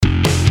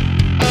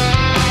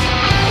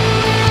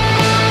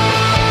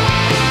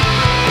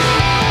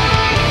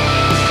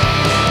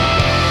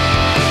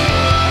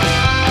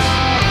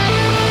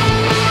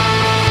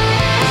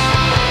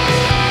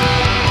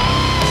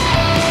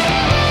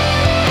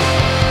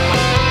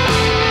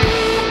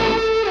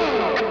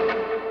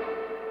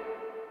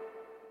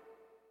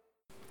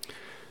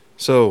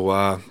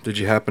Did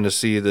you happen to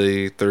see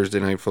the Thursday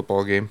night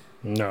football game?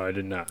 No, I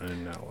did not. I did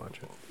not watch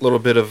it. Little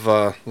bit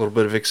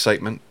of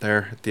excitement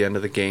there at the end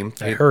of the game.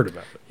 I heard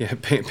about it. Yeah,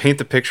 paint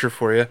the picture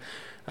for you.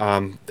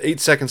 8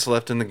 seconds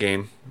left in the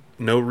game.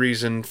 No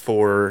reason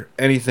for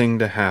anything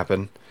to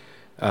happen.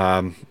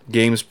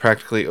 Game's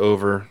practically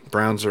over.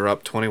 Browns are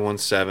up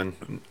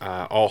 21-7.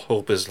 All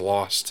hope is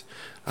lost.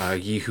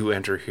 Ye who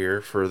enter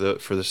here for the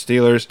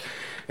Steelers,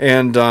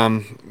 and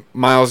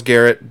Myles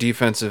Garrett,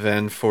 defensive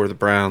end for the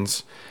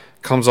Browns,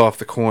 comes off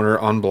the corner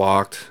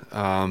unblocked,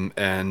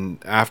 and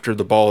after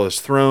the ball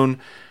is thrown,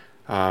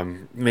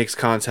 makes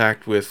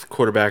contact with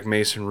quarterback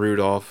Mason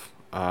Rudolph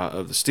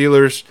of the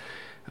Steelers,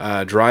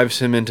 drives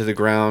him into the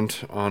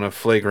ground on a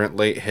flagrant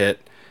late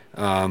hit,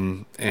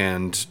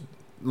 and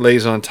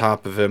lays on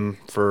top of him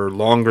for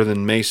longer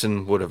than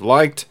Mason would have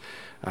liked.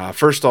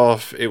 First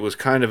off, it was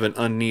kind of an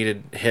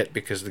unneeded hit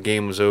because the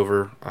game was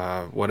over.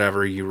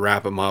 Whatever, you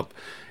wrap him up,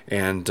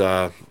 and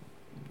the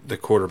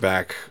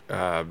quarterback,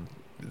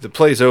 the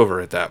play's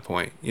over at that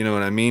point. You know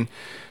what I mean?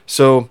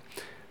 So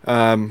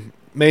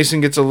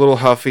Mason gets a little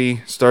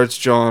huffy, starts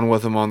jawing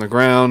with him on the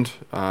ground,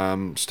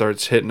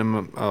 starts hitting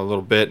him a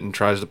little bit and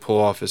tries to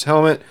pull off his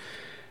helmet.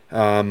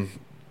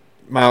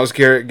 Myles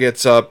Garrett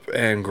gets up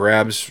and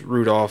grabs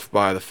Rudolph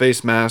by the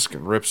face mask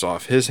and rips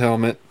off his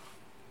helmet.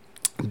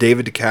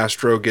 David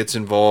DeCastro gets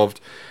involved,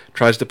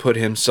 tries to put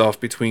himself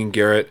between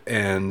Garrett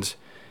and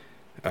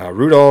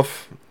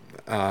Rudolph.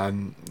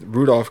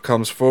 Rudolph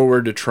comes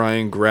forward to try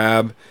and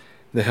grab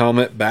the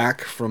helmet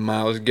back from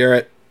Myles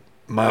Garrett.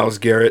 Myles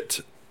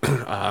Garrett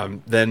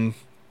then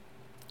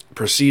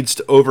proceeds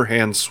to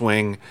overhand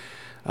swing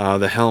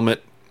the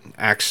helmet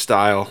axe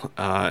style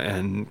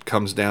and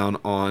comes down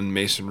on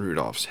Mason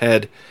Rudolph's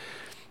head.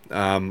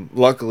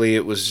 Luckily,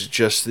 it was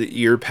just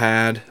the ear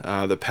pad,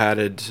 the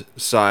padded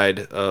side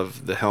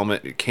of the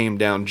helmet. It came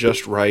down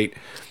just right.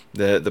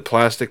 The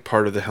plastic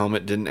part of the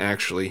helmet didn't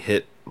actually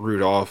hit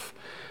Rudolph.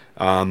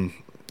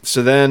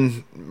 So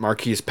then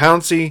Marquise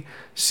Pouncey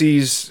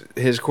sees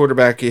his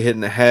quarterback get hit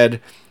in the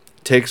head,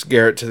 takes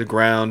Garrett to the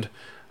ground,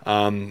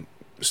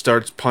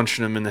 starts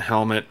punching him in the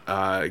helmet,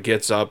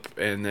 gets up,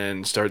 and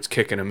then starts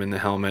kicking him in the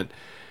helmet.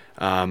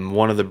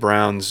 One of the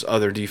Browns'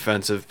 other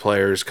defensive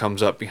players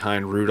comes up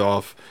behind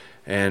Rudolph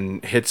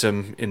and hits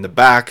him in the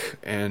back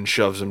and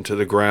shoves him to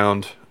the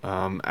ground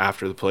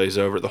after the play's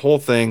over. The whole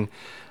thing,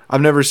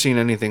 I've never seen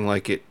anything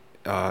like it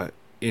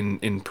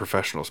in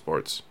professional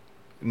sports.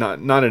 Not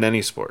in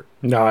any sport.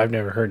 No, I've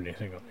never heard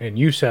anything. And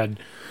you said,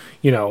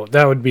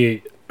 that would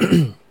be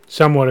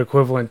somewhat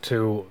equivalent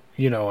to,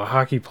 a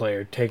hockey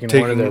player taking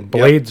one of their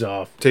blades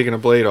off. Taking a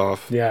blade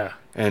off. Yeah.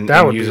 And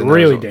that would be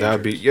really dangerous. That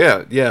would be,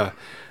 yeah.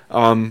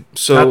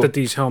 So not that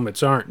these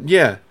helmets aren't.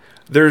 Yeah.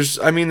 There's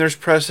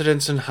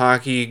precedents in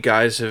hockey.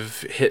 Guys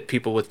have hit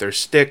people with their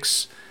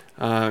sticks,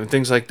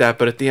 things like that.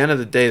 But at the end of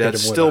the day,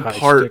 that's still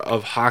part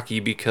of hockey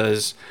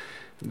because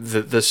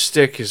the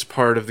stick is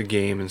part of the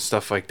game and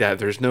stuff like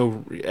that.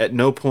 At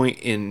no point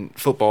in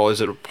football is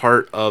it a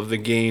part of the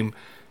game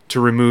to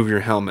remove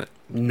your helmet.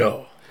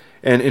 No.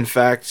 And in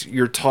fact,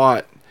 you're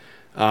taught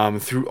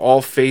through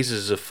all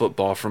phases of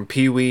football, from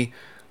peewee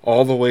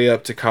all the way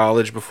up to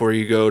college before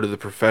you go to the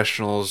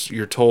professionals.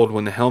 You're told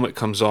when the helmet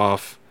comes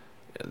off,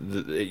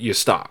 you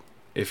stop.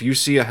 If you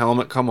see a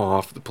helmet come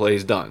off, the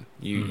play's done.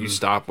 You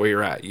stop where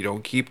you're at. You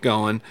don't keep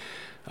going.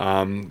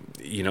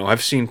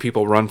 I've seen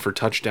people run for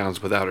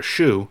touchdowns without a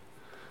shoe,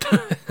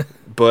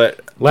 but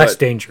less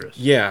dangerous.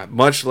 Yeah,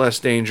 much less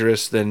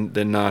dangerous than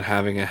not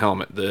having a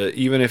helmet.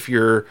 Even if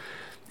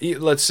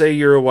let's say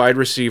you're a wide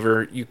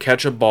receiver, you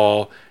catch a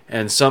ball,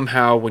 and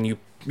somehow when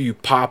you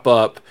pop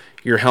up,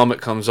 your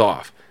helmet comes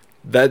off.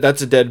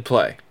 That's a dead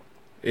play.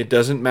 It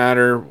doesn't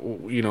matter,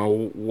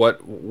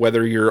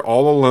 whether you're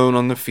all alone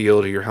on the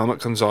field or your helmet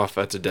comes off,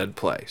 that's a dead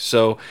play.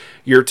 So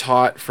you're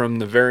taught from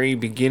the very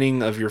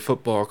beginning of your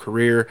football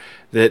career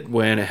that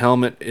when a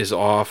helmet is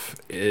off,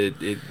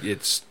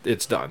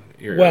 it's done.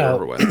 You're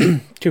over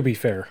with. To be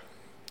fair,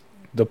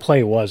 the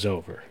play was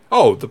over.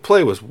 Oh, the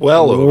play was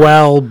well over.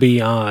 Well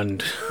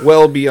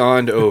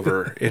beyond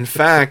over. In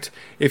fact,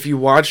 if you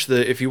watch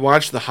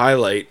the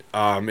highlight,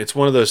 it's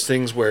one of those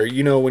things where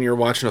when you're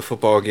watching a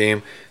football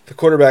game, the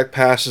quarterback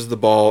passes the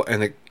ball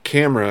and the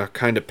camera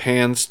kind of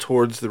pans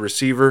towards the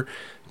receiver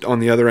on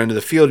the other end of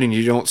the field, and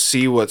you don't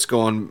see what's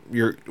going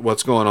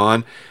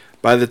on.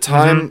 By the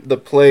time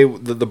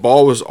the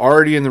ball was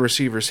already in the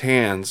receiver's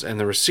hands and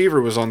the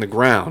receiver was on the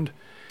ground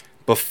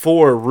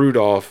before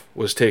Rudolph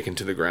was taken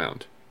to the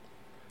ground.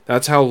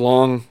 That's how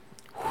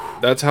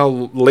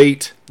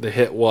late the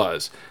hit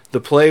was. The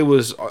play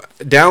was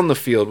down the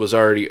field was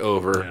already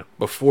over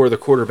before the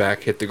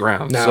quarterback hit the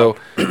ground. Now, so,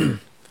 and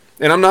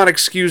I'm not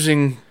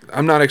excusing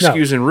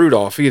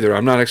Rudolph either.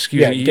 I'm not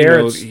excusing.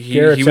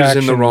 He was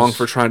in the wrong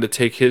for trying to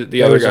take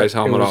the other guy's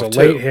helmet off too. It was a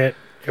late hit.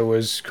 It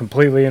was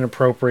completely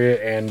inappropriate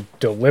and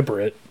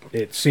deliberate.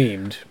 It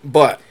seemed.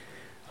 But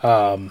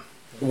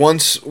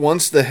once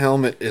the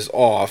helmet is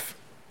off.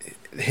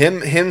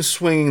 Him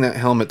swinging that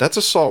helmet, that's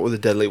assault with a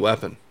deadly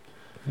weapon.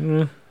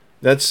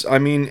 That's, I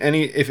mean,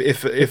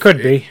 if It could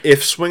be.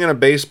 If swinging a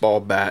baseball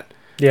bat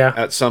Yeah.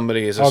 at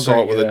somebody is I'll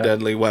assault grant with you a that.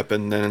 deadly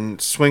weapon, then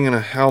swinging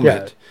a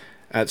helmet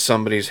at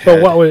somebody's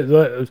head. But what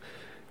was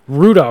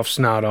Rudolph's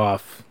not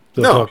off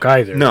the hook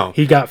either. No.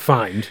 He got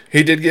fined.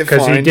 He did get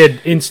because fined. he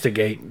did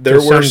instigate. There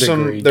to were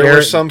some degree. There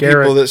were some people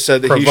Garrett that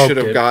said that he should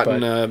have provoked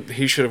gotten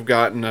he should have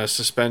gotten a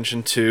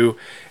suspension too,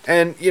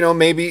 and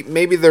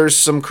maybe there's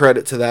some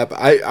credit to that. But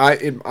I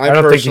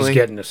don't think he's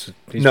getting a.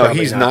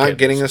 He's not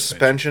getting a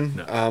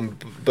suspension. No.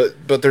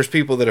 But there's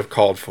people that have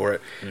called for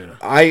it. Yeah.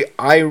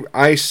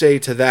 I say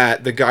to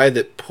that, the guy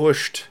that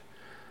pushed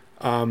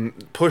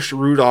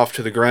Rudolph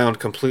to the ground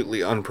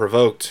completely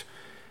unprovoked,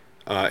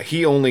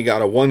 he only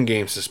got a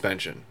 1-game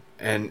suspension.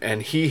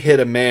 And he hit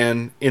a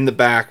man in the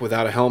back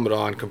without a helmet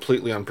on,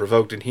 completely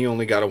unprovoked, and he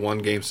only got a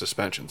 1-game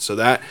suspension. So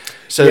that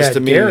says to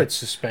me, Garrett's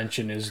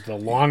suspension is the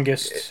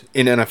longest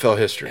in NFL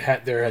history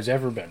there has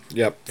ever been.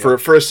 Yep,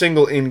 for a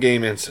single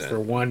in-game incident. For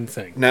one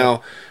thing.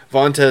 Now,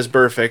 Vontaze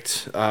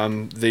Burfict,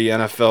 the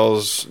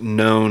NFL's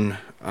known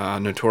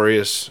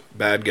notorious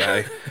bad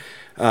guy,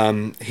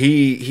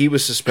 he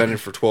was suspended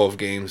for 12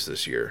 games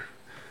this year.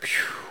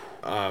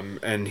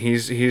 And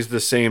he's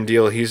the same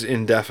deal. He's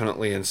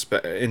indefinitely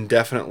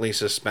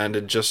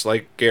suspended, just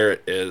like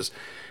Garrett is.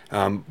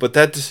 But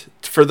that's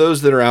for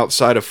those that are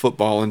outside of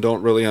football and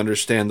don't really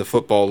understand the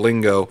football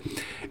lingo.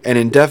 An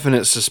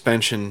indefinite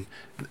suspension,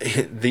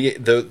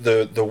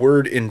 the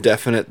word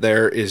indefinite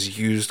there is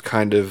used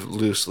kind of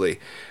loosely.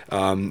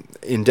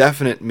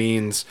 Indefinite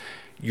means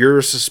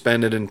you're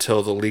suspended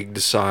until the league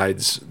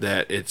decides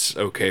that it's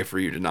okay for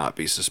you to not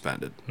be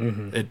suspended.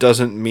 Mm-hmm. It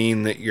doesn't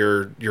mean that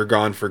you're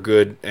gone for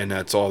good and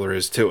that's all there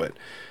is to it.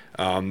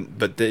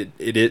 But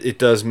it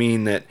does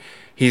mean that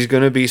he's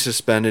going to be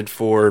suspended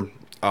for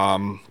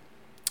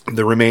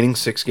the remaining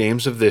 6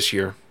 games of this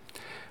year,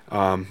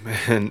 and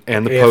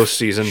the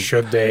postseason.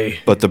 Should they?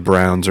 But the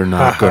Browns are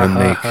not going to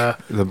make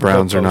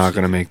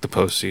the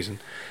postseason.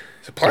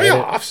 It's the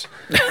playoffs.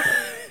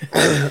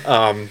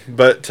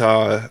 But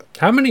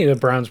how many of the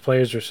Browns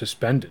players are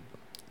suspended?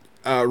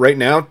 Right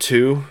now,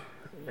 2,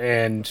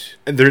 and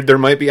there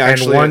might be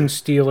actually and 1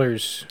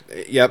 Steelers.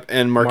 Yep,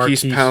 and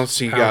Marquise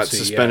Pouncey got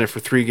suspended for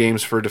 3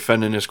 games for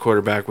defending his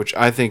quarterback, which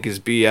I think is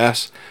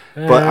BS.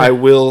 But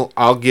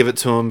I'll give it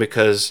to him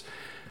because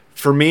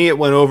for me it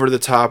went over the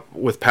top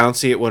with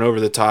Pouncey. It went over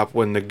the top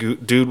when the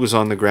dude was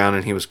on the ground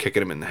and he was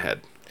kicking him in the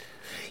head.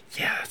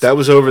 Yeah, that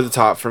was over the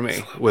top for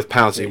me with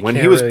Pouncey. When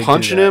he was really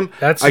punching him,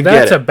 that's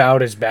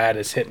about as bad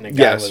as hitting a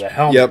guy with a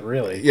helmet,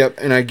 really. Yep,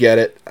 and I get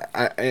it.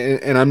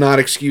 And I'm not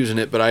excusing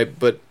it, but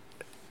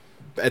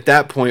at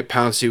that point,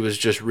 Pouncey was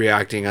just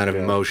reacting out of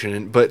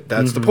emotion. But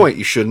that's the point.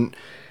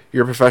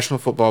 You're a professional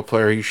football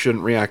player. You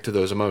shouldn't react to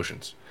those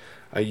emotions.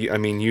 I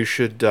mean, you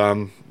should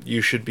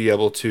be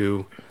able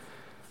to,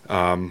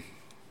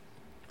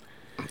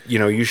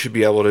 you should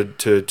be able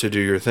to do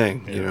your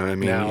thing. Yeah. You know what I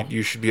mean?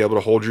 You should be able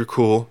to hold your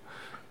cool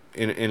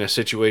in a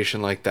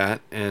situation like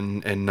that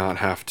and not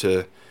have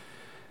to,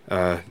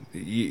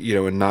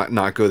 and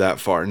not go that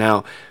far.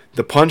 Now,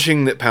 the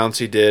punching that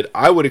Pouncey did,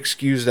 I would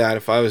excuse that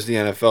if I was the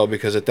NFL,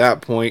 because at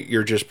that point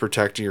you're just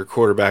protecting your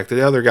quarterback.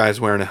 The other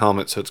guy's wearing a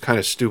helmet, so it's kind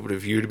of stupid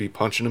of you to be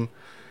punching him.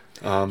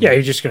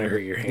 You're just going to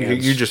hurt your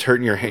hands. You're just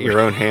hurting your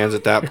own hands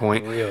at that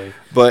point. Really.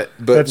 But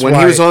when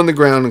he was on the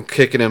ground and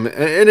kicking him,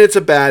 and it's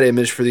a bad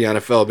image for the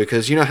NFL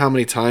because you know how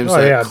many times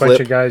a bunch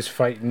of guys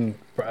fighting,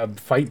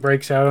 fight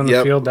breaks out on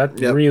the field. That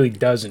really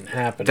doesn't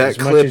happen. That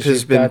clip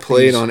has been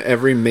played on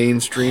every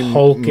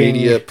mainstream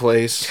media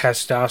place.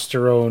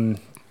 Testosterone,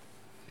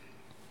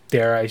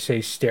 dare I say,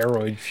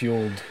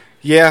 steroid-fueled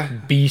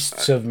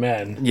beasts of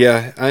men.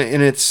 Yeah,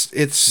 and it's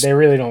they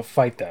really don't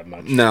fight that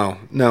much. No,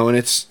 and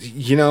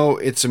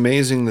it's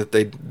amazing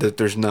that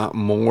there's not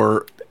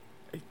more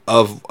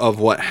of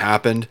what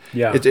happened.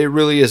 Yeah, it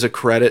really is a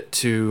credit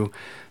to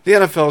the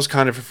NFL is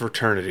kind of a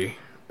fraternity.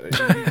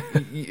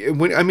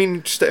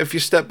 If you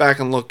step back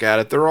and look at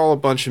it, they're all a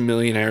bunch of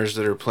millionaires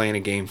that are playing a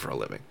game for a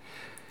living.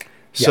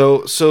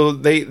 So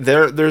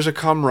there's a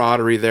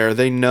camaraderie there.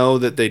 They know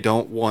that they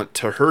don't want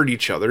to hurt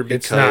each other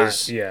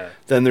because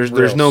then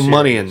there's no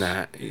money in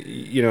that.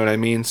 You know what I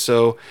mean?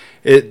 So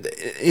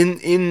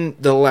in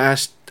the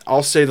last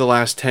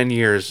 10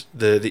 years,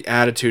 the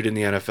attitude in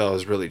the NFL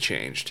has really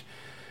changed.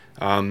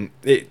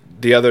 It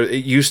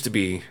used to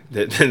be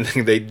that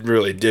they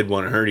really did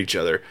want to hurt each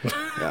other.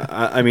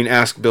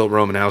 Ask Bill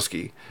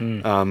Romanowski.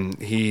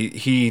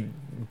 He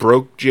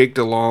broke Jake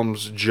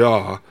Delhomme's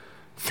jaw,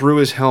 threw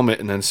his helmet,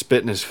 and then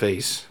spit in his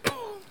face.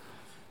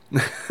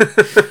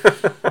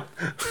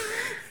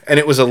 And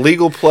it was a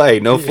legal play,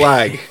 no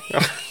flag.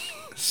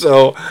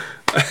 So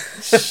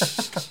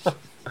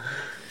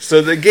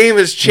the game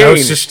has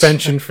changed. No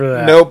suspension for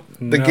that. Nope.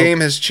 The game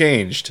has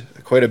changed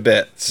quite a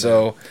bit.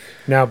 So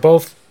now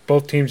both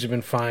teams have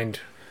been fined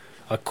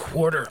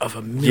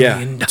 $250,000.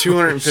 Yeah,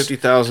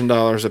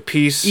 $250,000 a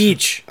piece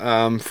each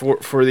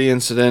for the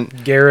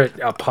incident. Garrett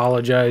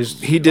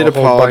apologized. He did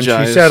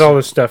apologize. He said all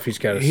the stuff he's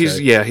got to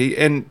say.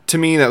 And to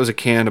me that was a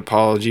canned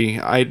apology.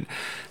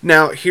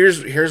 Now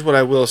here's what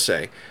I will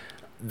say.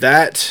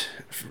 That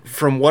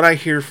from what I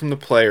hear from the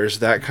players,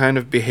 that kind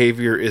of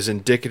behavior is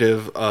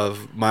indicative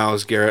of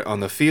Myles Garrett on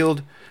the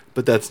field,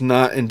 but that's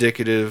not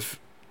indicative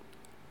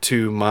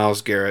to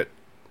Myles Garrett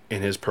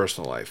in his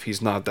personal life.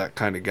 He's not that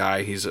kind of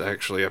guy. He's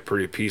actually a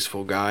pretty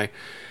peaceful guy.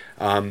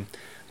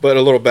 But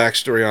a little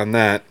backstory on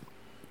that.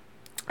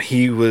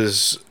 He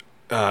was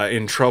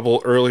in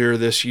trouble earlier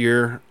this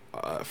year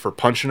for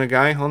punching a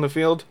guy on the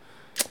field.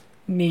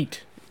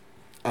 Neat.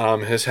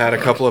 Has had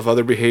a couple of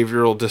other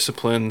behavioral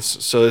disciplines,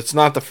 so it's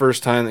not the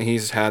first time that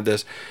he's had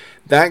this.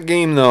 That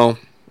game, though,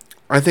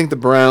 I think the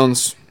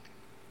Browns,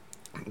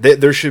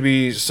 there should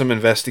be some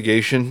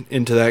investigation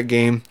into that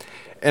game.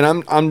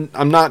 And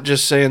I'm not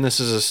just saying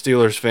this as a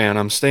Steelers fan.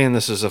 I'm saying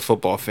this as a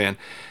football fan.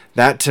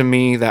 That, to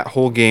me, that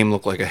whole game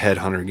looked like a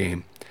headhunter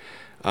game.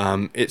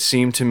 It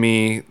seemed to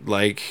me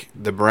like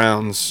the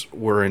Browns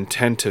were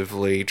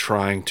intentively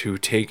trying to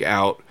take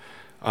out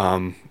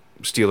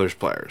Steelers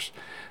players.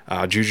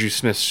 Juju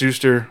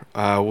Smith-Schuster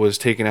was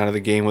taken out of the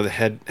game with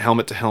a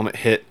helmet-to-helmet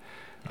hit,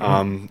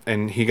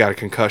 and he got a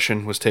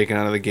concussion, was taken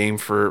out of the game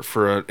for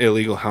an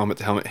illegal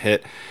helmet-to-helmet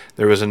hit.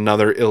 There was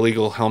another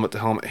illegal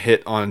helmet-to-helmet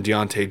hit on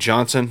Deontay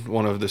Johnson,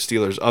 one of the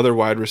Steelers' other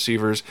wide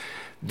receivers.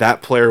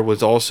 That player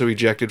was also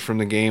ejected from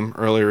the game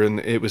earlier, and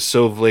it was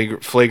so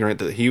flagrant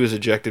that he was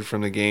ejected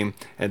from the game,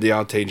 and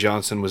Deontay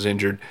Johnson was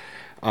injured.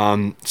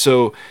 And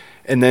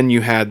then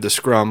you had the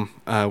scrum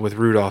with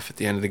Rudolph at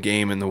the end of the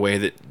game, and the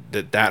way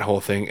that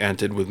whole thing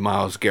ended with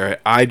Myles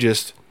Garrett.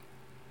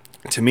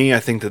 To me, I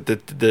think that the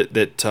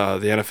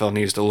NFL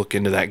needs to look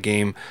into that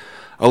game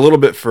a little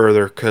bit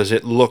further, because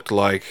it looked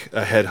like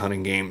a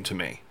headhunting game to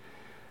me.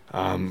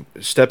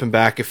 Stepping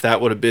back, if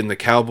that would have been the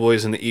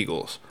Cowboys and the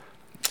Eagles,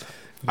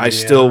 I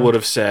still would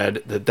have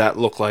said that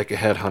looked like a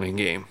headhunting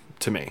game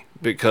to me,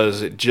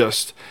 because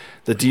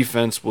the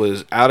defense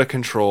was out of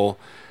control,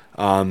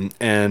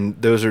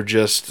 and those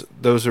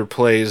are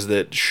plays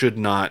that should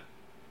not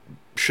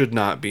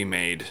be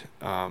made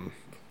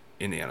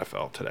in the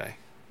NFL today.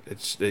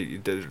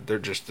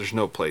 There's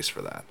no place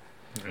for that.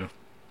 Yeah.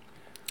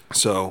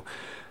 So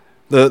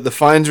the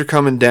fines are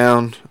coming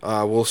down.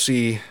 We'll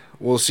see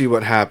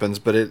what happens,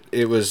 but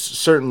it was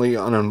certainly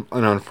an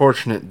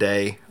unfortunate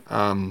day,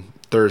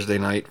 Thursday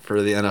night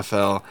for the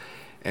NFL,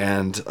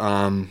 and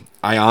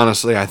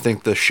I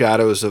think the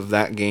shadows of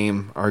that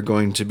game are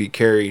going to be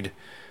carried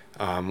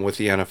with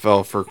the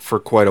NFL for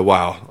quite a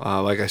while.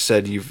 Like I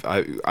said,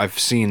 I've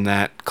seen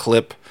that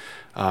clip.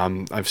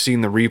 I've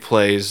seen the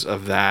replays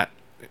of that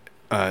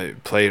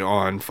played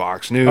on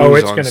Fox News. Oh,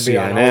 it's on going to be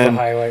on all the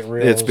highlight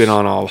reels. It's been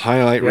on all the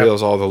highlight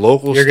reels. All the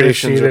local You're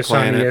stations are going to see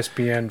playing this on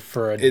ESPN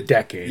for a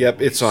decade.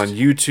 Yep, it's on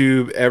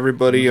YouTube.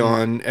 Everybody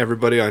on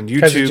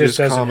YouTube is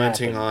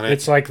commenting on it.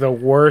 It's like the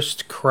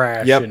worst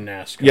crash in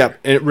NASCAR. Yep,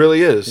 and it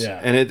really is.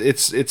 Yeah. And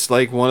it's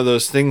like one of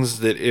those things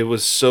that it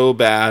was so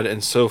bad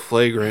and so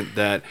flagrant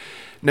that.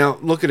 Now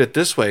look at it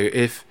this way: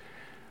 if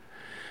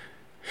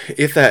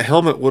that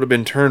helmet would have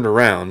been turned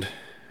around,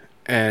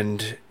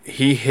 and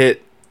he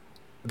hit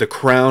the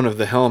crown of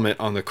the helmet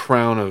on the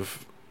crown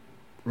of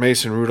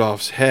Mason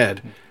Rudolph's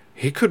head,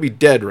 he could be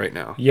dead right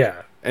now.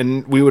 Yeah.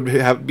 And we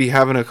would be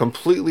having a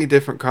completely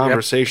different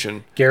conversation.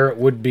 Yep. Garrett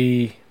would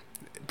be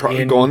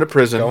going to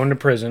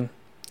prison.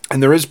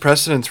 And there is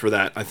precedence for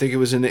that. I think it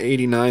was in the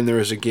 '89. There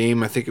was a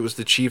game. I think it was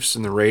the Chiefs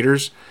and the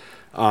Raiders,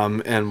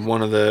 and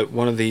one of the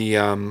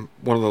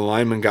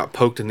linemen got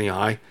poked in the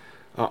eye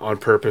on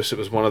purpose. It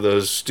was one of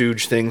those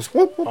stooge things.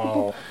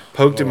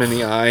 Poked him in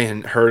the eye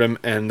and hurt him,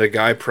 and the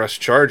guy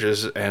pressed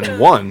charges and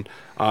won,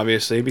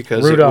 obviously,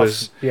 because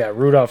Rudolph's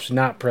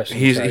not pressing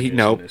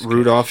charges.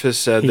 Rudolph has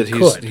said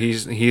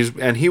he's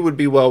and he would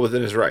be well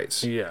within his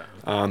rights. Yeah.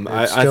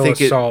 I think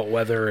assault,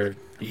 whether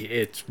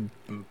it's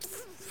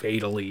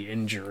fatally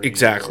injury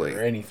or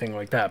anything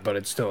like that, but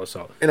it's still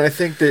assault. And I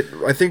think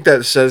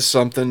that says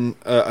something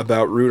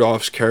about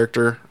Rudolph's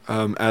character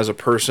as a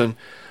person.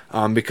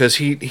 Because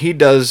he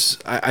does,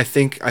 I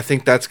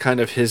think that's kind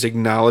of his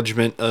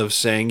acknowledgement of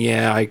saying,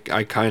 I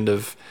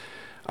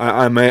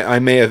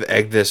may have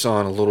egged this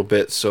on a little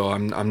bit, so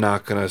I'm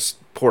not gonna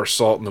pour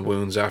salt in the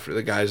wounds after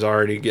the guy's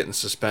already getting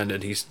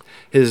suspended.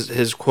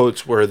 His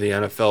quotes were, the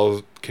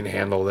NFL can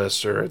handle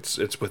this, or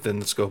it's within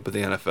the scope of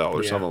the NFL,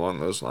 or something along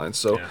those lines.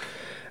 So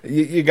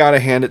you got to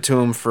hand it to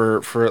him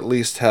for at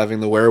least having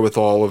the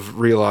wherewithal of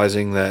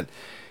realizing that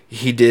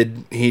he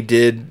did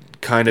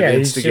kind of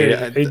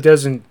instigate. He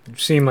doesn't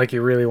seem like he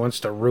really wants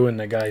to ruin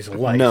the guy's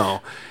life. No,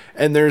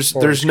 and there's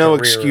no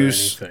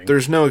excuse.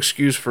 There's no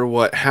excuse for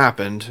what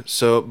happened.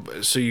 So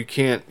you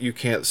can't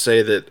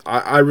say that.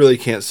 I really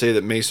can't say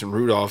that Mason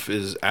Rudolph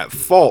is at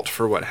fault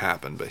for what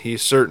happened, but he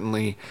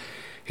certainly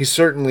he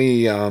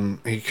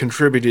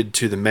contributed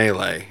to the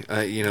melee.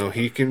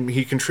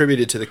 He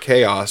contributed to the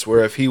chaos.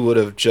 Where if he would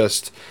have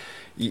just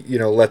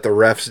let the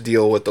refs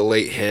deal with the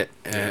late hit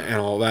and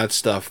all that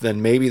stuff,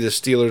 then maybe the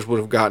Steelers would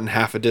have gotten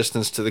half a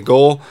distance to the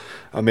goal.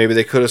 Maybe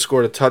they could have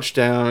scored a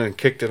touchdown and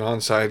kicked an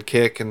onside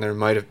kick, and there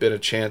might have been a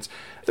chance.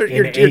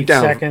 You're 8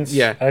 down, seconds.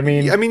 Yeah, I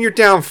mean, you're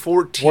down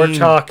 14 we're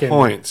talking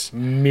points.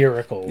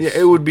 Miracles. Yeah,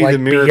 it would be the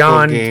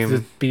miracle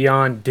game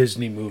beyond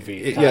Disney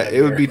movie.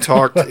 It would be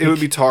talked. It would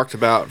be talked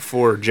about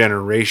for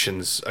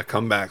generations. A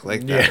comeback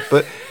like that,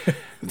 but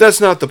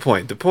that's not the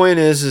point. The point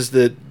is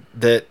that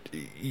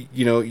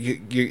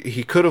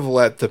he could have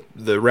let the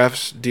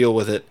refs deal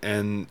with it,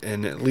 and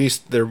at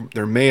least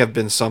there may have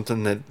been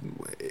something that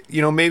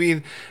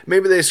maybe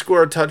they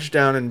score a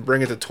touchdown and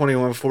bring it to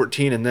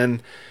 21-14, and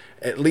then.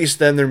 At least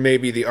then there may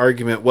be the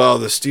argument, well,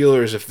 the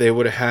Steelers, if they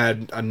would have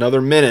had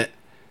another minute,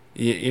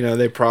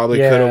 they probably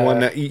could have won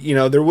that.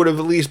 There would have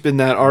at least been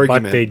that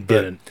argument. But they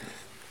didn't.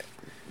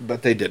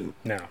 But they didn't.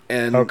 No.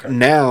 And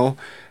now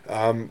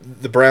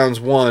the Browns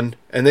won,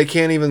 and the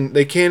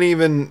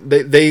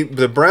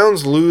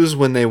Browns lose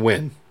when they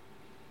win.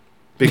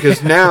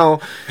 Because now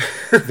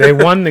they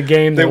won the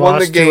game. They won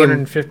lost the game.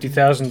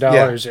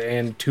 $250,000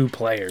 and 2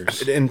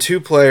 players. And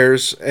 2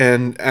 players,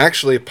 and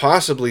actually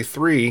possibly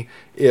 3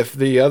 if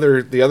the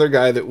other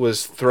guy that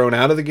was thrown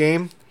out of the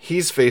game,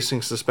 he's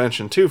facing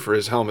suspension too for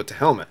his helmet to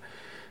helmet.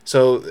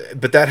 So,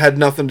 but that had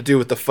nothing to do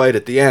with the fight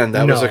at the end.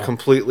 That was a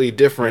completely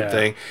different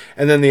thing.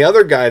 And then the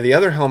other guy, the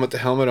other helmet to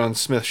helmet on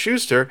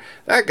Smith-Schuster,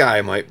 that guy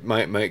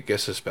might get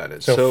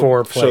suspended. So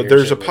 4 players. So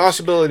there's a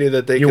possibility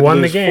that they could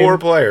won lose the game 4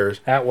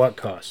 players. At what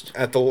cost?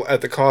 At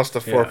the cost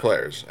of 4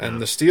 players. And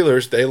the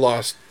Steelers, they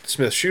lost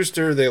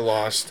Smith-Schuster, they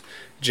lost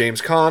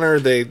James Conner.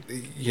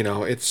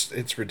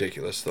 It's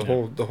ridiculous. The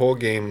whole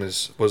game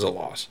was a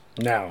loss.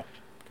 Now,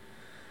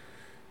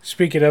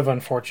 speaking of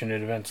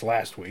unfortunate events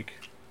last week,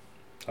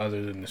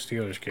 other than the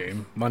Steelers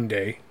game,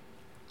 Monday,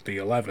 the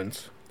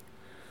 11th.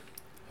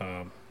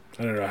 I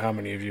don't know how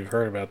many of you have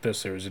heard about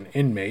this. There was an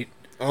inmate.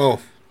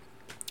 Oh,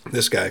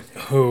 this guy.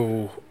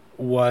 Who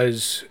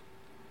was...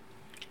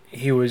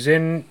 He was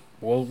in...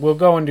 We'll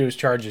go into his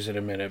charges in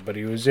a minute, but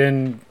he was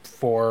on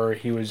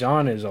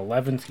his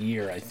 11th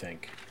year, I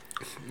think.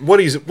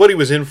 What he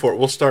was in for,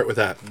 we'll start with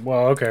that.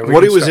 Well, okay.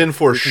 What he was in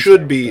for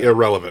should be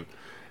irrelevant.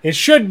 It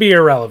should be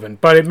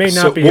irrelevant, but it may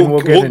not be.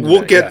 We'll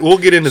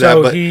get into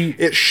that, but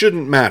it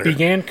shouldn't matter.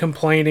 Began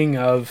complaining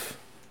of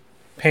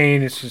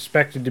pain. It's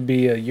suspected to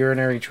be a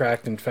urinary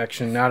tract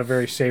infection. Not a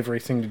very savory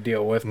thing to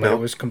deal with, but it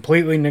was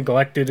completely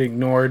neglected,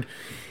 ignored.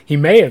 He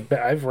may have.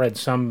 I've read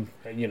some.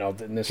 He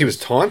was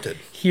taunted.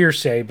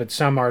 Hearsay, but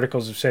some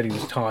articles have said he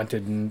was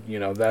taunted, and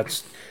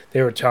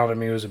they were telling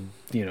him he was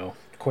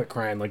quit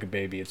crying like a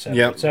baby,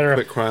 etc., etc.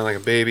 Quit crying like a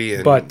baby.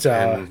 It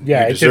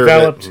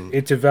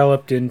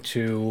developed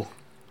into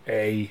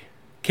a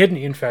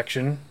kidney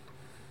infection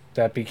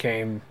that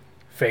became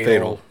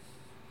fatal.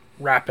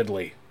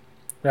 rapidly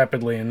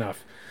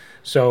enough.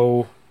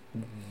 So,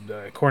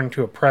 according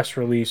to a press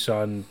release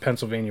on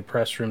Pennsylvania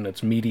Press Room,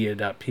 that's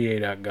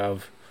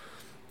media.pa.gov,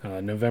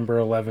 November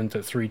 11th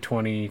at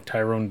 3:20,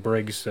 Tyrone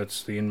Briggs,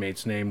 that's the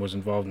inmate's name, was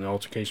involved in an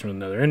altercation with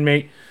another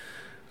inmate.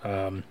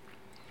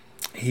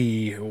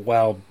 He,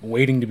 while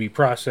waiting to be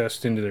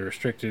processed into the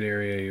restricted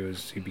area,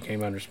 he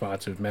became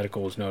unresponsive.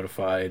 Medical was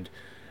notified.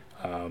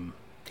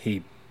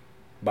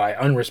 By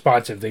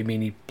unresponsive, they mean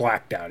he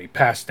blacked out. He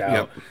passed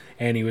out,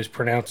 and he was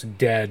pronounced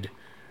dead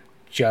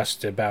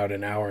just about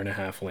an hour and a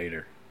half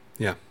later.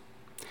 Yeah.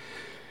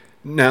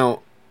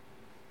 Now,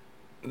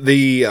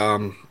 the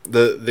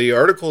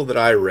article that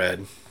I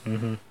read,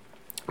 and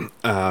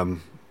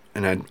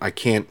I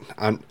can't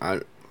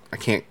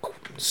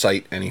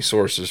cite any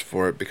sources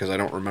for it because I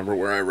don't remember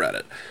where I read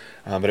it.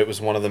 But it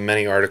was one of the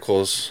many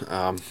articles.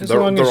 As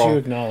long as you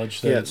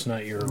acknowledge that it's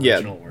not your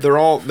original work.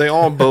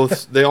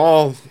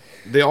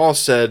 They all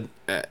said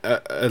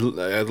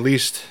at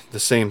least the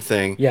same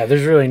thing. Yeah,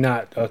 there's really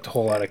not a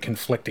whole lot of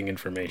conflicting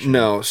information.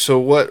 No. So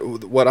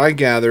what I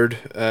gathered,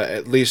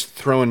 at least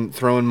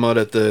throwing mud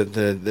at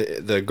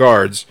the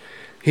guards,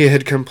 he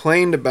had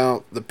complained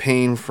about the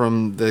pain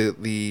from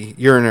the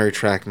urinary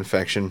tract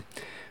infection.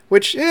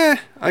 Which,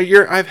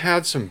 I've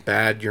had some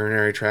bad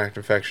urinary tract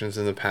infections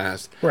in the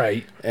past.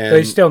 Right. And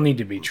they still need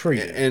to be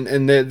treated.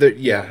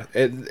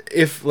 And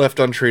if left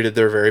untreated,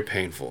 they're very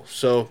painful.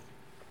 So,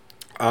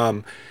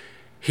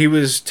 he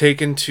was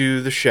taken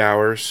to the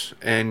showers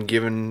and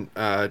given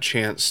a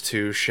chance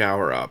to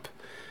shower up.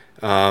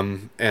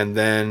 And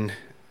then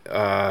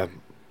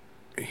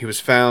he was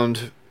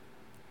found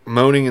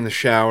moaning in the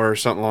shower or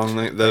something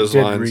along those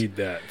lines. I did read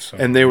that.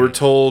 And they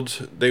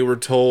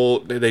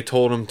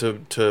told him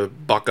to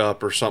buck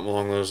up or something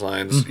along those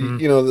lines.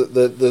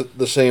 Mm-hmm.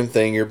 The same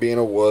thing, you're being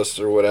a wuss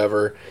or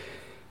whatever.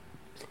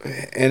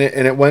 And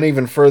it went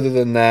even further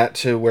than that,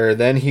 to where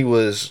then he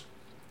was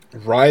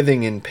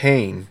writhing in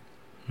pain,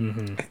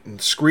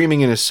 and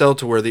screaming in his cell,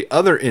 to where the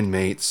other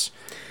inmates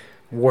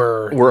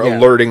were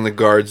alerting the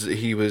guards that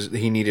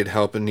he needed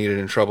help and needed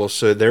in trouble.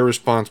 So their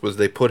response was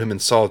they put him in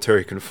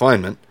solitary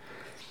confinement.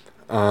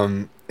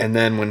 And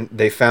then when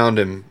they found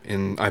him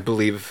I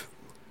believe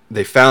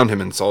they found him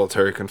in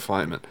solitary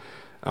confinement.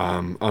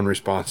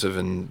 unresponsive,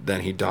 and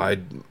then he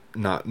died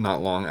not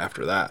long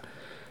after that.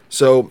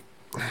 So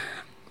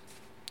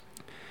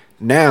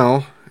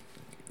now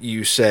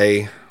you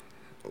say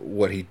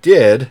what he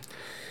did,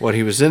 what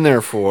he was in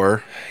there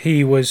for.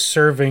 He was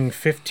serving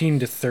 15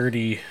 to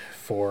 30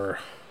 for...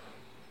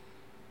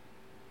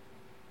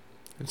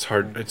 It's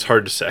hard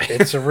to say.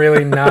 It's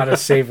really not a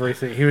savory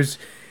thing. He was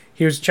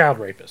a child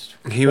rapist.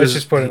 Let's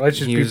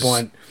just be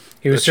blunt.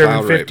 He was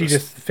serving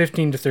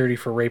 15 to 30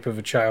 for rape of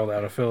a child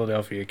out of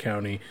Philadelphia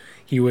County.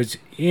 He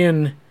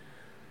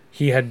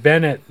had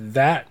been at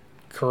that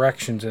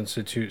Corrections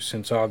Institute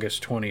since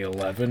August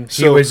 2011.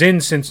 He was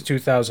in since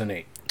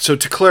 2008. So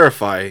to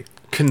clarify,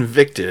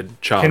 convicted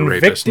child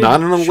rapist,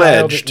 not an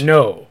alleged.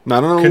 Not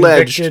an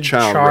alleged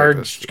child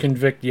rapist.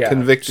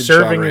 Convicted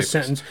serving a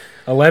sentence.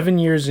 11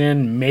 years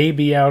in,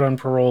 maybe out on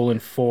parole in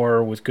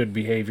 4 with good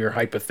behavior.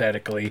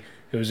 Hypothetically,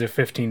 it was a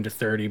 15 to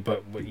 30,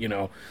 but you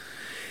know.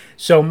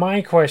 So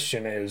my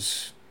question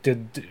is, the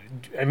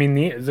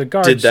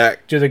guards?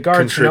 Do the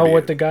guards know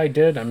what the guy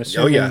did? I'm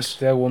assuming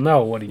they will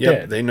know what he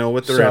did. They know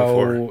what they're in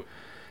for.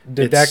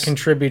 Did that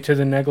contribute to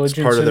the negligence?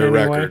 It's part of their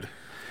record. Way?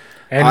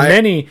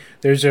 And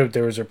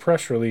there was a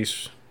press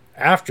release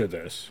after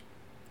this.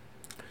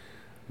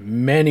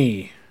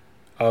 Many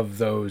of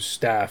those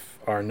staff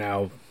are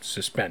now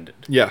suspended.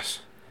 Yes.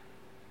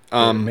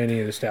 Many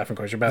of the staff in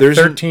question. About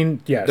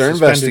 13. They're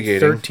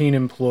investigating 13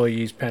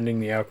 employees pending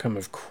the outcome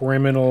of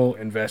criminal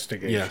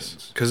investigations.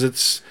 Yes, because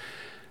it's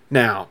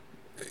now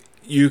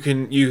you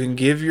can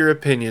give your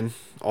opinion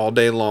all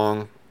day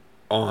long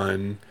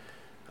on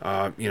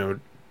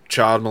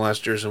child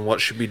molesters and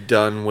what should be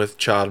done with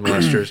child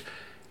molesters.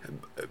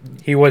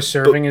 He was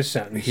serving his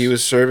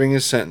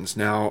sentence.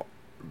 Now,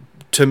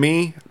 to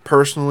me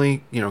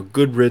personally,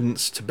 good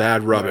riddance to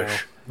bad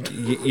rubbish. Wow.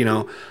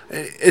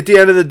 At the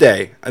end of the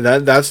day,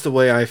 that's the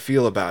way I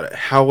feel about it.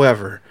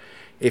 However,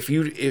 if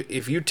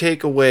you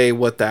take away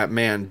what that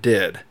man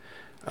did,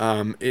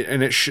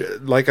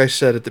 like I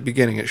said at the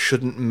beginning, it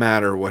shouldn't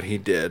matter what he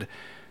did.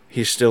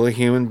 He's still a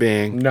human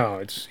being.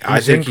 No, I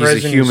think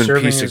he's a human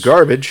piece of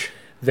garbage.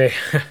 They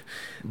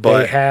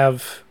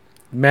have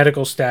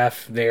medical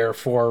staff there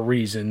for a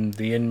reason.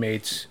 The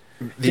inmates,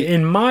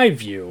 in my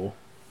view,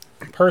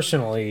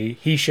 personally,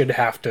 he should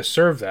have to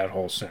serve that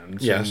whole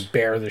sentence and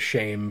bear the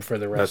shame for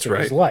the rest of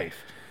his life.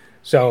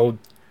 So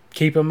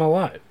keep him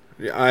alive.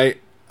 I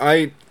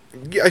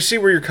see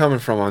where you're coming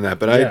from on that,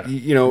 but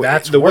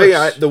that's the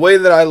worse. way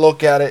that I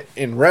look at it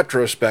in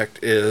retrospect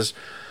is,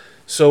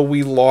 so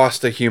we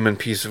lost a human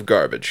piece of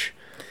garbage.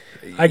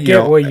 I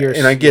get what you're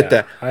saying. And I get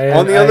that.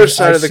 On the other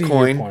side of the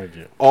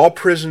coin, all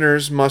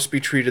prisoners must be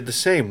treated the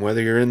same,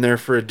 whether you're in there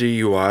for a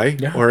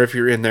DUI or if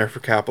you're in there for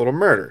capital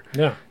murder.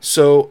 Yeah.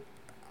 So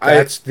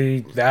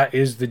that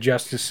is the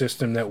justice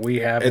system that we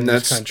have in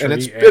this country. And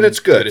it's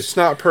good. It's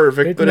not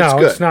perfect, but it's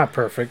good. No, it's not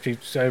perfect.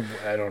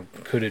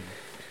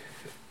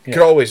 It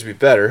could always be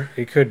better.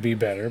 It could be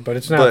better, but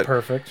it's not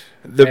perfect.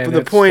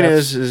 The point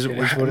is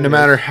no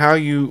matter how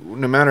you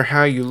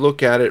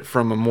look at it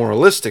from a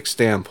moralistic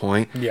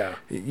standpoint,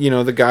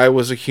 the guy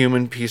was a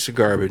human piece of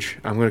garbage.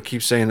 I'm going to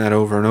keep saying that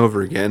over and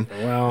over again.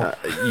 Well,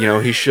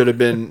 he should have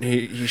been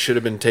he should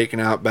have been taken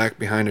out back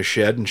behind a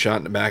shed and shot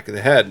in the back of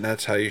the head, and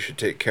that's how you should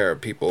take care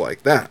of people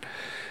like that.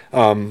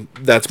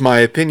 That's my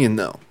opinion,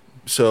 though.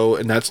 So,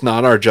 and that's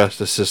not our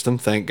justice system,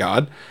 thank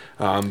God.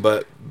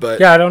 But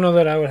I don't know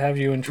that I would have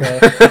you in trial.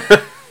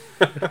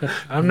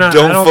 I'm not.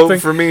 Don't vote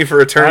for me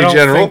for attorney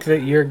general. I don't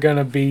think that you're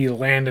gonna be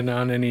landing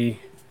on any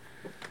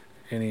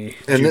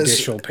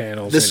judicial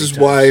panels. This is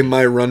why soon.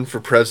 My run for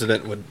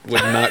president would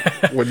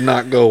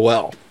not go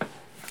well.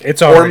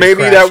 It's already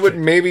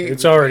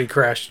it's already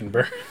crashed and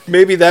burned.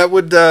 Maybe that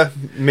would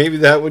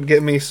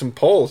get me some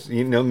polls.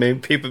 Maybe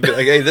people would be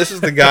like, "Hey, this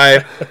is the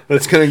guy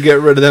that's going to get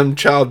rid of them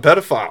child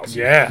pedophiles."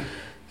 Yeah.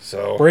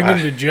 So bring them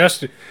to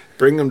justice.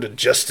 Bring them to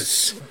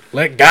justice.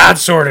 Let God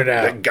sort it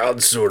out. Let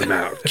God sort them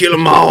out. Kill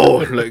them all.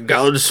 Let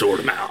God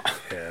sort them out.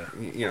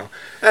 Yeah.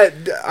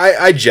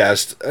 I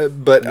jest,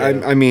 but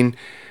yeah. I mean,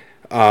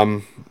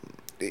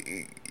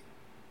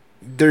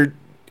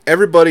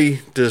 everybody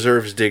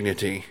deserves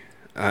dignity.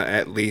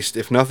 At least,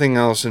 if nothing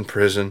else, in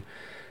prison.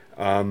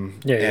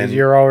 And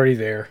you're already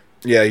there.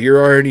 Yeah, you're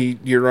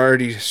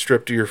already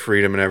stripped of your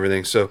freedom and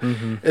everything. So,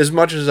 as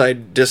much as I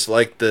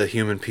dislike the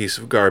human piece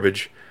of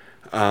garbage,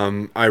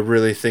 I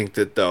really think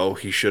that though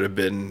he should have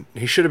been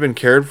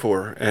cared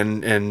for,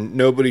 and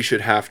nobody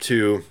should have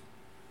to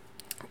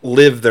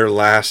live their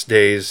last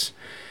days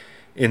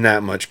in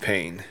that much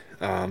pain.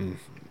 No.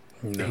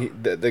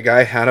 The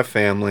guy had a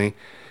family.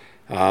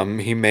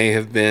 He may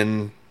have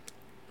been,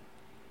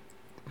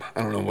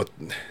 I don't know what,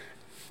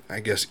 I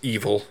guess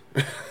evil.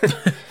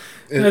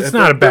 That's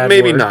not a bad but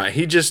maybe word. Not.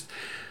 He just,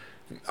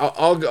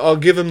 I'll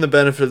give him the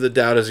benefit of the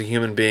doubt as a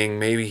human being.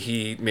 Maybe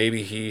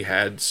he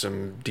had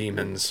some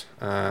demons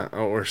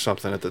or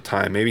something at the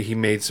time. Maybe he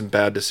made some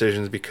bad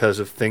decisions because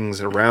of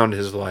things around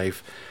his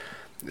life.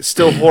 It's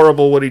still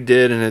horrible what he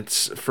did, and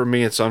for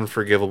me it's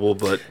unforgivable.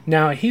 But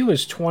now he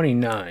was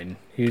 29.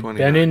 He'd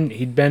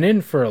been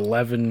in for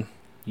 11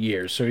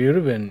 years. So he would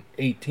have been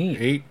 18.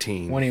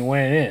 18. When he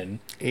went in.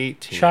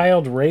 18.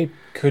 Child rape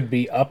could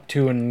be up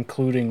to and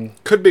including.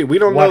 Could be. We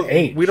don't know.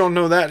 Age? We don't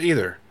know that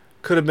either.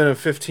 Could have been a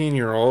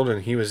 15-year-old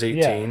and he was 18.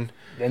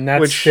 Yeah. And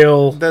that's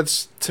still.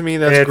 To me,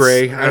 that's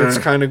gray. It's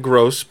kind of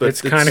gross, but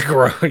it's kind of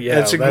gross. Yeah,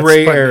 it's a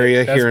gray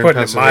area here in Pennsylvania.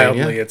 That's putting it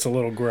mildly. It's a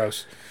little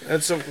gross.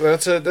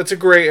 That's a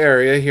gray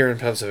area here in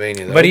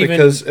Pennsylvania, though. But even,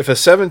 because if a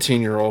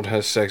 17-year-old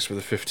has sex with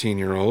a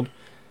 15-year-old,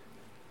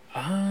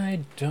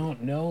 I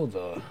don't know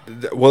though.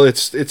 Well,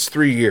 it's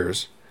 3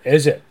 years.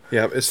 Is it?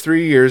 Yep, it's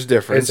 3 years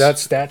difference. Is that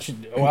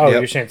statute? Oh, yep.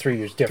 You're saying 3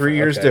 years difference. 3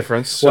 years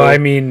difference. So well, I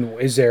mean,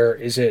 is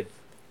it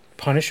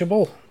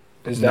punishable?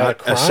 Is that a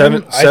crime?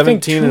 A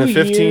 17 and a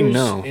 15?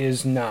 No,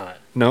 is not.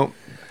 No.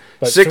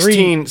 But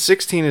 16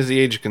 is the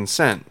age of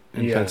consent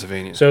in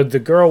Pennsylvania. So the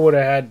girl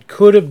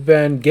could have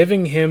been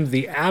giving him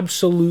the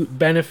absolute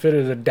benefit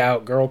of the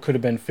doubt. Girl could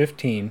have been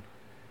 15.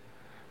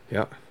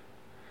 Yep.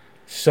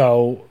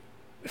 So,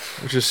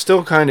 which is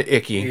still kind of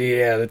icky.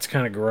 Yeah, that's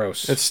kind of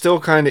gross. It's still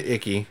kind of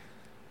icky.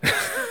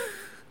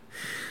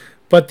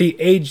 But the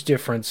age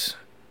difference.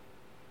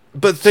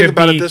 But think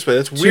about it this way.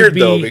 That's weird,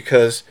 though,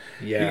 because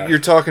you're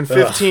talking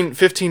 15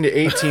 to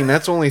 18.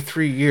 That's only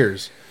 3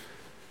 years.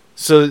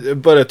 So,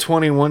 but a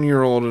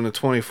 21-year-old and a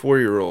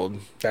 24-year-old.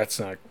 That's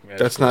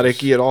not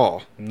icky at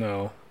all.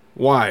 No.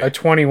 Why? A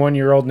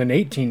 21-year-old and an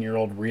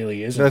 18-year-old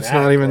really isn't. That's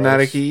not even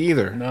that icky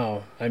either.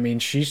 No. I mean,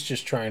 she's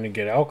just trying to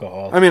get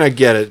alcohol. I mean, I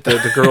get it.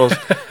 The girls.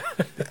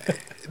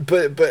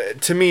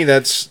 but to me,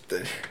 that's.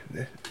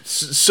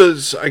 So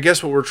I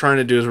guess what we're trying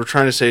to do is we're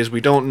trying to say is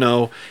we don't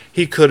know.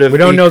 He could have. We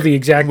don't know the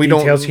exact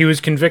details. He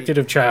was convicted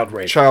of child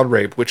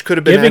rape. Which could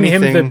have been giving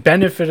anything. him the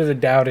benefit of the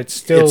doubt. It's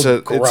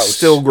still gross. It's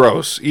still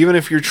gross. Even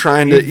if you're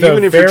trying to, give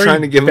him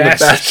the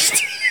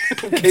best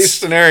case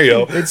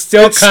scenario, it's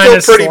still kind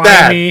of pretty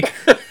slimy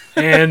bad,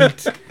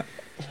 and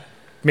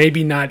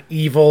maybe not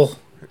evil.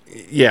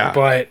 Yeah,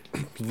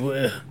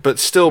 but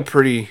still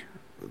pretty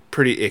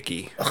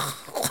icky.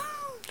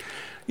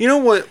 You know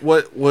what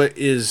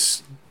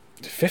is.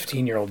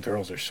 15-year-old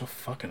girls are so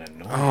fucking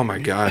annoying. Oh my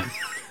god.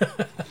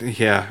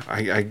 Yeah,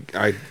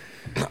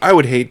 I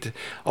would hate to,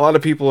 a lot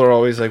of people are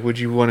always like, would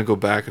you want to go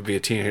back and be a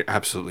teenager?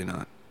 Absolutely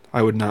not.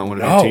 I would not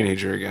want to be a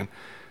teenager again.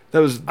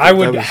 I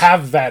would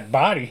have that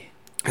body.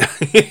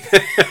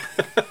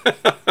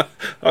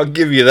 I'll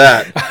give you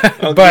that.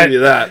 Give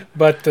you that.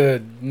 But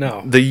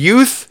no. The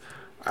youth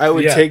I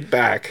would take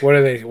back.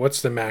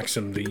 What's the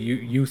maxim? The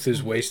youth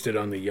is wasted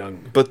on the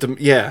young. But the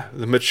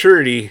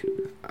maturity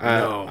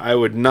no. I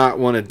would not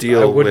want to deal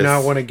with. I would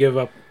not want to give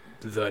up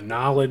the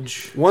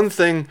knowledge. One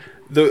thing,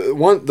 the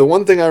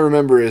one thing I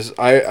remember is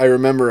I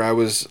remember I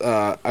was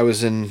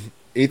in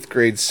 8th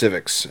grade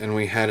civics and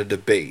we had a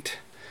debate.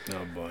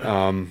 Oh boy.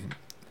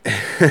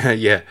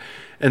 Yeah,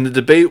 and the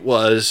debate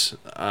was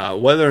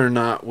whether or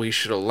not we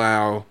should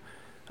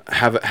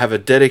have a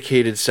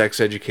dedicated sex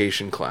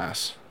education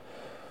class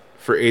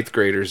for 8th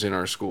graders in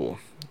our school.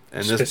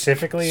 And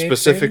specifically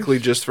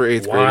just for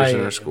 8th graders in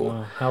our school.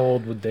 Well, how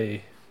old would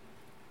they?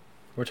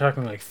 We're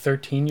talking like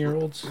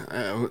 13-year-olds?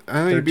 I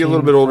think it'd be a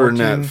little bit older 14?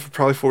 Than that.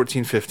 Probably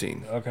 14,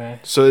 15. Okay.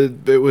 So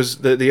it was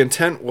the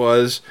intent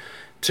was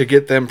to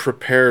get them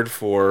prepared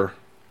for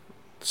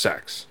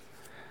sex.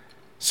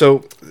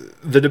 So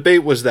the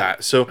debate was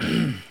that. So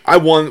I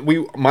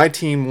won. My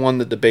team won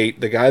the debate.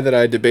 The guy that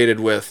I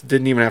debated with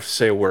didn't even have to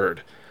say a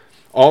word.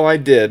 All I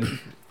did.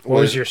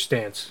 What was your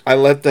stance?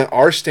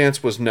 Our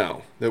stance was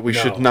no, that we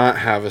should not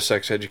have a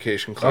sex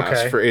education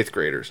class for 8th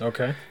graders.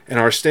 Okay. And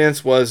our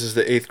stance was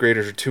that 8th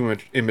graders are too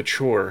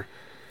immature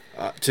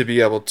to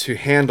be able to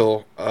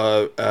handle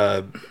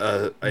a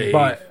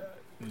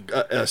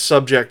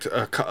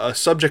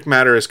subject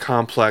matter as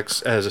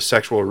complex as a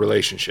sexual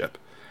relationship.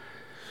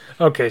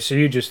 Okay, so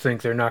you just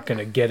think they're not going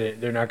to get it.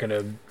 They're not going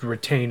to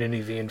retain any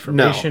of the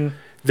information. No.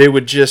 They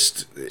would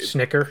just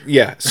snicker.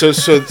 Yeah. So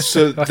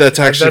that's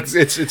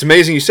actually it's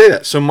amazing you say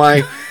that. So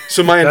my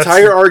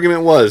entire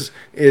argument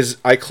is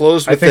I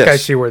closed with this. I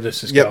see where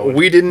this is going.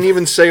 We didn't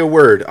even say a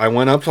word. I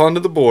went up onto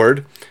the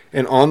board,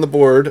 and on the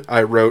board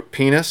I wrote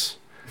penis,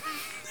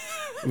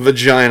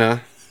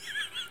 vagina,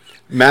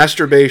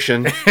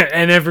 masturbation,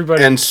 and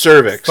everybody and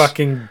cervix.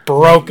 Fucking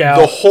broke out.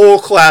 The whole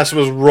class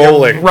was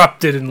rolling,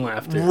 erupted in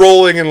laughter,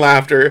 rolling in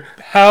laughter.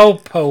 How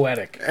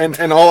poetic!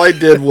 And all I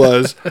did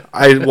was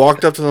I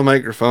walked up to the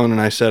microphone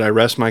and I said, "I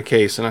rest my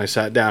case," and I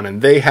sat down,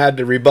 and they had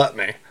to rebut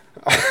me.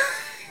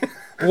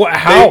 What?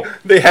 How?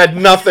 They had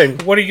nothing.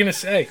 What are you gonna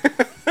say?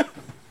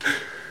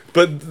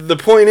 But the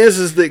point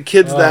is that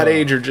kids that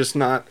age are just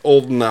not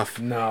old enough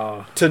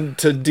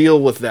to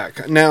deal with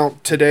that. Now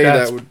today,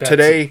 that's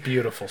a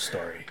beautiful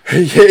story.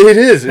 Yeah, it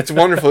is. It's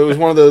wonderful. It was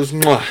one of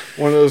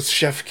those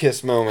chef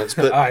kiss moments.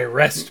 But I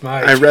rest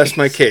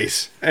my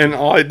case, and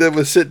all I did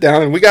was sit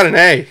down, and we got an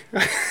A.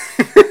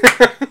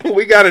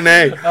 We got an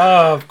A.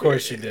 Oh, of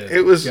course you did.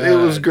 It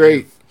was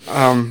great.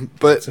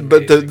 But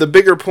the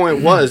bigger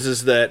point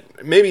is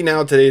that maybe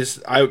nowadays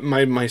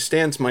my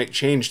stance might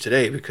change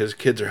today because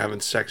kids are having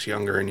sex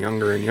younger and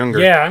younger and younger.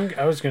 Yeah,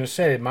 I was gonna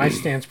say my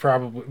stance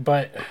probably,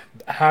 but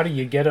how do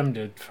you get them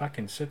to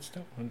fucking sit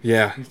still?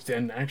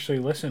 And actually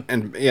listen.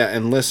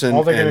 And listen.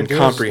 All they're gonna do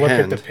comprehend, is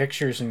look at the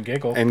pictures and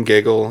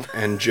giggle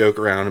and joke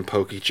around and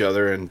poke each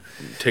other and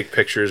take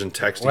pictures and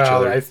text each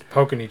other. Well,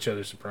 poking each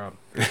other's a problem.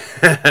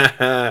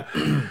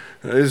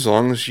 As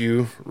long as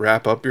you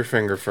wrap up your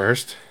finger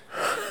first.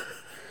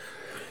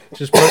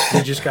 You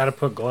just got to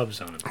put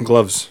gloves on it.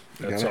 Gloves.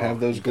 That's you gotta all.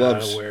 have those you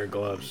gloves. Gotta wear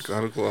gloves.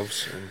 Gotta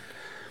gloves.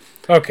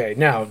 Okay,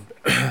 now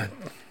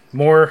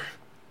more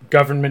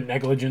government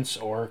negligence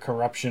or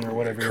corruption or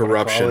whatever you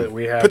want to call it.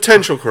 We have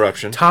potential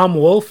corruption. Tom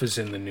Wolfe is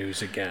in the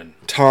news again.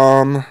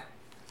 Tom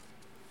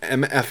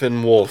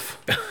M.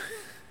 Wolfe.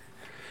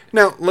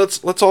 Now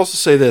let's also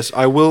say this.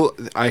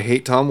 I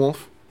hate Tom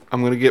Wolfe. I'm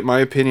going to get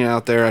my opinion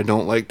out there. I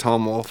don't like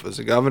Tom Wolfe as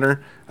a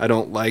governor. I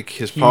don't like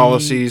his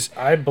policies.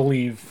 I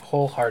believe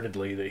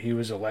wholeheartedly that he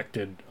was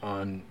elected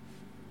on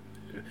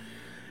the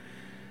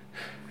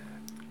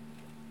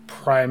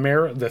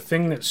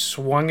thing that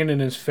swung it in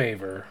his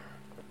favor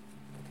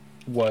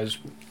was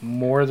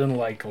more than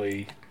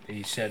likely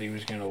he said he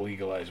was going to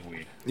legalize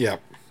weed. Yeah,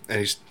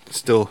 and he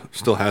still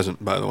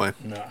hasn't, by the way.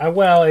 No,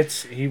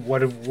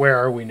 where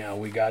are we now?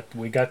 We got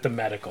the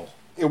medical.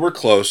 Yeah, we're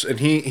close, and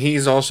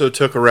he's also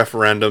took a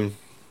referendum.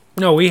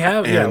 No, we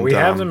have we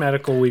have the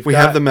medical. We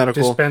have the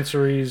medical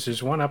dispensaries.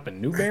 There's one up in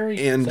Newberry,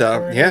 and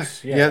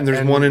and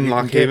there's one in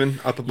Lock Haven,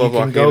 up above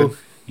Lock Haven.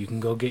 You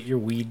can go get your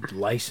weed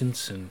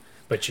license,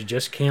 but you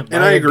just can't buy.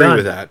 And I agree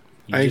with that.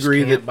 I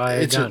agree that buy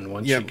a gun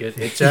once you get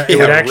it.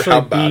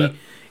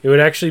 It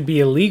would actually be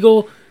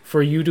illegal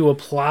for you to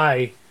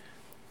apply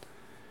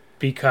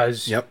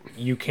because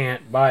you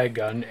can't buy a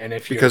gun, and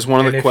because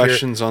one of the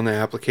questions on the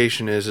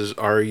application is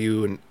are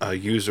you a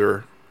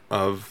user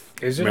of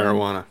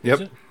marijuana?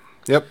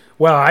 Yep.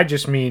 Well, I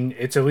just mean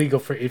it's illegal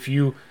for if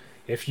you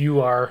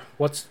are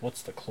what's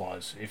the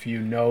clause? If you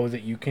know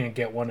that you can't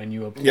get one and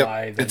you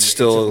apply, then it's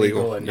still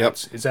illegal. And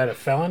is that a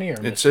felony or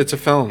it's a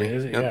felony?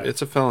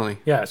 It's a felony.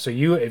 Yeah. So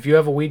if you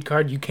have a weed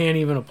card, you can't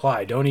even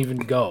apply. Don't even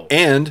go.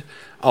 And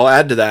I'll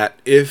add to that,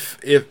 if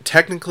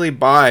technically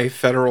by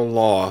federal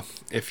law,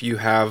 if you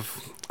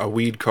have a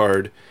weed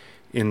card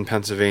in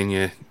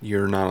Pennsylvania,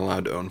 you're not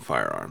allowed to own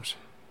firearms.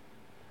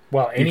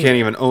 Well, you can't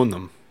even own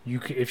them.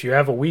 If you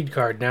have a weed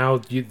card now,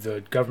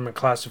 the government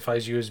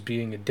classifies you as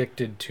being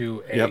addicted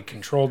to a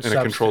controlled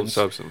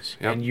substance.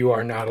 And you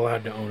are not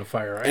allowed to own a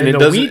firearm. And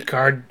the weed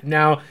card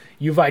now,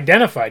 you've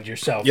identified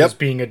yourself as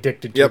being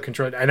addicted to a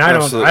controlled. And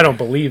I don't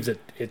believe that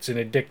it's an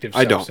addictive substance.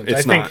 I don't.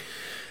 It's not.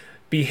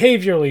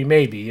 Behaviorally,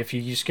 maybe if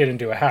you just get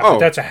into a habit,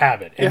 that's a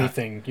habit.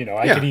 Anything,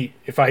 I could eat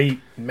if I eat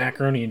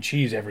macaroni and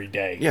cheese every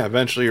day. Yeah,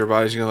 eventually your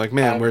body's gonna like,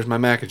 man, where's my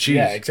mac and cheese?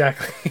 Yeah,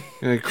 exactly.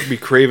 It could be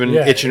craving,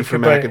 itching for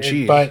mac and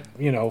cheese. But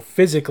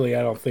physically,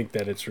 I don't think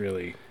that it's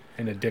really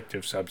an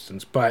addictive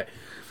substance. But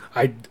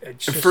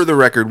for the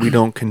record, we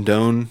don't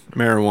condone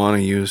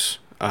marijuana use.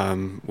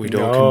 We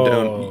don't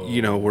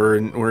condone.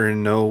 We're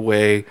in no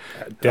way.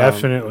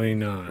 Definitely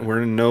not.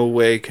 We're in no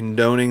way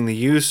condoning the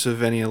use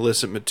of any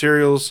illicit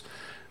materials.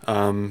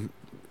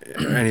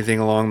 Anything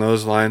along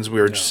those lines.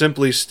 We are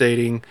simply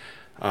stating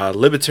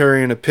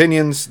libertarian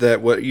opinions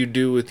that what you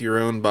do with your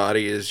own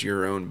body is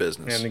your own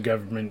business. And the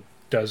government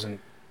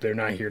they're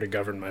not here to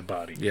govern my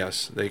body.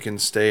 Yes, they can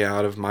stay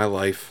out of my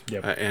life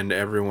and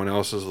everyone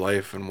else's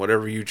life, and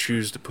whatever you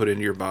choose to put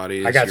into your body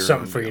is I got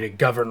something for you to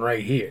govern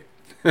right here.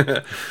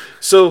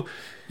 So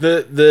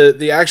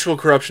the actual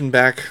corruption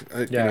back,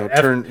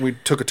 we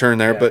took a turn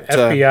there, but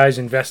FBI's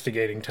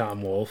investigating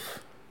Tom Wolfe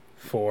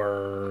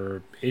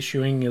for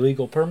issuing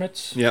illegal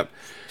permits. Yep.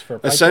 For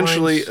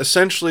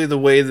essentially, the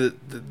way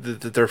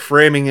that they're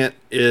framing it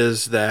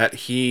is that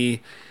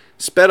he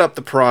sped up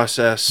the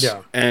process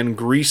and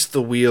greased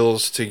the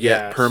wheels to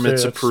get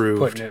permits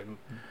approved. Putting it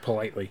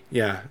politely.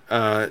 Yeah.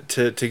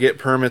 To get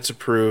permits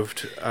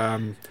approved.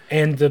 And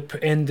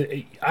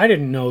I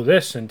didn't know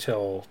this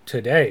until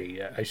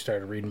today. I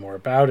started reading more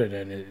about it,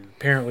 and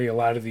apparently a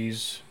lot of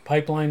these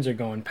pipelines are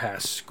going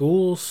past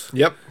schools.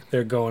 Yep.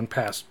 They're going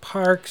past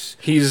parks.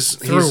 He's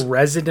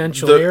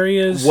residential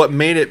areas. What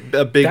made it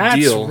a big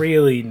deal? That's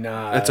really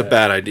not. That's a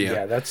bad idea.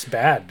 Yeah, that's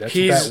bad. That's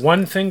bad.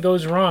 One thing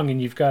goes wrong,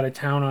 and you've got a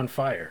town on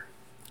fire.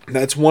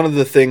 That's one of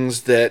the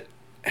things that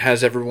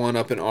has everyone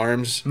up in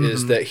arms.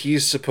 Is that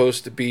he's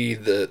supposed to be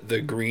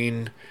the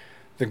green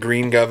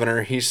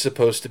governor. He's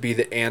supposed to be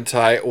the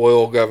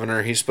anti-oil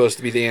governor. He's supposed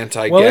to be the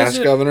anti-gas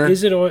governor.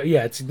 Is it oil?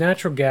 Yeah, it's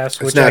natural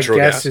gas, which natural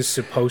I guess gas. is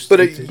supposed to.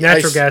 But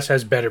natural gas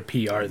has better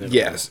PR than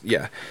oil.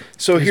 Yeah.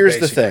 So here's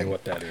the thing.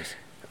 What that is.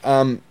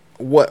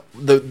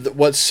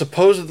 What's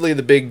supposedly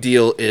the big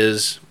deal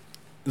is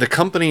the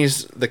company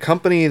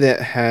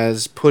that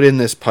has put in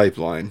this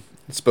pipeline.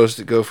 It's supposed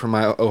to go from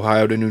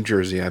Ohio to New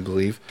Jersey, I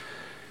believe.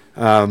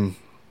 Has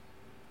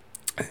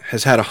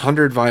had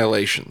 100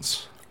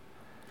 violations.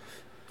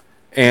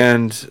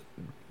 And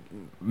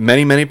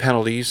many, many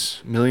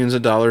penalties, millions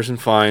of dollars in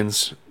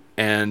fines,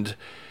 and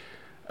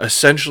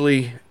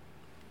essentially,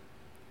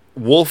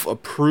 Wolf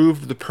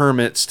approved the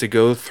permits to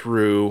go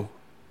through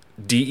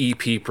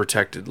DEP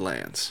protected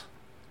lands.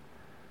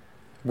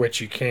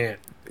 Which you can't.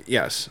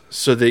 Yes.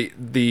 So the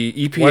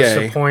EPA.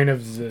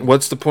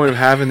 What's the point of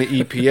having the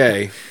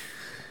EPA?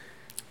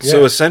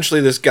 So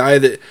essentially, this guy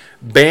that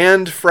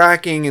banned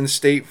fracking in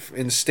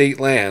state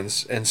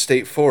lands and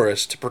state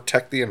forests to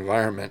protect the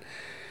environment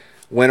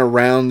went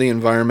around the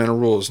environmental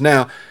rules.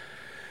 Now,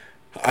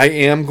 I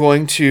am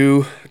going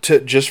to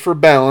just for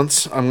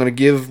balance, I'm going to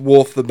give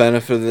Wolf the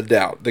benefit of the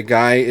doubt. The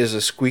guy is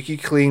a squeaky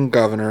clean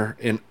governor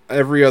in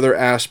every other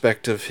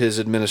aspect of his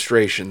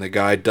administration. The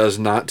guy does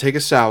not take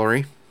a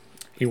salary.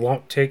 He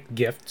won't take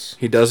gifts.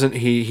 He doesn't.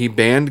 He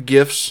banned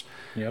gifts.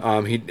 Yep.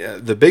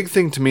 The big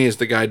thing to me is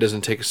the guy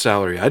doesn't take a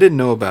salary. I didn't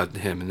know about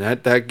him, and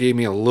that gave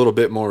me a little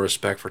bit more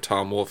respect for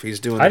Tom Wolf. I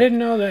didn't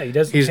know that he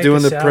doesn't. He's take doing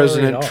a the salary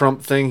President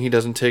Trump thing. He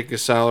doesn't take a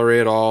salary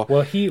at all.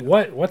 Well,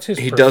 what's his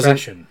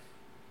profession?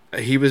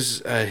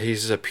 He's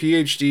a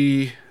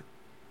PhD.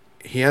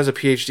 He has a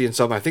PhD in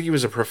something. I think he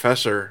was a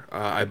professor.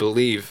 I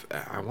believe.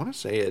 I want to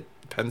say at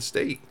Penn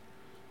State.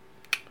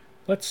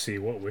 Let's see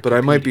what. Wikipedia but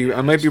I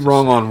might be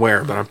wrong on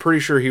where. But I'm pretty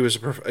sure he was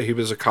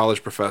a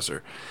college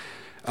professor.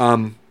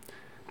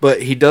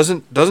 But he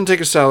doesn't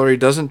take a salary,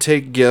 doesn't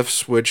take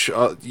gifts, which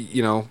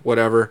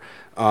whatever.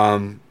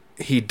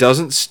 He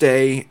doesn't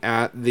stay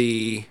at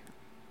the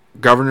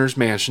governor's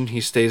mansion. He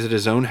stays at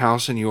his own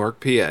house in York,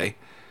 PA.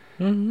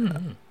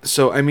 Mm-hmm.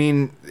 So I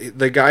mean,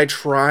 the guy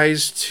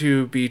tries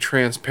to be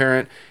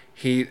transparent.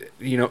 He,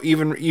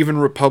 even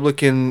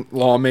Republican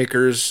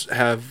lawmakers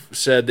have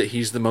said that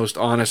he's the most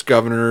honest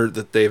governor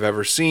that they've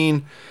ever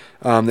seen.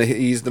 That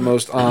he's the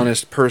most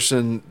honest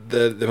person,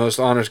 the most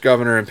honest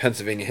governor in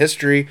Pennsylvania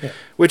history,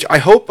 which I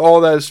hope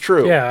all that is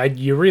true. Yeah,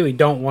 you really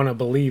don't want to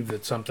believe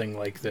that something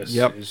like this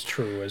is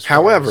true as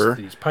However, far as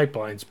these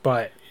pipelines,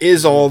 but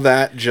is all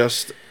that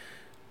just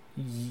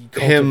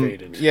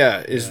cultivated?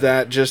 Is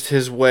that just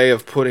his way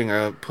of putting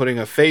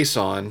a face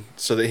on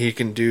so that he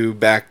can do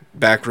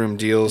backroom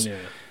deals? Yeah.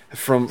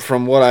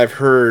 From what I've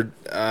heard,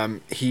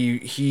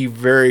 he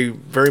very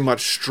very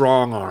much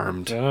strong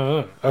armed.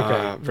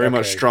 Very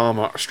much strong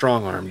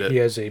armed it. He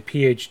has a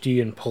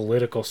PhD in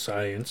political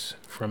science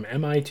from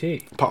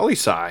MIT.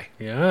 Poli-sci.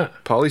 Yeah.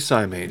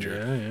 Poli-sci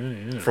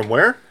major. Yeah. From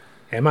where?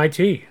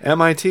 MIT.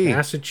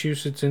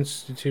 Massachusetts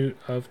Institute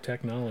of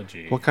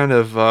Technology. What kind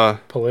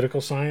of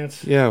political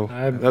science?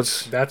 Yeah,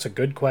 that's a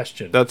good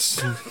question.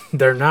 That's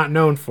they're not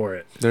known for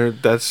it.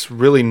 That's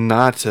really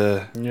not.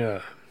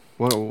 Yeah.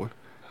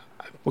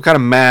 What kind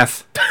of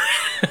math?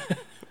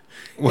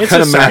 What it's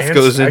kind of science, math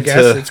goes into? I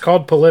guess it's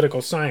called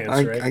political science,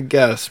 right? I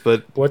guess,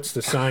 but what's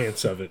the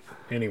science of it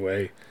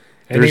anyway?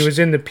 And he was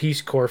in the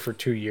Peace Corps for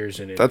 2 years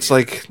in India. That's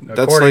like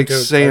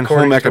saying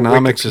home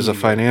economics is a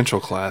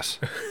financial class.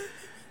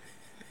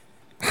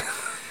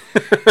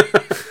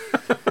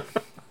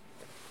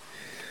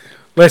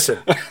 Listen,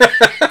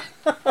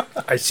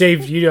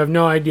 you have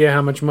no idea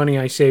how much money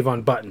I save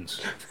on buttons.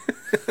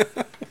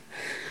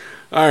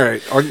 All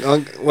right,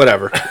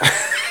 whatever.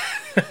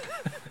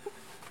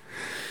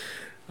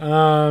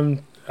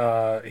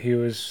 He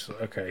was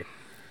okay.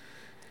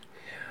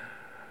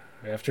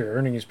 After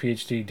earning his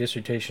PhD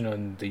dissertation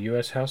on the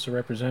U.S. House of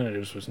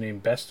Representatives, was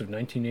named Best of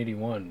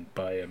 1981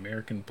 by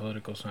American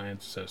Political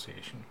Science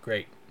Association.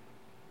 Great.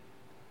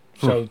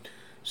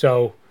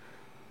 So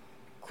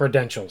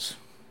credentials,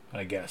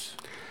 I guess.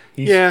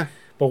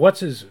 But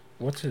what's his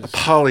a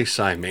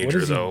poli-sci major?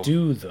 What does he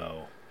do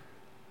though?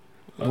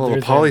 Well,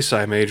 a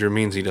poli-sci major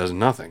means he does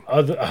nothing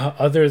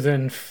other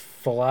than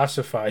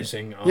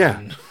philosophizing on.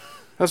 Yeah,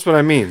 that's what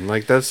I mean.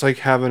 Like that's like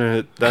having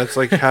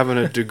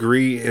a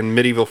degree in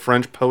medieval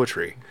French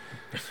poetry.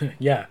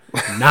 Yeah,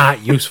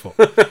 not useful.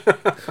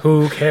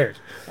 Who cares?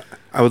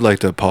 I would like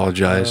to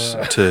apologize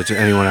to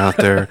anyone out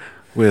there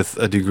with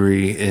a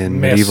degree in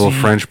medieval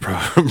French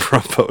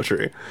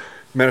poetry.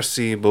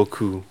 Merci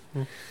beaucoup.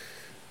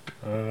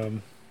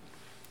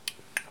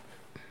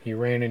 He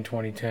ran in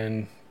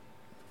 2010.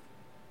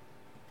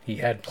 He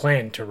had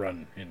planned to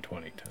run in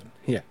 2010.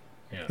 Yeah.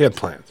 He had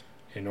plans.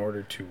 In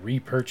order to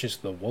repurchase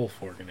the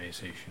Wolf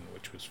organization,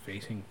 which was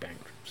facing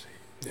bankruptcy.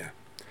 Yeah.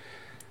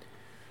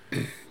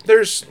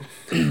 There's,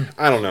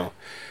 I don't know.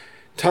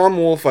 Tom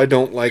Wolf I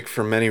don't like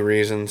for many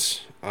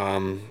reasons.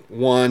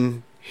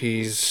 One,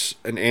 he's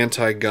an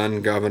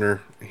anti-gun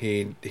governor.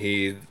 He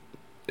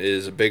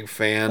is a big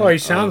fan. Oh, he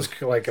sounds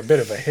like a bit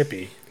of a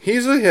hippie.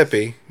 He's a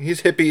hippie.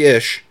 He's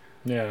hippie-ish.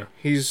 Yeah.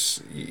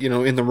 He's,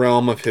 in the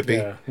realm of hippie.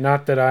 Yeah.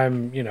 Not that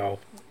I'm,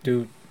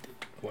 do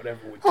whatever.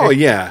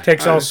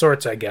 Takes all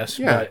sorts, I guess.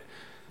 Yeah. But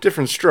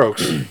different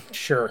strokes.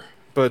 Sure.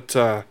 But,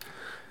 I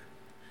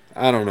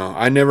don't know.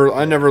 I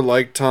never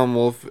liked Tom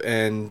Wolf,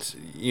 and,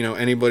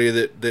 anybody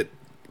that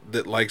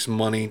likes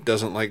money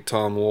doesn't like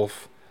Tom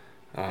Wolf.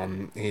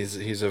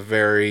 He's a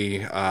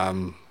very,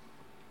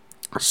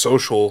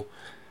 social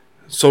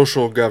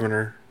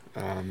governor.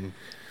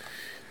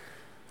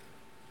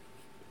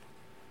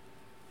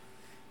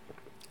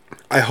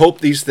 I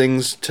hope these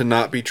things to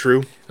not be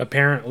true.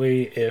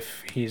 Apparently,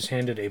 if he's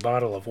handed a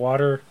bottle of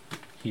water,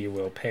 he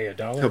will pay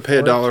 $1. He'll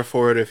pay $1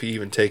 for it if he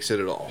even takes it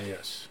at all.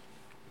 Yes.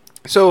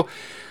 So,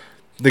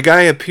 the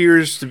guy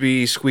appears to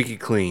be squeaky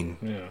clean.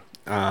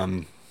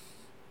 Yeah.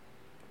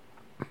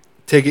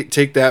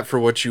 Take that for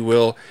what you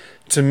will.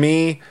 To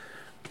me,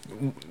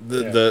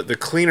 the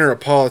cleaner a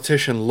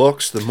politician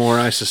looks, the more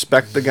I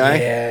suspect the guy.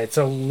 Yeah, it's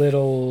a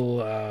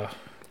little.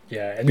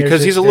 And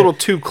because he's a little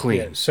too clean.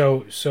 Yeah,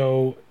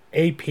 so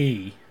AP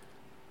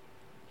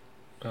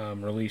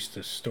released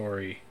a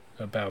story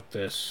about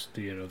this.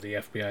 The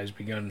FBI has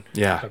begun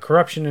a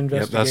corruption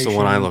investigation. Yep, that's the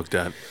one I looked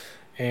at.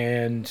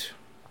 And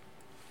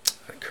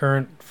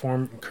current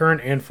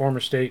and former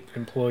state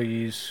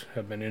employees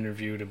have been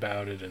interviewed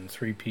about it, and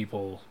three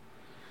people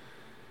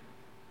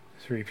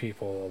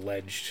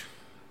alleged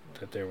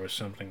that there was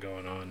something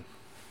going on.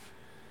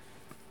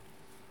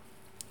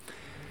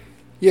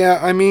 Yeah,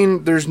 I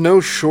mean, there's no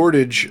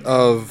shortage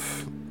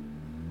of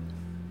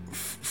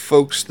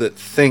folks that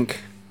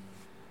think.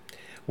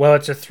 Well,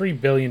 it's a $3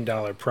 billion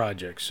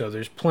project, so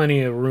there's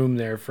plenty of room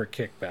there for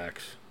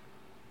kickbacks,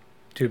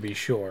 to be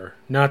sure.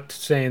 Not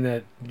saying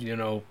that,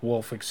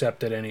 Wolf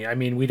accepted any. I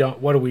mean,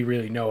 what do we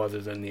really know other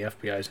than the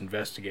FBI's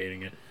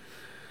investigating it?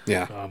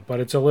 Yeah. But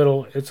it's a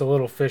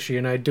little fishy,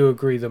 and I do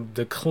agree,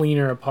 the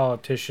cleaner a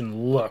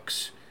politician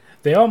looks,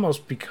 they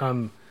almost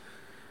become,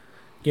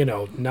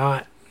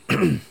 not...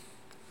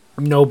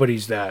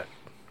 Nobody's that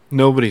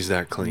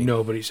clean.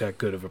 Nobody's that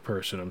good of a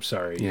person. I'm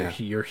sorry. Yeah.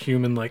 You're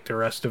human like the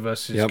rest of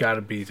us. There's got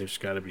to be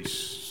something.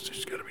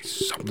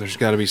 There's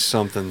got to be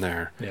something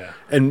there. Yeah.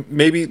 And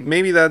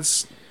maybe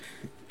that's.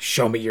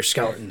 Show me your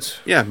skeletons.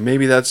 Yeah.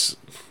 Maybe that's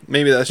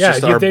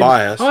just our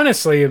bias.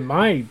 Honestly,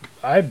 I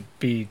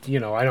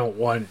don't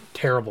want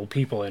terrible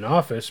people in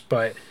office,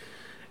 but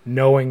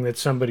knowing that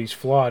somebody's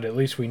flawed, at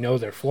least we know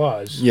their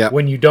flaws. Yeah.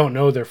 When you don't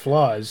know their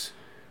flaws,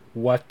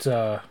 what?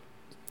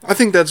 I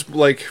think that's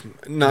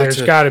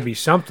there's got to be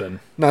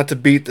something. Not to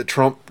beat the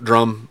Trump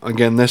drum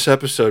again this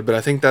episode, but I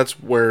think that's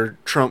where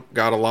Trump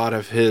got a lot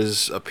of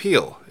his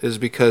appeal, is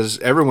because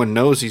everyone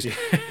knows he's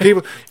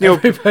people.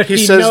 He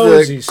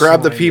says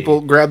grab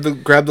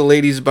the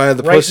ladies by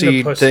the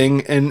pussy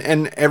thing,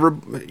 and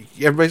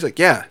everybody's like,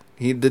 yeah.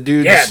 The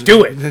dude. Yeah,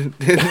 do it.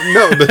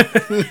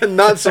 No,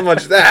 not so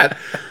much that.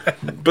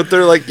 But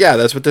they're like, yeah,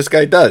 that's what this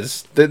guy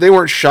does. They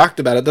weren't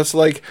shocked about it. That's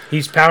like,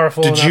 he's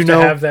powerful enough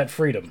to have that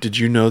freedom. Did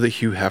you know that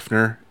Hugh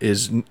Hefner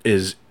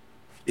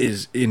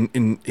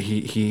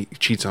he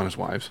cheats on his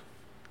wives?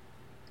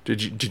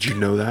 Did you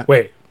know that?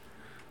 Wait,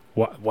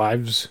 what,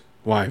 wives?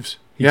 Wives.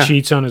 He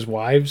cheats on his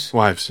wives.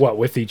 Wives. What,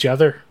 with each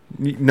other?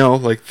 No,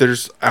 like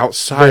there's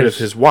outside of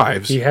his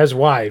wives. He has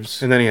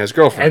wives. And then he has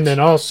girlfriends. And then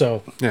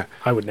also, yeah,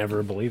 I would never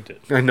have believed it.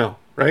 I know,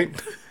 right?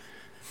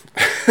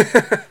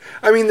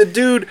 I mean, the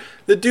dude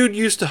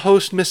used to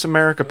host Miss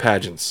America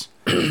pageants.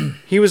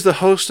 He was the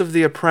host of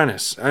The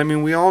Apprentice. I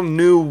mean, we all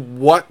knew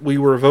what we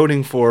were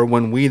voting for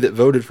when we that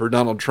voted for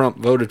Donald Trump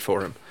voted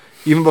for him.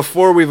 Even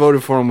before we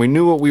voted for him, we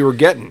knew what we were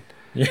getting.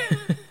 Yeah.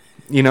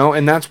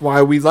 And that's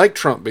why we like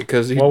Trump,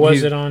 because what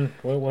was it on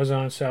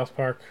South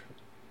Park?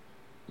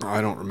 I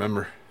don't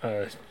remember.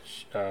 A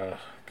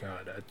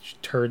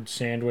turd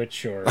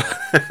sandwich, or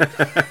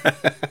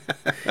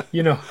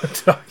you know what I'm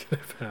talking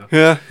about.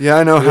 Yeah,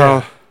 I know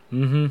how.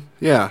 Mm-hmm.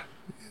 Yeah,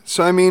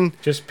 so I mean,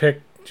 just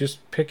pick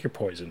your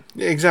poison.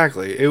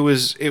 Exactly. It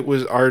was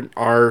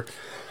our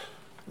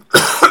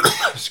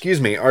excuse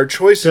me, our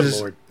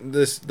choices.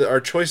 Our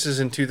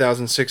choices in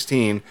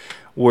 2016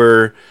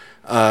 were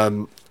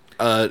a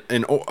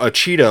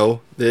Cheeto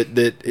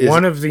that is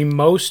one of the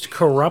most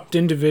corrupt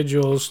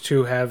individuals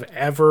to have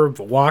ever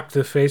walked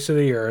the face of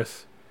the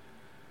earth,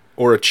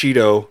 or a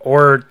Cheeto,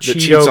 that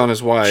cheats on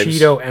his wives.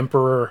 Cheeto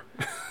Emperor,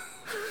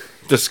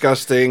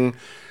 disgusting.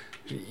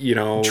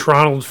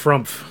 Tronald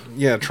Frump.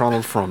 Yeah,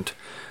 Tronald Frump.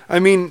 I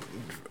mean,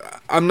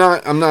 I'm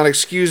not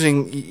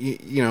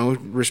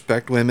excusing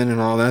respect women and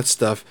all that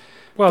stuff.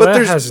 Well, but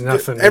that has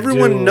nothing.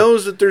 Everyone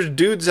knows that there's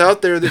dudes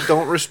out there that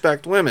don't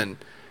respect women.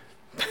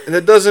 And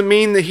that doesn't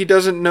mean that he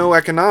doesn't know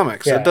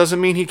economics. Yeah. That doesn't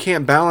mean he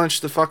can't balance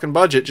the fucking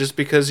budget just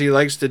because he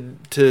likes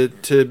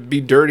to be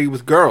dirty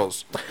with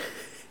girls.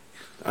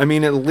 I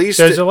mean, at least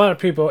there's a lot of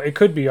people. It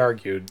could be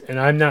argued, and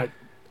I'm not.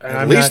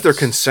 At least they're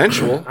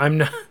consensual. I'm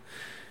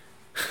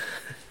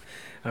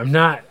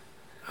not.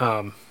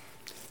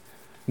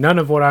 None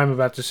of what I'm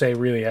about to say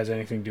really has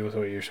anything to do with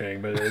what you're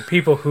saying, but there are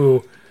people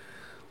who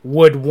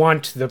would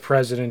want the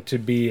president to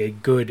be a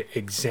good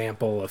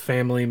example, a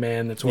family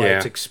man. That's why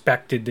it's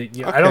expected that.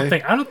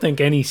 Okay. I don't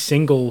think any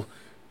single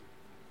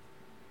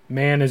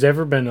man has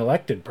ever been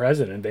elected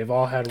president. They've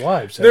all had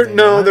wives. There's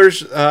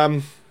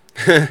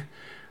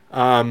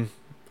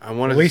I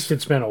want at least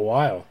it's been a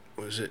while.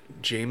 Was it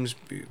James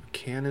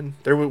Buchanan?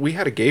 We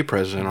had a gay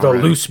president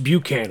already. The Loose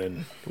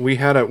Buchanan. We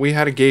had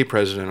a gay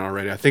president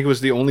already. I think it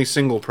was the only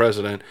single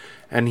president,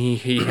 and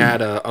he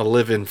had a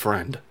live-in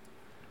friend.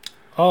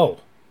 Oh.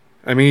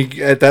 I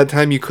mean, at that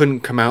time you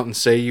couldn't come out and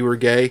say you were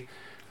gay,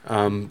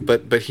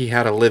 but he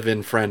had a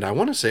live-in friend. I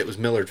want to say it was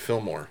Millard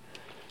Fillmore,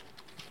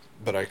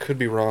 but I could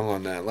be wrong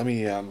on that. Let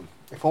me.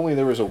 If only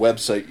there was a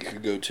website you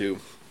could go to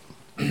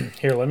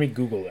Here, let me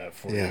Google that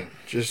for Yeah, you.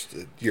 just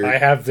I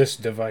have this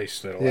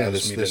device that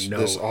allows me to know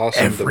this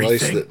awesome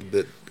everything. device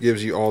that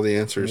gives you all the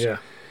answers. Yeah.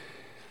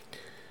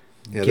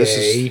 Yeah,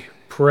 Gay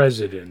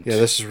president. Yeah,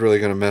 this is really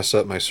going to mess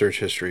up my search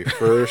history.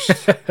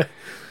 First,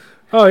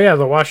 Oh, yeah,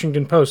 the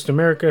Washington Post.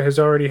 America has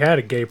already had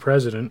a gay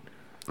president.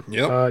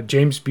 yep.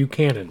 James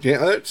Buchanan.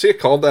 Yeah, see, it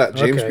called that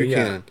James Okay,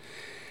 Buchanan.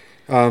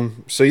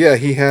 So yeah,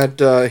 he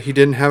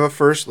didn't have a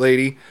first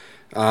lady,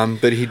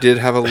 but he did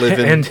have a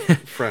live-in And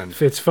friend.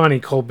 it's funny,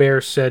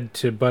 Colbert said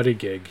to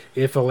Buttigieg,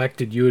 if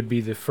elected, you would be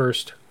the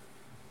first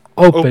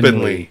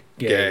openly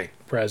gay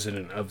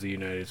president of the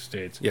United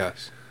States.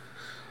 Yes.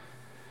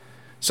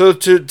 So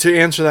to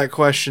answer that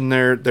question,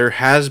 there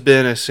has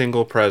been a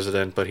single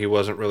president, but he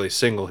wasn't really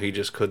single. He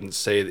just couldn't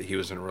say that he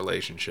was in a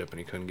relationship, and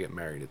he couldn't get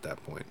married at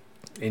that point.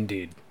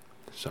 Indeed.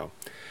 So,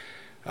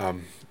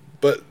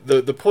 but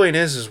the point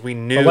is we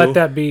knew. But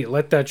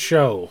let that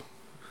show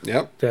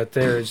Yep. that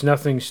there is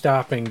nothing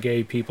stopping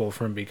gay people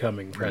from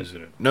becoming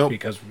president. Nope.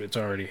 Because it's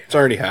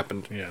already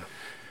happened. Yeah.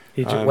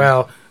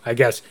 Well, I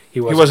guess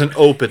he wasn't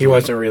open. He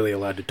wasn't really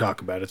allowed to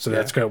talk about it, so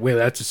that's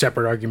a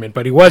separate argument.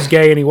 But he was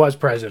gay and he was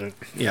president.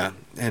 Yeah,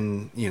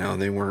 and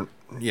they weren't.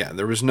 Yeah,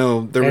 there was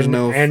no.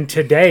 And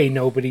today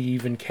nobody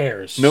even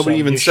cares. Nobody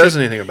even says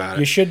anything about it.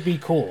 You should be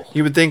cool.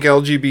 You would think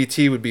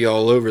LGBT would be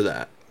all over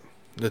that.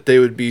 That they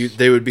would be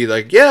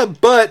like, yeah,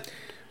 but.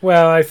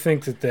 Well, I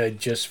think that they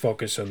just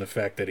focus on the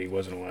fact that he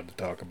wasn't allowed to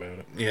talk about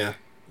it. Yeah,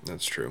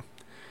 that's true.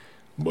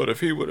 But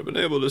if he would have been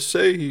able to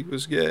say he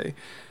was gay,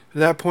 at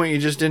that point you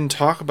just didn't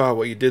talk about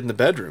what you did in the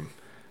bedroom.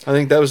 I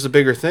think that was the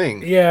bigger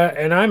thing. Yeah,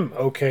 and I'm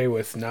okay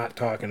with not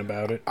talking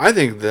about it. I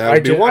think that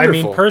would be wonderful.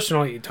 I mean,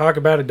 personally, talk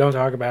about it, don't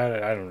talk about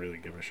it. I don't really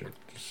give a shit.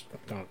 Just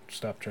don't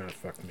stop trying to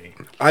fuck me.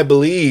 I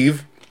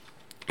believe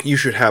you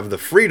should have the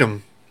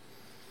freedom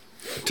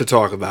to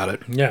talk about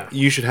it. Yeah.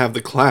 You should have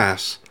the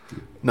class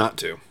not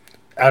to.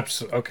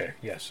 Absolutely. Okay,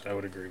 yes, I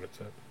would agree with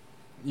that.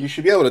 You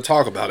should be able to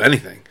talk about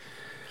anything.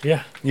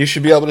 Yeah. You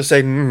should be able to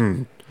say,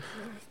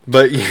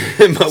 but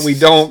we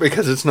don't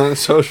because it's not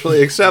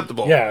socially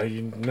acceptable. Yeah,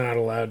 you're not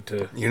allowed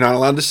to. You're not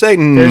allowed to say.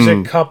 There's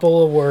a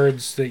couple of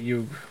words that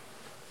you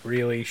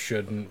really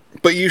shouldn't.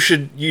 But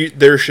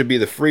there should be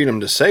the freedom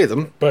to say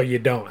them. But you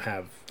don't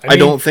have. I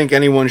don't think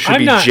anyone should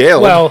be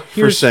jailed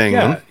for saying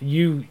them.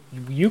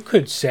 You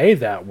could say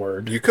that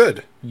word. You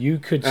could. You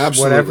could.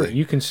 Absolutely. Whatever.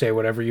 You can say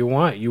whatever you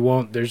want. You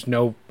won't. There's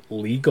no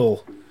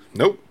legal.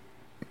 Nope.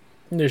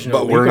 There's no.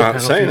 But legal we're not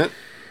penalty. saying it.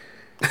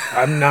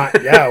 I'm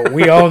not. Yeah,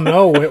 we all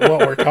know what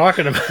we're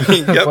talking about,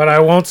 Yep. but I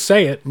won't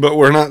say it. But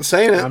we're not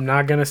saying it. I'm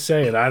not gonna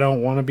say it. I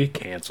don't want to be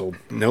canceled.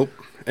 Nope.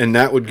 And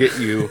that would get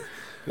you.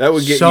 That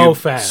would get so you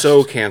fast.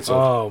 So canceled.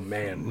 Oh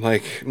man.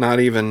 Like not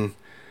even.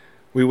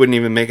 We wouldn't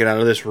even make it out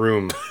of this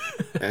room,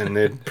 and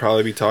they'd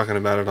probably be talking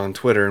about it on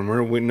Twitter, and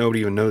nobody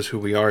even knows who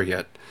we are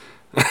yet.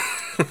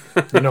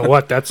 You know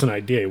what? That's an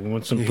idea. We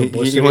want some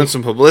publicity. You want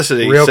some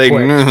publicity? Real Say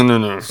quick.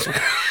 No.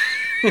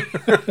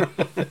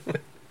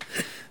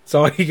 That's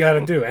all you got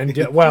to do,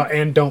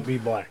 and don't be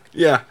black.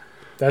 Yeah.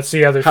 That's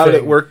the other How thing.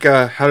 did it work?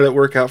 How did it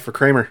work out for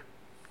Kramer?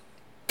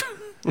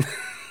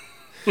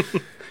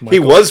 He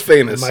Michael, was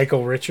famous.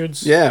 Michael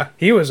Richards. Yeah,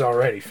 he was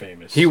already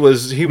famous. he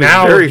was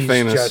now very he's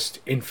famous. Just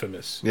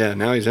infamous. Yeah,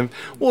 now he's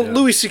well. Yeah.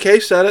 Louis C.K.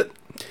 said it.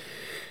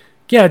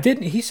 Yeah,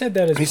 didn't he said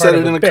that as He part said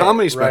of it in a bit,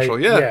 comedy right? special.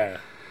 Yeah.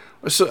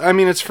 So I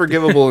mean, it's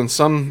forgivable in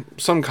some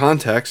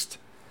context,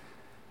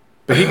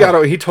 but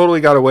he totally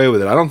got away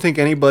with it. I don't think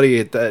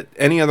anybody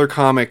any other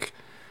comic,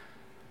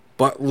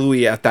 but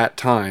Louis at that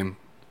time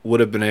would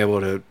have been able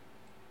to.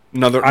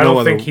 I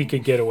don't think he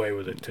could get away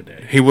with it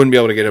today. He wouldn't be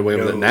able to get away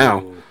with it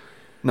now.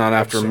 Not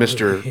after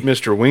Absolutely.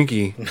 Mr.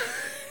 Winky,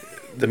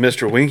 the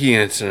Mr. Winky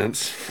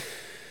incidents.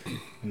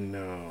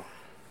 No.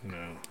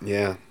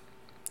 Yeah,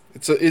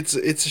 it's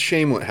a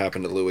shame what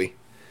happened to Louis.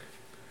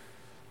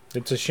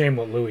 It's a shame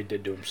what Louis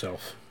did to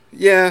himself.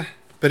 Yeah,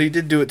 but he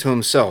did do it to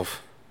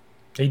himself.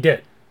 He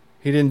did.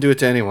 He didn't do it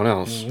to anyone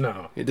else.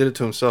 No. He did it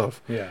to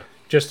himself. Yeah,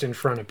 just in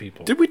front of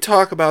people. Did we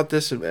talk about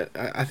this?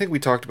 I think we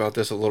talked about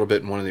this a little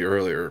bit in one of the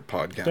earlier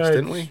podcasts,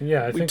 didn't we?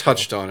 Yeah, I think we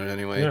touched on it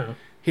anyway. Yeah.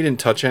 He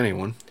didn't touch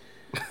anyone.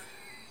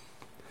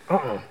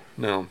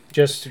 No.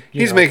 Just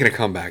he's making a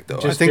comeback though.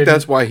 I think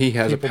that's why he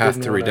has a path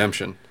to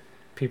redemption.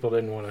 People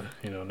didn't want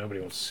to, nobody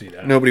wants to see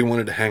that. Nobody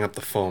wanted to hang up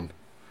the phone.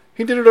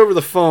 He did it over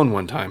the phone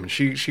one time, and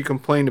she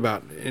complained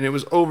about it, and it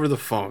was over the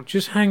phone.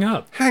 Just hang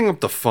up. Hang up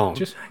the phone.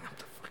 Just hang up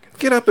the fucking phone.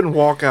 Get up and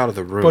walk out of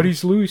the room. But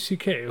he's Louis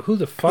C.K. Who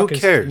the fuck Who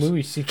cares? is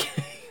Louis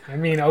C.K.? I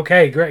mean,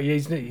 okay, great.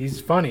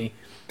 He's funny.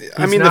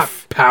 He's not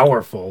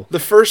powerful. The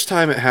first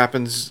time it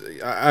happens,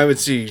 I would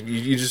see,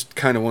 you just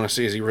kind of want to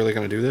see, is he really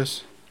going to do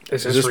this?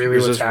 Is this really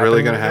going to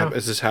right happen? now?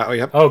 Is this how?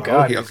 Yep. Oh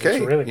God!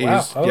 Okay. Really,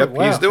 wow.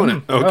 He's doing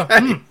it. Oh,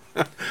 Okay.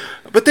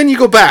 But then you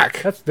go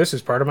back. This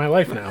is part of my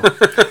life now.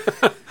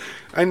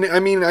 I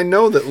mean, I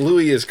know that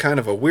Louis is kind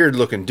of a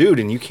weird-looking dude,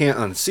 and you can't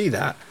unsee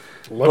that.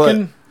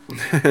 Looking?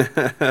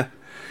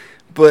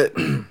 But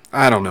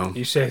I don't know.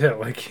 You say that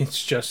like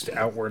it's just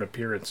outward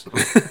appearance.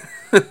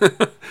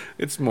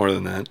 It's more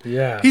than that.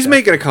 Yeah. He's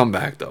making a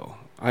comeback, though.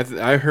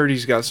 I heard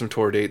he's got some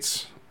tour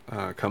dates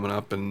coming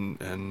up,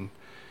 and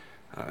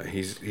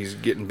he's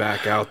getting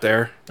back out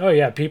there. Oh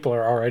yeah, people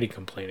are already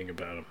complaining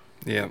about him.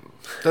 Yeah,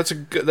 that's a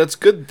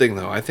good thing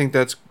though. I think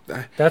that's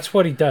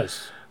what he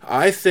does.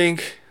 I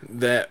think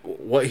that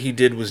what he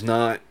did was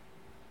not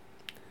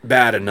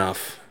bad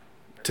enough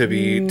to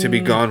be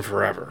gone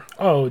forever.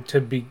 Oh,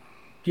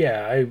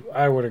 yeah,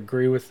 I would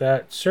agree with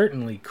that.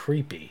 Certainly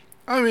creepy.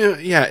 I mean,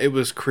 yeah, it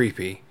was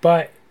creepy.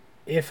 But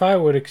if I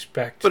would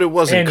expect, but it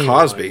wasn't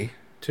Cosby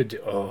to do.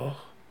 Oh,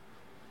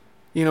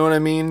 you know what I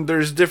mean?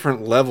 There's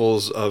different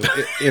levels of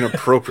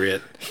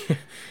inappropriate.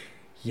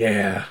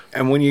 Yeah.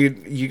 And when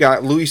you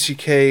got Louis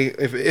C.K.,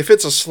 if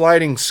it's a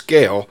sliding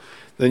scale,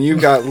 then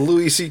you've got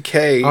Louis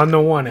C.K. on the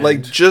one end,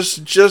 like just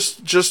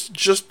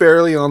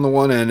barely on the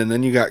one end, and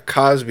then you got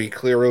Cosby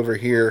clear over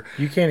here.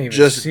 You can't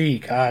even see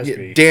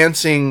Cosby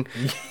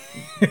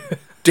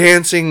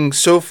dancing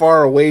so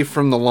far away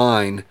from the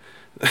line.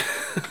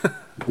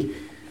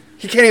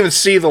 He can't even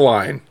see the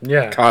line.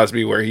 Yeah,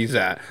 Cosby where he's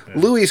at. Yeah.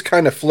 Louis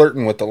kind of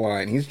flirting with the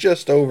line. He's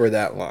just over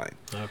that line.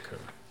 Okay.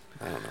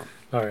 I don't know.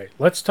 All right,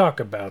 let's talk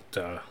about.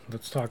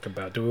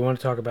 Do we want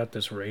to talk about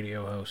this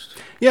radio host?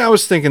 Yeah, I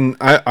was thinking.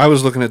 I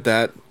was looking at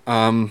that.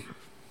 I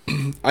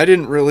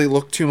didn't really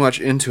look too much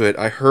into it.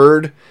 I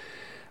heard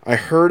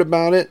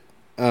about it,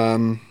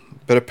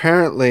 but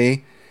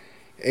apparently,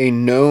 a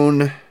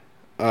known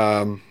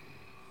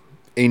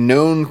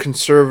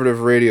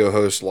conservative radio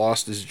host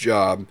lost his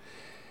job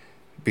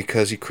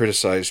because he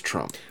criticized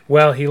Trump.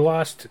 Well, he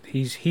lost.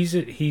 He's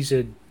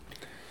an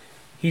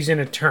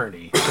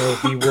attorney, so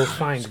he will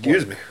find.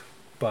 Excuse me.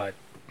 But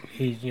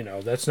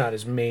that's not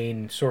his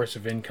main source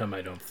of income,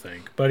 I don't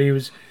think. But he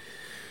was,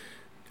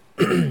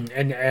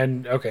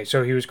 and okay,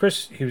 so he was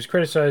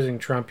criticizing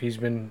Trump. He's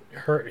been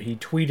hurt. He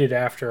tweeted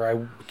after,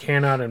 "I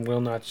cannot and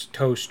will not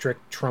toe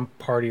strict Trump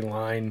party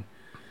line."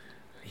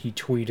 He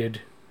tweeted,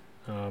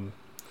 but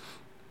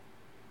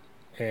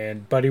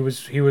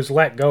he was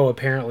let go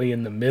apparently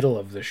in the middle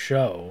of the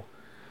show.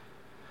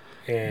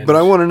 But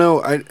I want to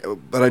know, I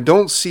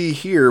don't see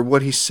here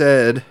what he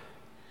said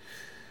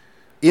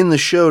in the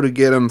show to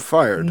get him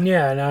fired.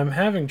 Yeah, and I'm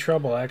having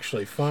trouble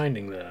actually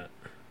finding that.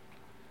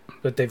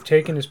 But they've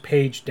taken his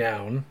page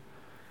down.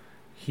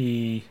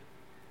 See,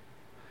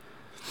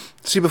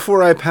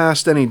 before I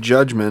passed any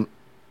judgment,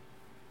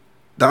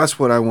 that's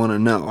what I want to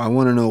know. I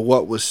want to know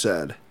what was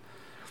said.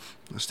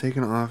 It was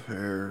taken off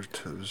air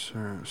to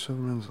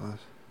 7 minutes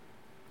less.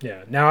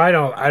 Yeah. Now I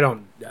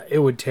don't. It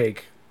would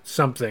take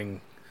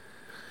something.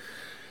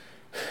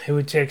 It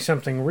would take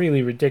something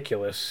really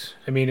ridiculous.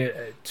 I mean,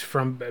 it's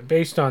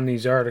based on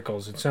these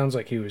articles, it sounds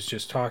like he was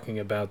just talking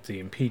about the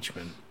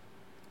impeachment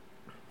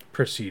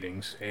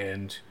proceedings,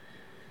 and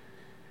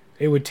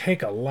it would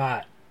take a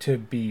lot to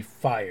be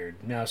fired.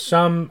 Now,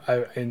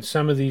 in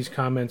some of these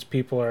comments,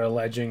 people are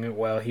alleging,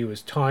 well, he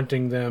was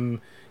taunting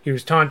them. He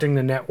was taunting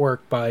the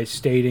network by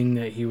stating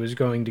that he was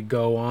going to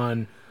go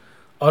on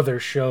other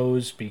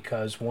shows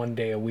because one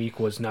day a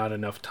week was not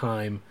enough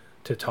time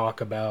to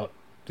talk about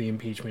the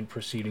impeachment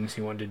proceedings.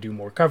 He wanted to do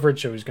more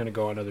coverage, so he's going to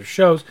go on other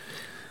shows.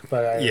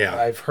 But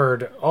I've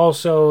heard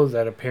also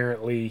that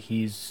apparently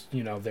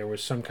there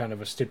was some kind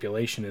of a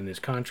stipulation in his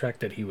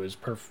contract that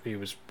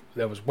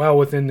that was well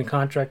within the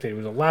contract that he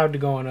was allowed to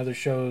go on other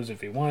shows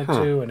if he wanted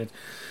to, and I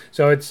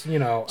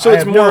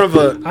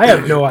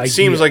have no idea. It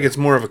seems like it's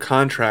more of a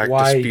contract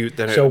dispute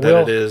than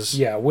it is.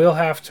 Yeah, we'll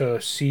have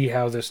to see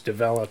how this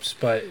develops,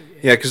 but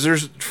yeah, because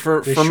there's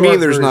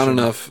not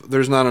enough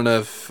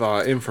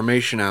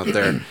information out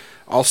there.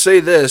 I'll say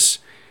this: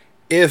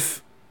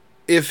 if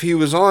he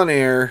was on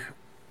air,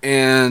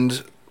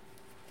 and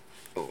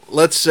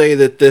let's say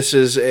that this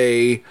is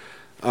a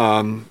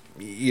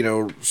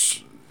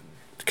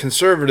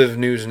conservative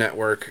news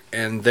network,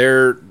 and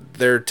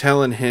they're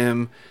telling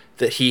him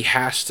that he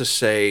has to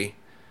say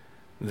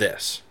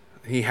this,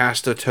 he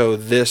has to toe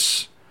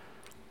this.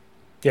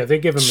 Yeah, they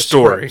give him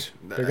story. A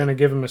script. They're going to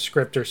give him a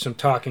script or some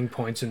talking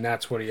points, and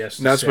that's what he has to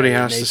say. That's what he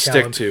has to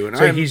stick to. And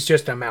so he's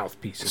just a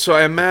mouthpiece. So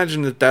I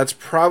imagine that's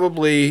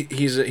probably,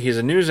 he's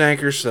a news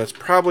anchor, so that's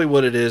probably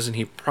what it is, and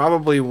he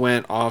probably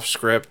went off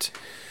script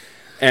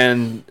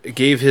and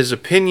gave his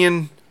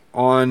opinion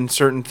on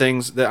certain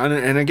things.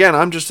 And again,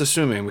 I'm just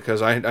assuming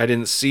because I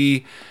didn't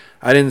see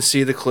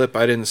the clip.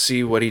 I didn't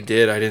see what he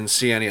did. I didn't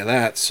see any of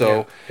that.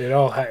 So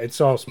yeah,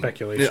 it's all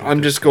speculation.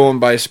 I'm just going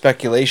by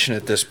speculation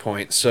at this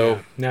point. So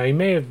yeah. Now he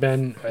may have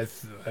been. I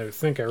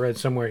think I read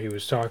somewhere he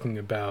was talking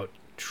about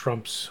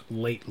Trump's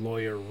late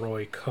lawyer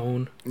Roy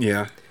Cohn.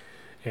 Yeah.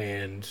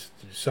 And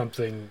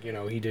something,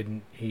 he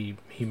didn't. He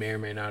may or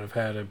may not have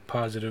had a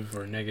positive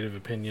or negative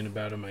opinion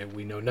about him.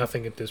 We know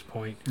nothing at this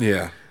point.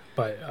 Yeah.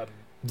 But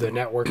the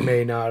network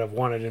may not have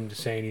wanted him to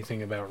say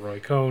anything about Roy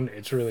Cohn.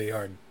 It's really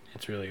hard.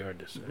 It's really hard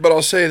to say. But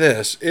I'll say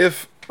this: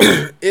 if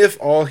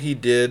all he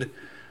did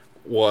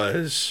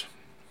was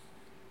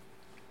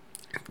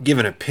give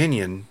an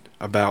opinion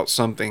about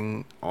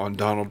something on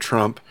Donald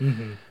Trump,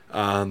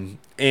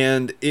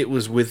 and it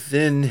was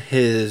within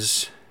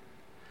his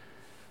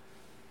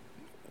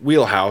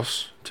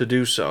wheelhouse to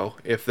do so.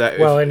 If that,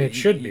 Well, if, and it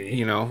should be.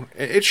 You know,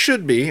 it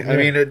should be. Yeah. I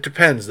mean, it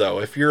depends though.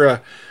 If you're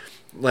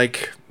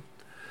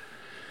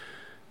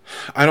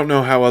I don't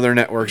know how other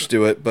networks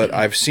do it, but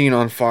I've seen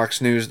on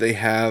Fox News they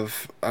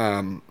have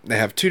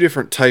two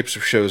different types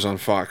of shows on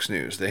Fox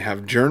News. They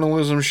have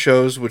journalism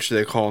shows, which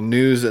they call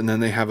news, and then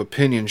they have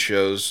opinion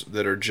shows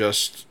that are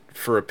just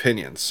for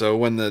opinions. So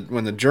when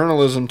the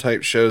journalism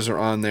type shows are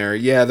on there,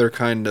 yeah, the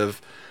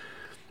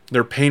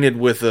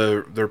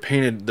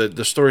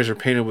stories are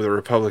painted with a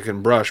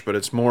Republican brush, but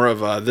it's more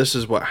of this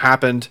is what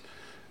happened,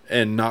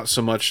 and not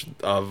so much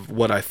of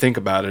what I think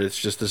about it. It's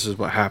just this is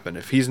what happened.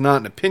 If he's not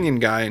an opinion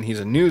guy and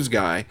he's a news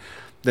guy,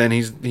 then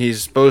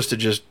he's supposed to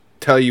just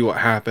tell you what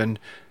happened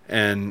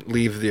and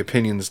leave the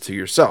opinions to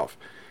yourself.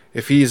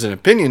 If he's an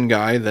opinion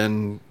guy,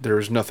 then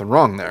there's nothing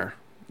wrong there,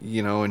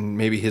 you know. And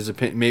maybe his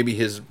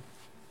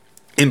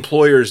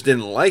employers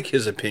didn't like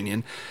his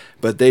opinion,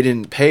 but they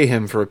didn't pay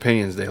him for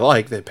opinions they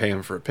like. They pay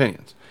him for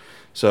opinions.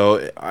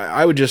 So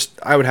I would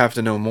have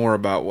to know more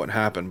about what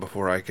happened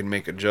before I can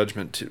make a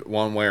judgment to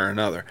one way or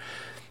another.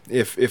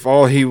 If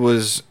all he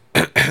was,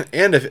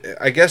 and if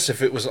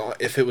it was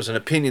an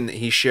opinion that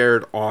he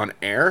shared on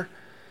air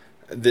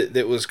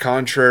that was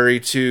contrary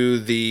to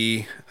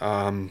the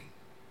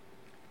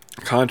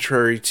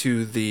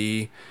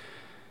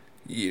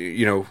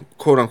you know,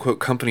 quote unquote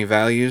company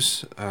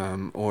values,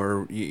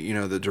 or you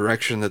know, the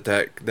direction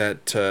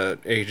that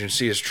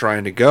agency is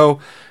trying to go,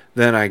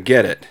 then I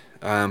get it.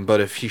 But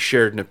if he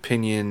shared an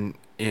opinion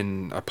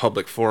in a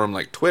public forum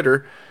like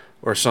Twitter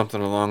or something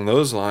along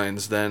those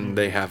lines, then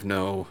they have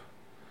no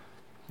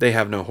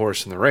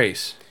horse in the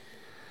race.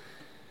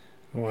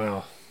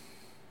 Well,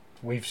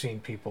 we've seen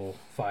people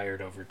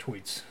fired over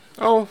tweets.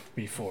 Oh,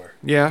 before.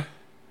 Yeah.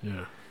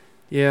 Yeah.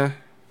 Yeah.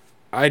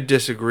 I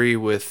disagree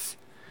with.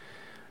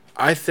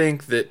 I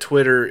think that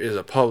Twitter is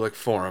a public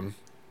forum,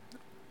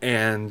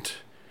 and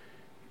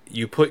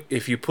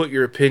if you put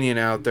your opinion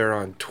out there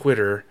on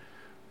Twitter,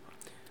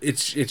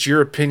 it's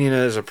your opinion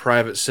as a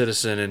private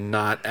citizen, and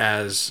not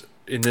as,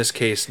 in this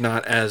case,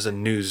 not as a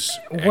news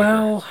anchor.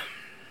 Well,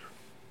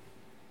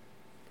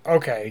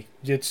 okay,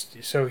 but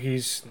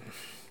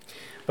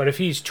if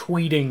he's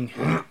tweeting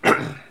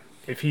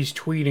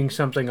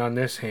something on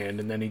this hand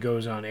and then he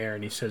goes on air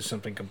and he says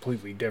something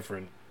completely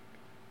different,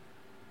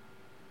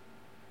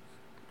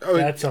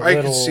 that's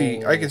I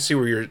can see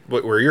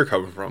where you're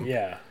coming from.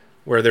 Yeah.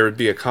 Where there would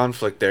be a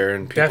conflict there,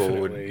 and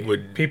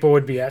people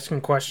would be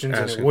asking questions,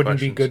 and it wouldn't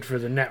be good for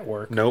the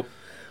network. Nope.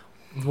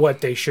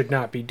 What they should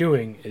not be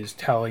doing is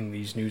telling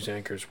these news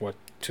anchors what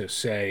to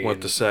say.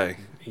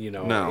 You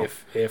know, no.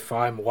 if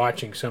I'm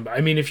watching somebody,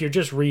 I mean, if you're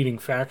just reading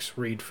facts,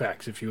 read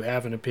facts. If you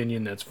have an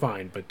opinion, that's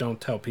fine, but don't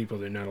tell people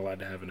they're not allowed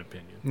to have an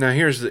opinion. Now,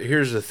 here's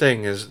the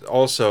thing: is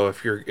also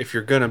if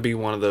you're gonna be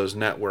one of those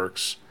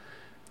networks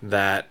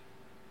that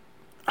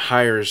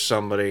hires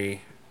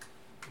somebody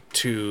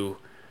to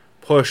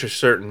push a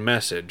certain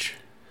message,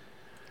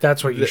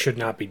 that's what you should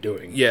not be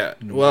doing. Yeah,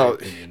 well,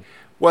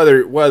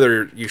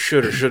 whether you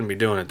should or shouldn't be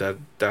doing it,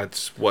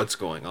 that's what's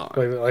going on.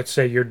 Let's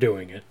say you're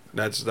doing it.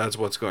 That's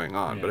what's going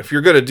on. Yeah. But if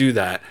you're going to do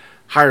that,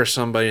 hire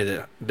somebody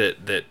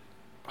that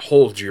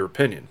holds your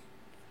opinion.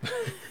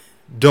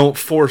 Don't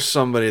force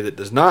somebody that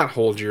does not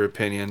hold your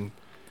opinion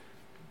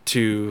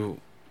to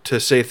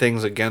say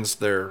things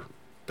against their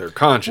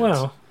conscience.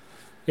 Well,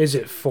 is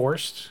it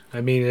forced?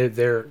 I mean,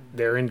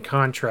 they're in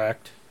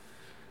contract.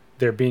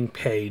 They're being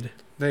paid.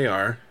 They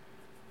are.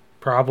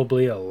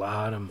 Probably a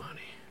lot of money.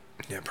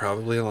 Yeah,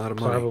 probably a lot of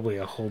money. Probably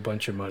a whole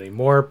bunch of money.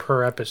 More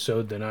per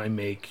episode than I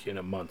make in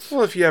a month.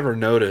 Well, if you ever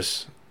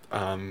notice,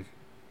 all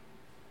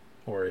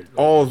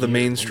of the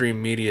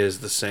mainstream media is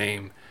the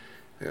same.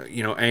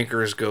 You know,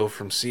 anchors go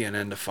from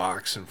CNN to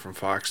Fox and from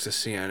Fox to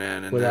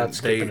CNN, and without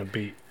skipping a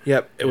beat.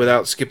 Yep, yeah.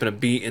 Without skipping a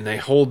beat, and they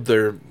hold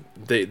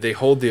they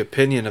hold the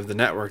opinion of the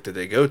network that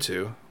they go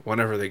to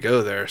whenever they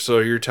go there. So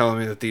you're telling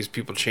me that these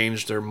people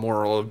change their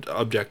moral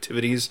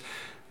objectivities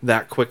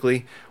that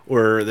quickly,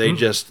 or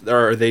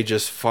are they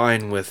just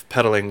fine with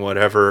peddling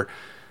whatever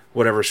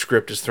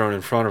script is thrown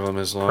in front of them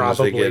as long as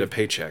they get a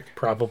paycheck?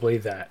 Probably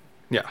that.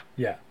 Yeah.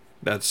 Yeah.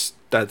 That's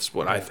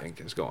what I think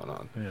is going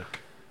on. Yeah.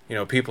 You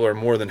know, people are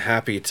more than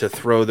happy to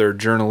throw their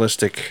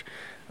journalistic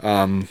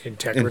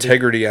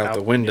integrity out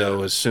the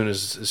window as soon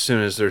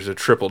as there's a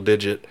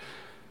triple-digit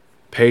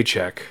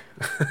paycheck,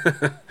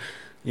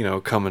 you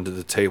know, coming to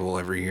the table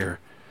every year.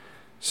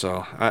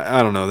 So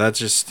I don't know. That's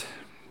just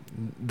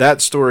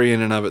that story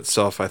in and of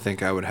itself. I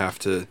think I would have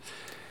to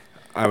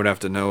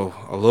know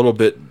a little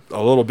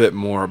bit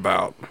more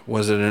about.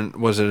 Was it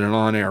an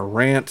on-air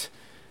rant?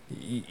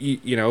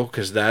 You know,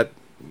 because that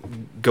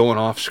going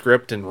off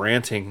script and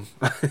ranting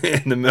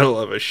in the middle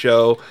of a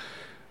show,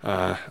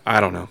 I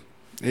don't know.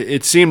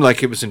 It seemed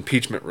like it was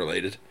impeachment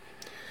related.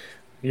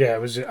 Yeah,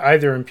 it was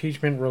either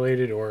impeachment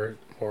related or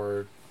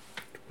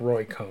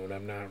Roy Cohn.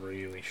 I'm not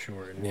really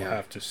sure, and we'll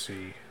have to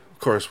see. Of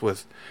course,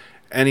 with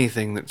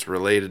anything that's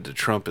related to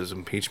Trump is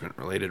impeachment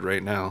related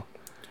right now.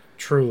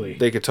 Truly.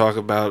 They could talk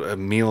about a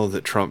meal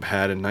that Trump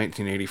had in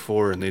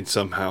 1984, and they'd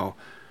somehow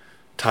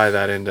tie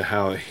that into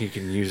how he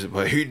can use it,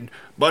 but he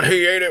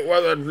ate it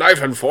with a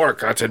knife and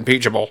fork. That's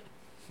impeachable.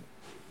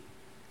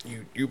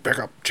 You pick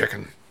up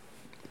chicken,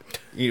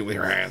 eat it with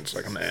your hands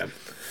like a man.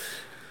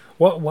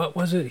 What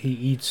was it he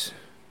eats?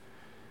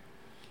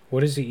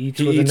 What does he eat?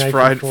 He with eats a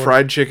knife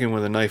fried chicken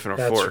with a knife and a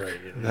That's fork. Right,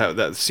 yeah.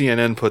 That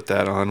CNN put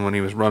that on when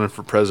he was running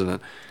for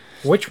president.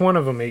 Which one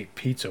of them ate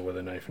pizza with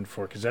a knife and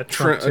fork? Is that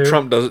Trump too?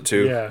 Trump does it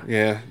too.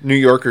 Yeah. New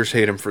Yorkers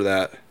hate him for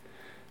that.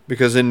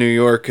 Because in New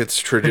York, it's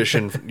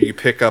tradition. You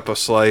pick up a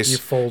slice, you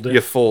fold it,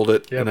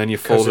 yep, and then you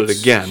fold it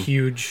again.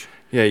 Huge.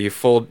 Yeah, you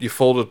fold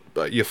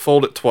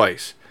it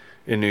twice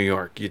in New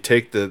York. You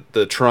take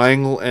the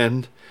triangle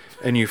end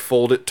and you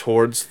fold it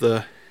towards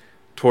the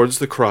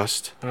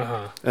crust,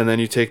 and then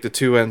you take the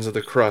two ends of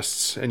the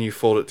crusts and you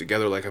fold it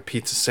together like a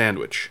pizza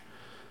sandwich.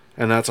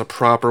 And that's a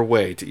proper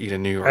way to eat a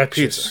New York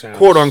pizza,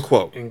 quote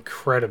unquote.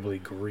 Incredibly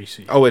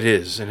greasy. Oh, it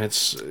is, and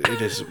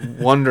it is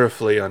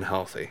wonderfully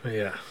unhealthy.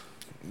 Yeah.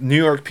 New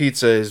York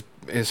pizza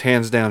is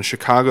hands down.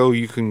 Chicago,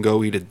 you can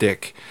go eat a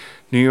dick.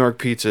 New York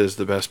pizza is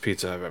the best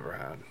pizza I've ever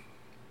had.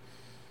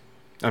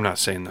 I'm not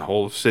saying the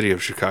whole city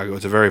of Chicago.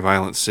 It's a very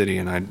violent city,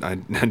 and I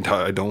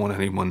don't want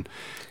anyone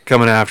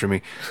coming after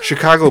me.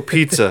 Chicago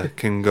pizza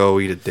can go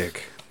eat a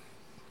dick.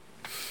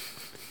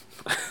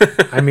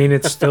 I mean,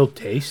 it's still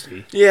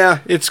tasty. Yeah,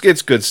 it's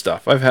good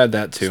stuff. I've had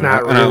that too. It's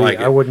not and really. I like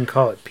it. I wouldn't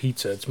call it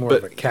pizza. It's more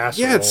of a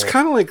casserole. Yeah, it's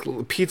kind of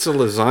like pizza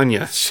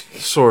lasagna,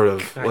 sort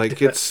of.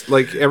 Like it's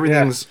like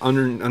everything's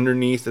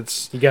underneath.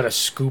 It's you got to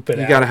scoop it.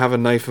 You got to have a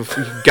knife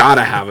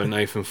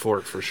and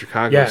fork for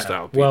Chicago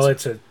style pizza. Well,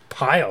 it's a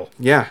pile.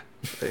 Yeah,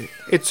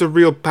 it's a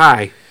real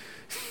pie.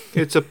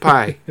 It's a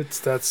pie.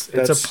 It's a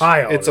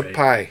pie. It's a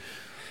pie.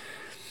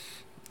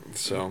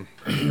 So.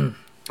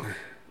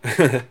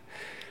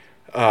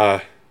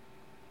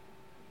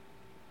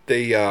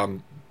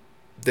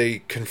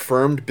 They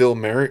confirmed Bill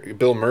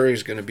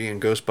Murray's going to be in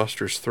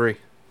Ghostbusters 3.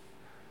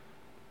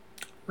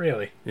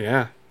 Really?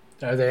 Yeah.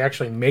 Are they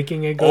actually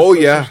making a Ghostbusters 3? Oh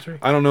yeah. 3?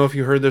 I don't know if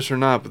you heard this or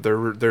not, but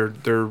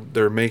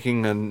they're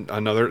making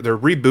another. They're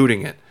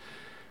rebooting it.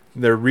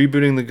 They're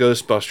rebooting the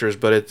Ghostbusters,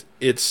 but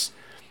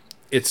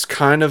it's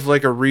kind of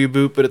like a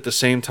reboot, but at the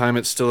same time,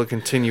 it's still a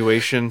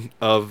continuation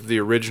of the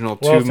original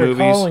two movies. Well, if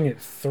they're calling it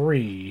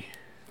 3.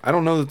 I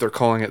don't know that they're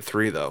calling it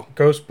 3 though.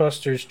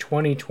 Ghostbusters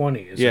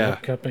 2020 is an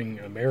upcoming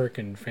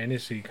American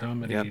fantasy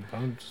comedy. Yep.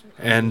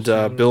 And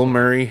Bill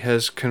Murray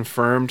has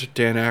confirmed.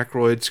 Dan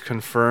Aykroyd's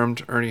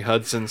confirmed. Ernie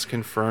Hudson's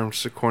confirmed.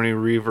 Sigourney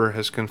Weaver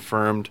has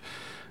confirmed.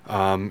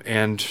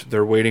 And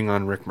they're waiting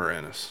on Rick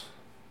Moranis.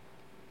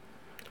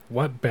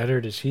 What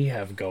better does he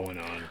have going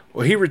on?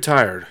 Well, he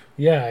retired.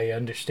 Yeah, I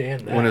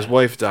understand that. When his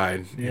wife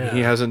died. Yeah.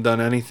 He hasn't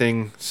done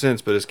anything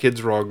since, but his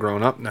kids are all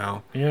grown up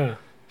now. Yeah.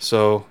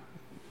 So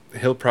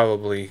he'll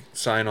probably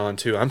sign on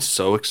too. I'm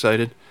so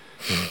excited.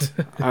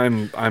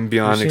 I'm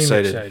beyond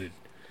excited.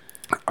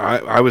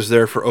 I was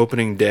there for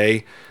opening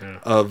day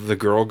of the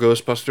girl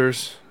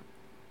Ghostbusters,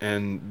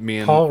 and me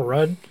and Paul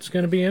Rudd is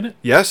going to be in it.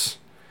 Yes,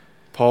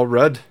 Paul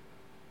Rudd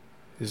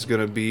is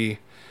going to be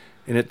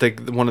in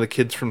it. One of the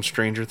kids from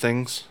Stranger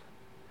Things.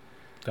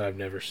 That I've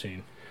never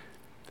seen.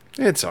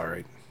 It's all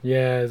right.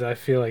 Yeah, I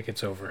feel like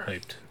it's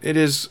overhyped. It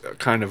is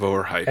kind of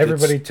overhyped.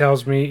 Everybody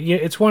tells me,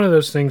 it's one of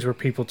those things where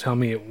people tell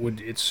me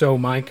it's so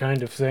my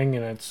kind of thing,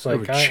 and it's like, it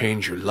would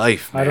change your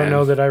life, man. I don't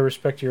know that I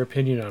respect your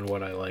opinion on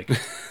what I like.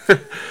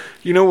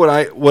 You know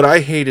what I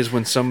hate is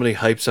when somebody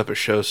hypes up a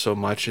show so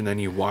much and then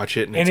you watch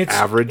it and it's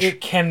average.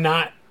 It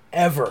cannot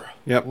ever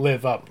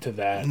live up to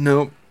that.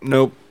 Nope.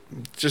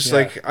 Just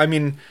like, I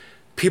mean,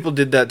 people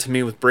did that to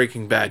me with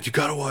Breaking Bad. You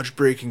gotta watch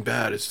Breaking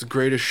Bad. It's the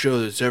greatest show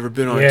that's ever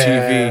been on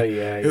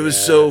TV.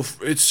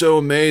 It's so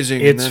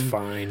amazing. It's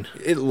fine.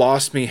 It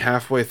lost me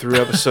halfway through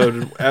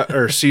episode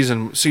or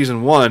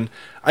season 1.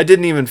 I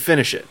didn't even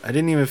finish it. I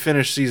didn't even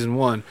finish season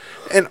 1.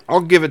 And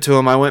I'll give it to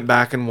him. I went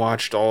back and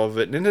watched all of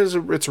it, and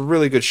it's a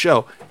really good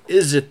show.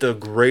 Is it the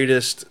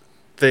greatest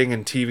thing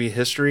in TV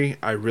history?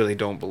 I really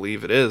don't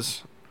believe it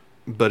is.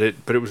 But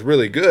it was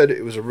really good.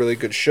 It was a really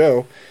good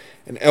show.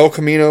 And El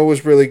Camino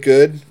was really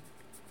good.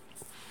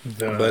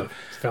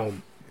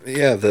 Film.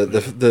 Yeah,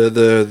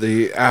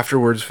 the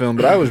afterwards film.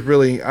 But I was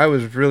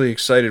really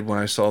excited when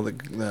I saw that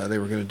they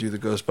were going to do the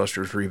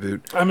Ghostbusters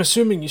reboot. I'm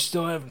assuming you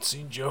still haven't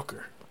seen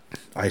Joker.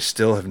 I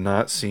still have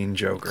not seen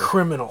Joker.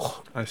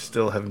 Criminal. I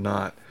still have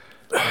not.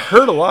 I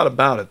heard a lot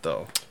about it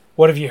though.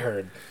 What have you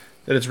heard?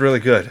 That it's really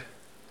good.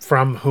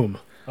 From whom?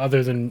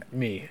 Other than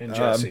me and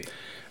Jessie.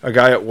 A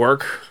guy at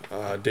work,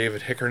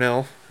 David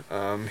Hickernell.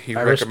 He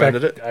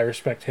recommended it. I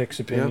respect Hick's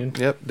opinion.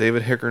 Yep.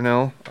 David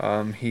Hickernell.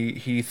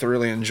 He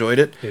thoroughly enjoyed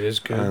it. It is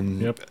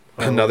good.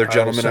 Another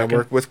gentleman I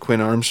work with,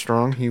 Quinn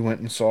Armstrong, he went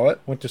and saw it.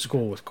 Went to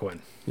school with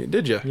Quinn. Yeah,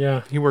 did you?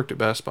 Yeah. He worked at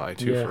Best Buy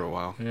too for a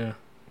while. Yeah.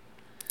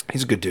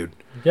 He's a good dude.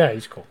 Yeah,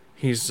 he's cool.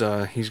 He's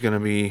going to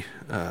be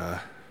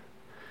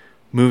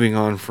moving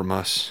on from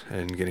us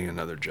and getting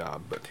another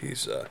job, but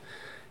he's a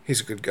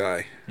good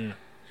guy. Yeah.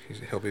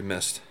 He'll be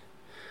missed.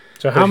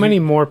 So how many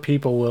more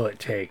people will it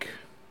take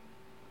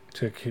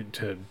to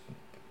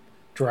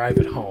drive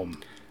it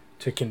home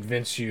to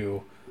convince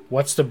you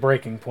What's the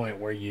breaking point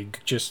where you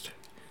just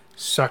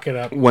suck it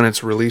up? When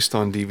it's released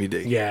on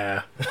DVD.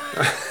 Yeah.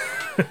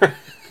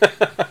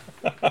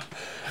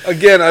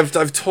 Again,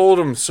 I've told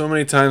him so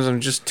many times I'm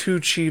just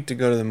too cheap to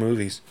go to the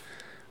movies.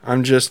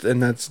 I'm just,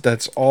 and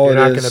that's all You're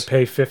it is. not going to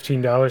pay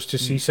 $15 to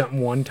see something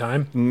one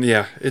time?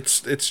 Yeah,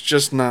 it's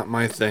just not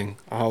my thing.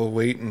 I'll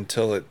wait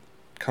until it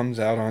comes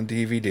out on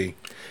DVD.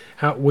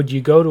 How would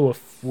you go to an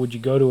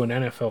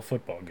NFL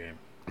football game?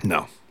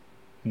 No.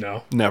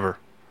 No. Never.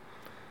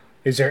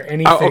 Is there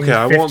anything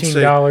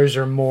 $15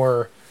 or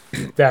more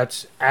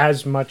that's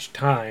as much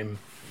time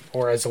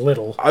or as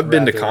little? I've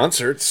been to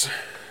concerts.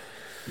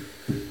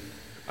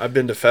 I've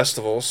been to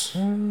festivals.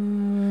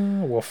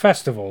 Well,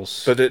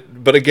 festivals.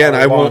 But again,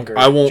 I won't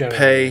generally.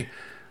 pay.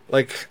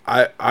 Like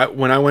I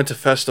when I went to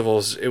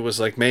festivals, it was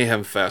like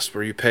Mayhem Fest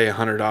where you pay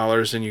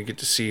 $100 and you get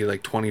to see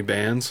like 20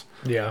 bands.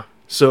 Yeah.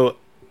 So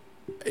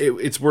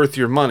it's worth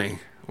your money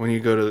when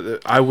you go to.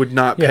 I would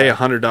not pay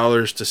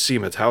 $100 to see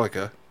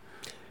Metallica.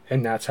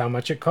 And that's how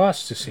much it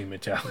costs to see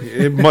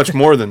Metallica. Much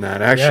more than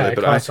that, actually. Yeah, it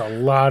costs a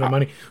lot of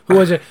money. Who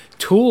was it?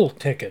 Tool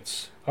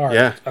tickets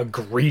are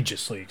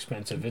egregiously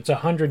expensive. It's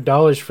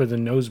 $100 for the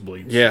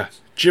nosebleeds. Yeah.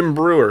 Jim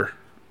Brewer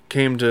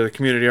came to the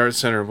Community Arts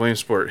Center in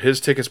Williamsport. His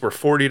tickets were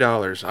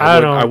 $40.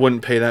 I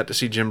wouldn't pay that to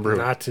see Jim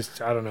Brewer. I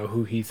don't know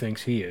who he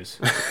thinks he is.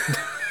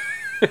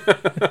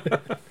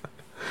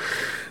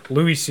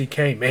 Louis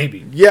C.K.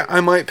 maybe. Yeah,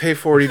 I might pay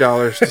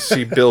 $40 to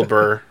see Bill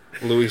Burr.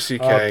 Louis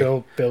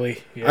C.K.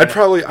 Billy. Yeah.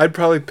 I'd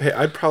probably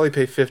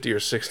pay 50 or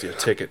 60 a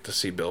ticket to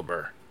see Bill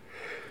Burr.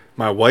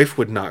 My wife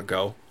would not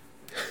go.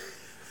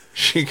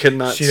 She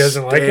cannot. She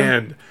doesn't like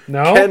him.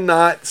 No.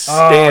 Cannot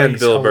stand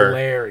Bill Burr.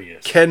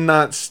 Hilarious.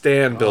 Cannot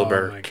stand Bill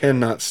Burr.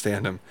 Cannot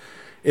stand him.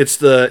 It's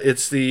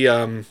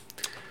the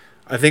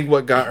I think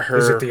what got her.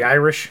 Is it the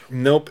Irish?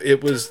 Nope.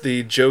 It was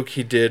the joke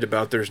he did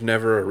about there's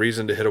never a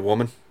reason to hit a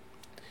woman.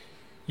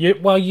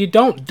 You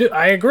don't do.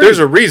 I agree. There's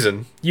a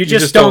reason. You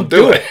just don't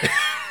do it.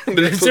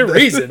 There's a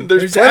reason.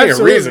 There's plenty of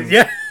reasons.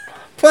 Yeah.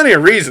 Plenty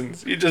of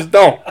reasons. You just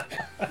don't.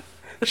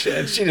 She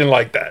didn't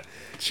like that.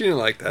 She didn't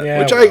like that,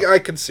 which I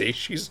could see.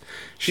 She's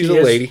a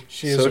lady.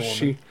 She is a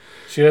woman.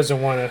 She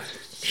doesn't want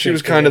to. She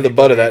was kind of the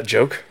butt of that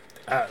joke.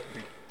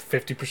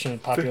 50% of the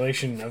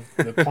population of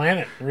the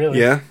planet, really.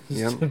 Yeah.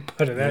 The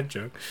butt of that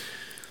joke.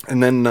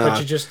 And then, but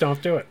you just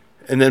don't do it.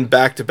 And then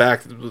back to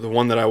back, the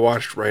one that I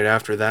watched right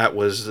after that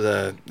was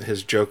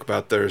his joke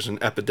about there's an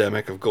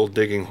epidemic of gold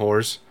digging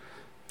whores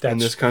in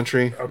this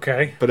country.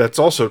 Okay. But that's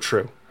also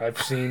true. I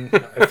think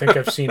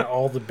I've seen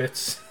all the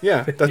bits.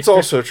 Yeah, that's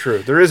also true.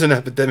 There is an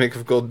epidemic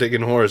of gold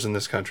digging whores in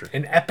this country.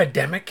 An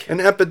epidemic? An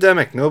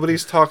epidemic.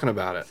 Nobody's talking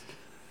about it.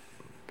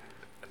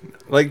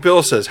 Like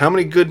Bill says, how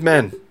many good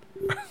men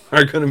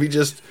are going to be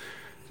just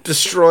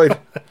destroyed?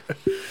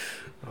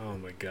 Oh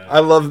my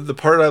God. The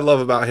part I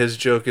love about his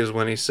joke is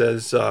when he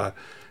says,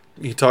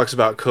 he talks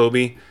about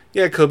Kobe.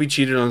 Yeah, Kobe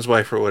cheated on his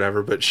wife or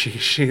whatever, but he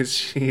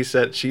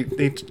said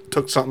he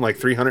took something like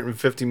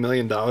 $350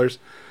 million,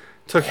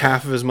 took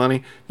half of his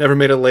money, never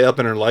made a layup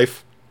in her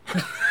life.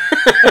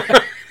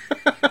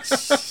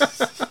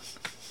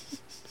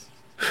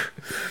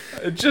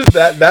 Just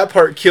that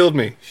part killed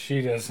me.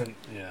 She doesn't,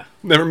 yeah.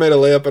 Never made a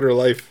layup in her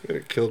life.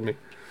 It killed me.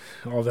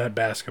 All that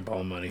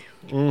basketball money.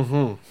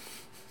 Mm-hmm.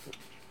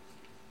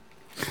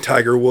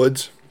 Tiger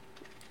Woods.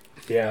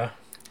 Yeah.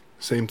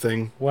 Same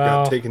thing.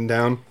 Well, got taken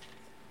down.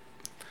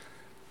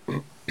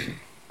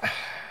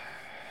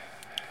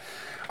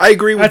 I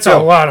agree with that's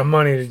Bill. a lot of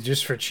money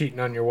just for cheating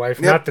on your wife.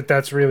 Yep. Not that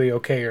that's really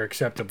okay or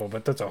acceptable,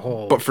 but that's a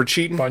whole for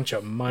cheating? bunch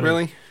of money.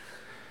 Really?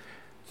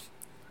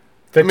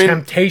 The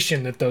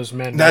temptation that those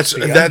men that's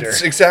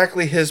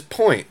exactly his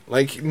point.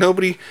 Like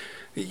nobody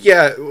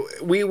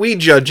we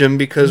judge him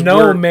because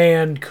no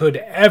man could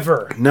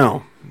ever.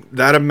 No.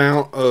 That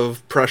amount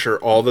of pressure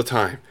all the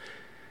time.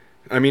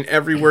 I mean,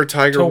 everywhere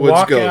Tiger Woods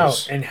walk goes,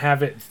 out and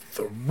have it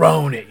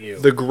thrown at you.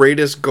 The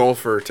greatest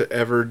golfer to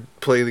ever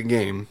play the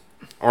game,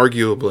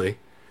 arguably,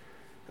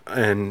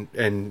 and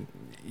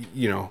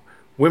you know,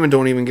 women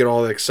don't even get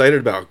all that excited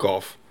about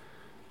golf,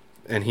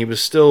 and he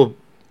was still.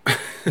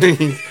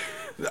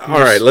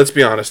 All right, let's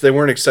be honest. They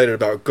weren't excited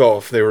about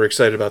golf. They were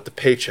excited about the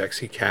paychecks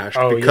he cashed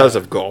because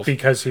of golf.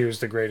 Because he was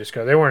the greatest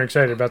guy. They weren't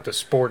excited about the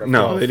sport of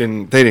golf. No, they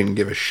didn't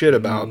give a shit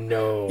about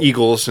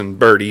eagles and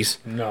birdies.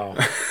 No.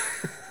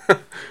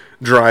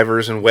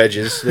 Drivers and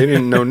wedges. They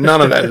didn't know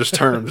none of those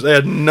terms. They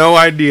had no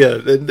idea.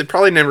 They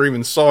probably never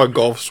even saw a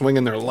golf swing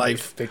in their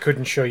life. They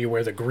couldn't show you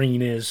where the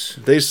green is.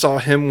 They saw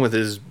him with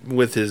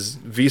his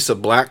Visa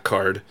Black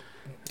card,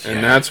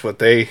 and that's what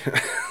they.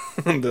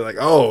 They're like,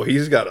 oh,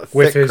 he's got a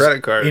thick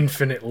credit card.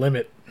 Infinite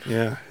limit.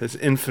 Yeah, his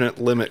infinite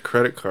limit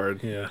credit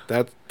card. Yeah,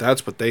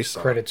 that's what they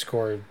saw. Credit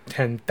score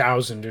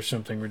 10,000 or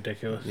something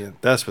ridiculous. Yeah,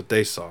 that's what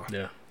they saw.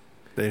 Yeah,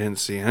 they didn't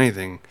see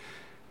anything.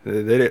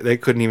 They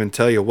couldn't even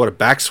tell you what a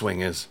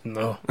backswing is.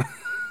 No.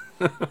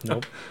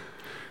 Nope.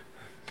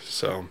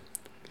 So,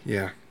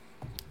 yeah,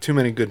 too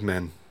many good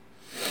men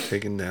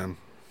taken down.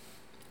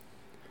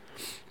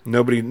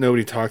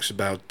 Nobody talks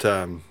about,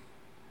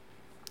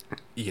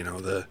 you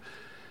know,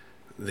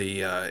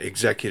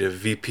 executive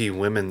VP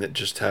women that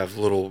just have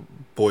little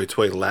boy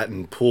toy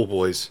Latin pool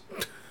boys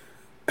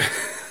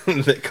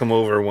that come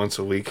over once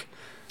a week.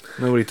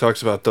 Nobody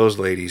talks about those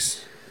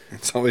ladies.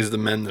 It's always the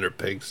men that are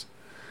pigs.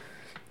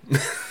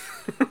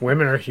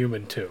 Women are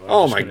human too.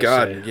 Oh my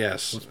God!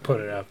 Yes, let's put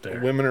it out there.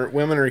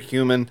 Women are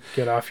human.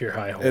 Get off your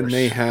high horse. And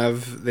they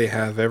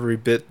have every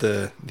bit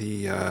the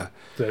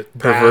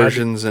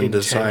perversions and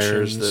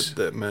desires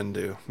that men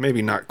do.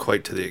 Maybe not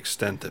quite to the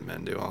extent that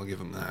men do. I'll give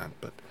them that,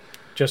 but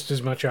just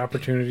as much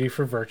opportunity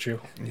for virtue.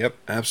 Yep,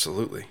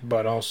 absolutely.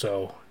 But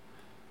also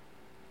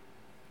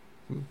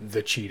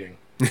the cheating.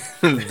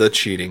 The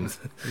cheating.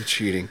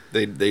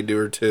 They do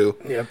her too.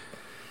 Yep.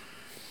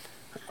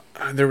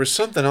 There was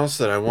something else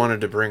that I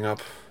wanted to bring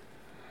up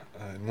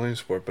in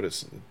Williamsport, but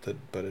it's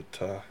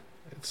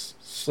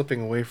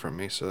slipping away from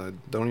me, so I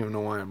don't even know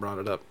why I brought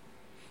it up.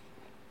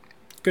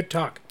 Good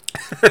talk.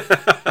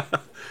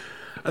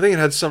 I think it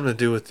had something to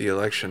do with the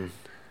election.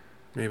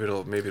 Maybe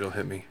it'll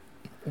hit me.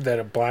 That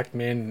a black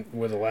man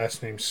with a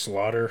last name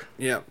Slaughter.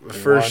 Yeah, the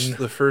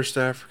first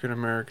African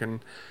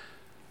American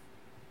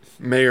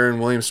mayor in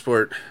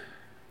Williamsport.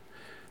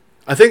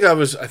 I think I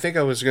was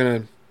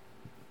gonna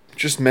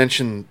just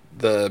mention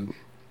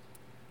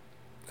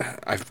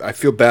I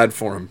feel bad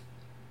for him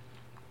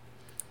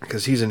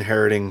because he's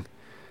inheriting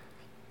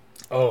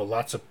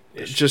lots of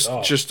issues.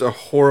 Just a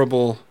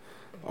horrible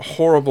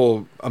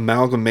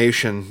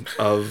amalgamation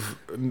of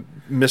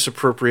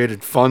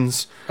misappropriated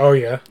funds. Oh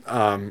yeah.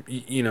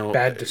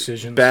 Bad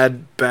decisions.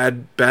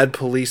 Bad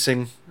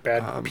policing.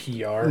 Bad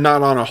PR.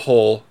 Not on a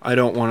whole. I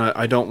don't want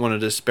to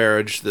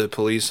disparage the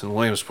police in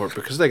Williamsport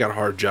because they got a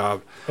hard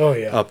job. Oh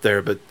yeah. Up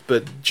there, but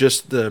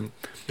just the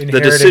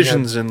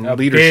decisions and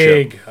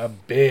leadership. A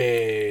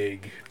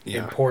big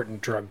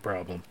important drug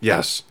problem.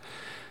 Yes.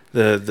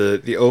 The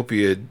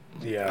opioid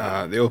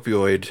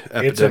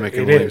epidemic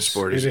in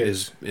Williamsport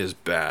is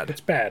bad.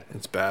 It's bad.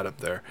 It's bad up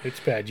there. It's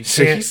bad. You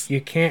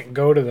can't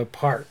go to the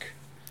park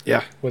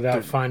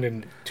without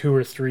finding 2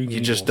 or 3 needles.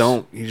 You just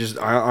don't.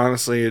 I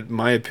honestly, in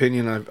my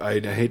opinion, I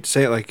hate to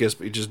say it like this,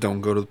 but you just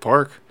don't go to the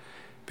park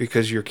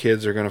because your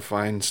kids are going to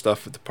find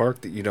stuff at the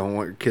park that you don't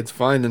want your kids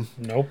finding.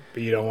 Nope.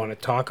 You don't want to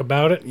talk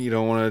about it. You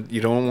don't want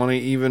to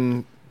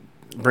even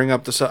bring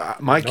up the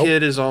my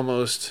kid is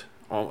almost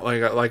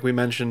like we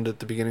mentioned at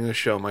the beginning of the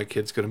show. My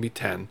kid's going to be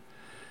 10.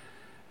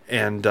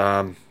 And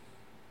I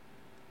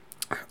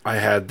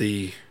had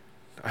to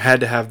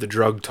have the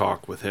drug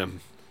talk with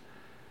him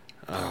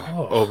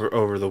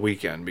over the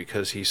weekend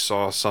because he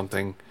saw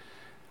something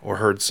or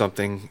heard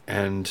something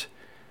and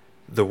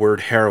the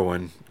word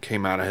heroin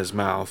came out of his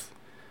mouth,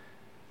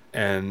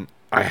 and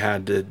I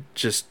had to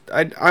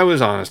I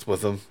was honest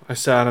with him. I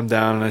sat him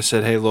down and I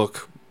said, "Hey,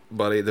 look,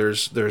 buddy,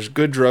 there's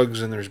good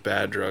drugs and there's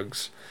bad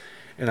drugs,"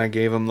 and I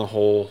gave him the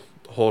whole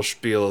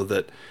spiel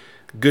that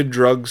good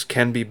drugs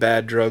can be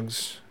bad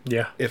drugs.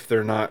 Yeah. If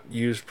they're not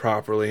used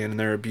properly and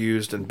they're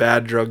abused, and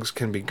bad drugs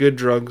can be good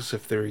drugs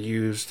if they're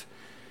used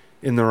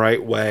in the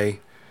right way.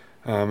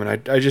 And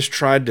I just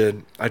tried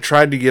to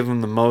give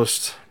them the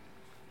most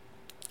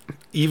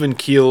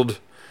even-keeled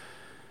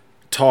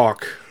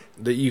talk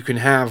that you can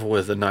have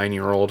with a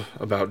 9-year-old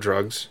about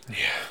drugs. Yeah.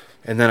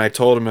 And then I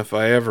told him if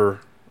I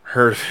ever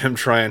heard of him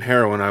trying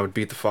heroin, I would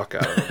beat the fuck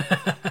out of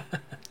him.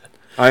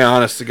 I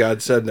honest to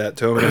God said that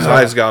to him, and his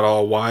eyes got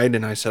all wide,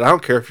 and I said, I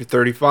don't care if you're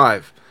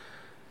 35.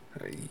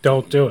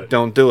 Don't do it.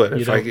 Don't do it.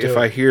 If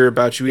I hear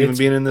about you even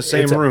being in the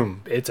same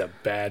room, it's a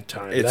bad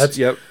time.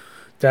 That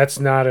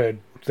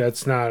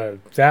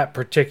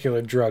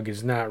particular drug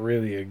is not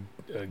really a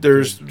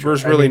there's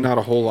really not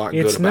a whole lot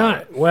good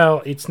about it.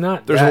 Well, it's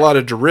not. There's a lot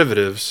of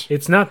derivatives.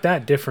 It's not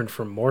that different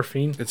from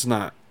morphine. It's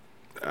not.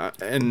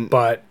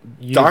 But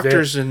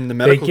doctors in the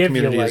medical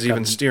community is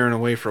even steering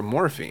away from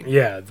morphine.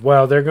 Yeah,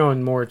 well, they're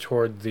going more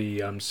toward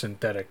the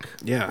synthetic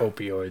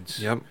opioids.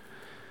 Yep.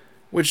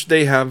 Which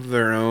they have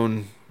their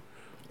own.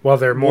 Well,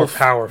 they're more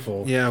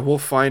powerful. Yeah, we'll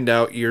find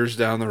out years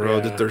down the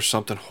road that there's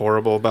something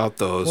horrible about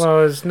those. Well,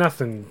 there's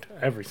nothing.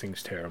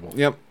 Everything's terrible.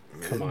 Yep.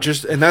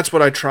 And that's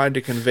what I tried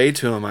to convey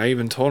to him. I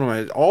even told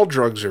him all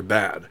drugs are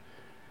bad.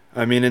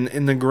 I mean,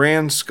 in the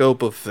grand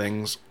scope of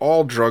things,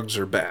 all drugs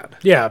are bad.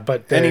 Yeah,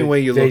 but any way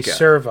you look at it, they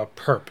serve a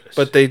purpose.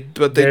 But they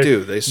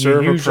do. They serve a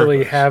purpose. You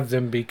usually have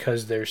them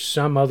because there's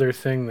some other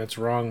thing that's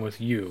wrong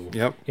with you.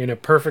 Yep. In a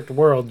perfect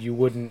world, you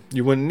wouldn't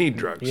need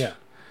drugs. Yeah.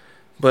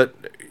 But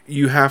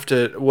you have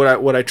to.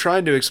 What I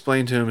tried to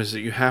explain to him is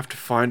that you have to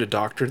find a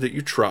doctor that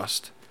you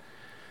trust,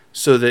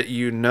 so that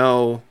you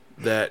know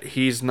that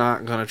he's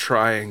not going to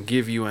try and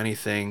give you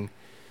anything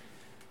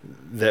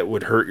that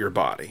would hurt your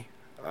body.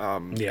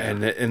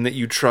 And that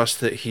you trust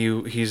that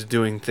he's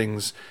doing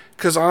things,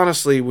 because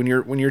honestly, when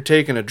you're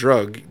taking a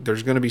drug,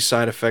 there's going to be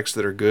side effects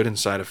that are good and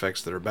side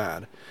effects that are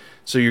bad.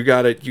 So you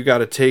got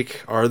to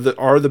take, are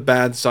the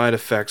bad side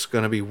effects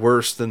going to be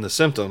worse than the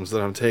symptoms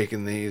that I'm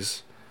taking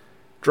these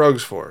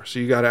drugs for? So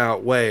you got to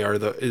outweigh,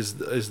 is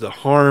the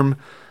harm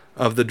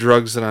of the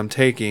drugs that I'm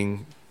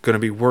taking going to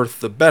be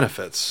worth the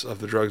benefits of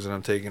the drugs that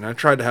I'm taking? I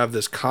tried to have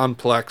this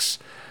complex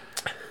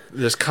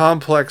this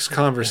complex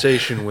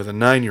conversation with a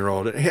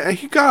 9-year-old. And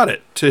he got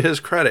it, to his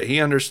credit. He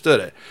understood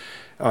it.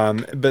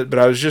 But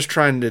I was just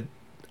trying to...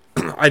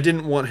 I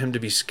didn't want him to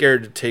be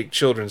scared to take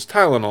children's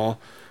Tylenol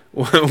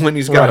when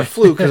he's got a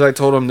flu, because I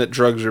told him that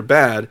drugs are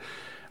bad.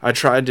 I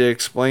tried to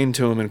explain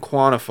to him and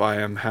quantify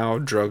him how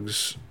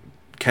drugs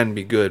can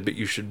be good, but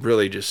you should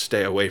really just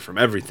stay away from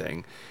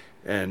everything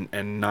and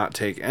not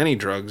take any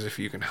drugs if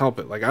you can help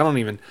it. Like, I don't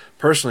even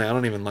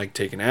like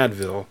taking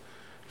Advil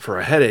for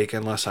a headache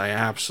unless I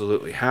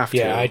absolutely have to.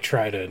 Yeah, I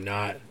try to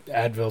not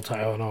Advil,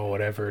 Tylenol,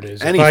 whatever it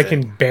is. Anything. If I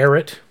can bear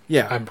it,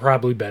 yeah, I'm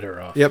probably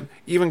better off. Yep.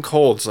 Even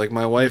colds. Like,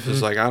 my wife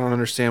is like, I don't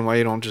understand why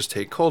you don't just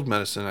take cold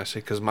medicine. I say,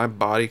 because my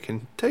body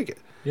can take it.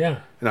 Yeah.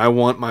 And I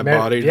want my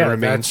body to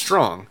remain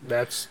strong.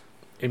 That's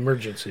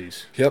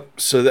emergencies. Yep.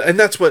 So, and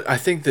that's what I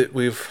think that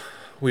we've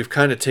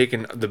kind of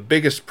taken. The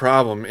biggest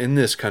problem in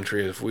this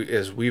country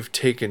is we've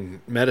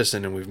taken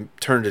medicine and we've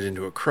turned it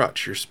into a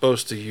crutch. You're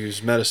supposed to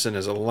use medicine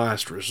as a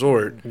last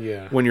resort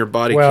when your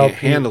body can't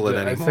handle it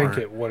anymore. I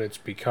think what it's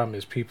become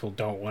is people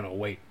don't want to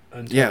wait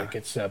until it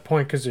gets to that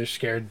point because they're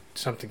scared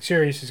something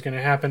serious is going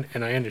to happen,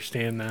 and I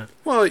understand that.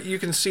 Well, you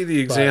can see the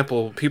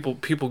example.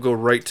 People go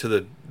right to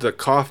the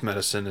cough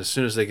medicine as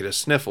soon as they get a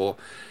sniffle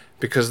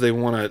because they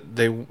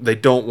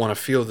don't want to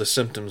feel the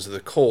symptoms of the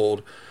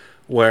cold,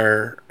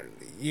 where...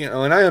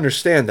 and I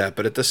understand that,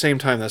 but at the same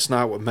time, that's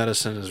not what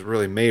medicine is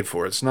really made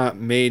for. It's not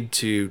made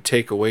to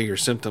take away your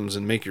symptoms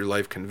and make your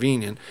life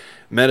convenient.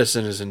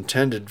 Medicine is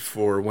intended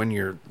for when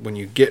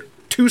you get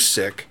too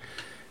sick,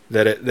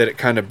 that it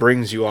kind of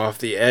brings you off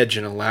the edge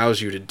and allows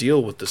you to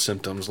deal with the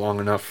symptoms long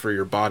enough for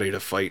your body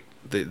to fight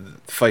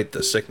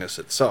the sickness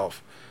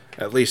itself.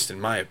 At least in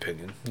my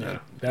opinion. Yeah,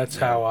 that's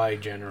how I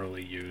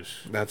generally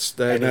use. That's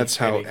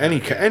how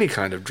any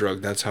kind of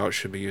drug. That's how it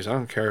should be used. I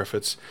don't care if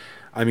it's.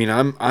 I mean,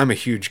 I'm a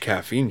huge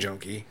caffeine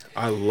junkie.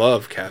 I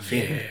love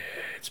caffeine. Yeah,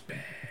 it's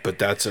bad. But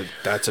that's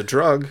a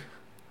drug.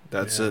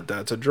 That's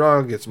a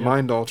drug. It's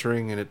mind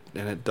altering, and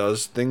it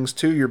does things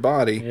to your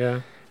body.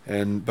 Yeah.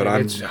 But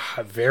it's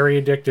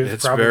very addictive.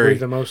 It's probably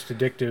the most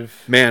addictive.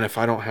 Man, if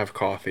I don't have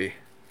coffee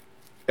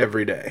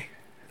every day,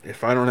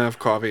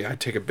 I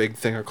take a big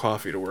thing of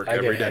coffee to work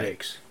every day.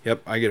 Headaches.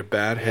 Yep, I get a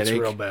bad headache.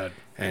 It's real bad.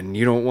 And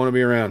you don't want to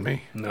be around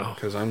me. No.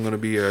 Because I'm going to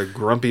be a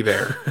grumpy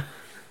bear.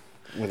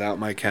 Without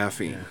my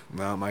caffeine,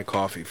 without my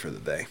coffee for the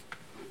day.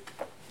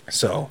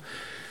 So,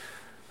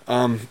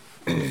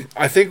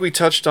 I think we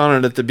touched on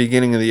it at the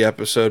beginning of the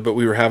episode, but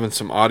we were having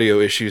some audio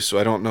issues, so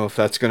I don't know if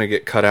that's going to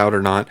get cut out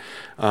or not.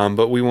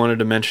 But we wanted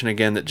to mention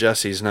again that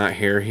Jesse's not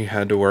here. He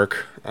had to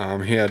work.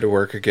 He had to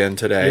work again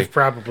today. You've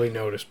probably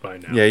noticed by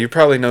now. Yeah, you've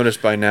probably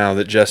noticed by now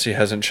that Jesse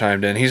hasn't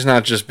chimed in. He's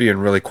not just being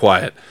really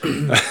quiet.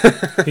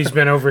 He's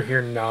been over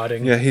here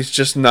nodding. Yeah, he's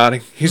just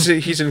nodding.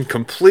 He's in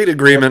complete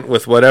agreement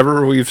with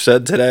whatever we've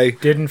said today.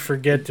 Didn't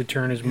forget to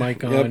turn his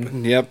mic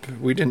on. Yep.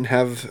 We didn't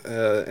have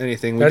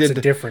anything. That's a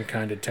different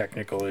kind of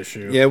technical issue.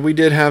 Yeah, we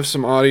did have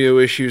some audio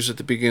issues at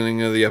the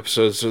beginning of the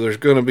episode, so there's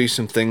going to be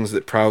some things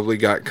that probably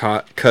got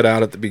cut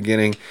out at the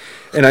beginning.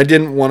 And I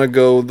didn't want to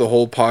go the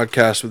whole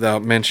podcast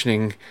without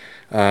mentioning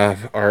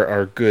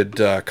our good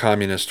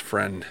communist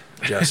friend,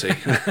 Jesse.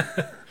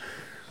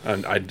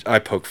 And I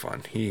poke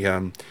fun. He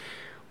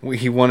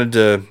wanted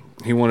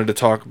to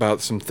talk about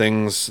some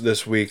things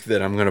this week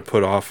that I'm going to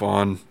put off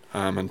on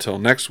until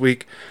next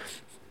week.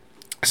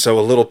 So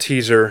a little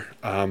teaser,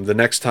 the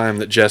next time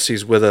that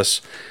Jesse's with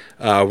us,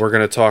 we're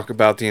going to talk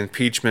about the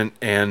impeachment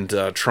and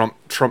Trump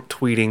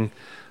tweeting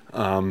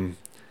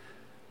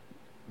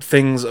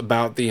things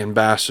about the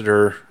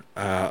ambassador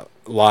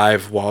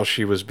live while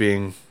she was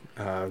being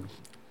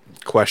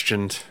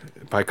questioned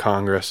by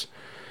Congress.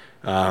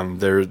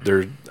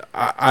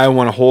 I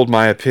want to hold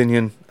my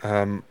opinion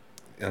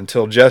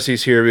until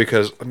Jesse's here,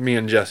 because me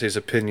and Jesse's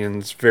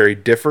opinions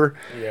differ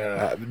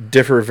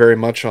very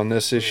much on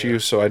this issue,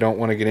 so I don't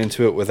want to get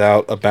into it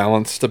without a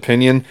balanced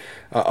opinion.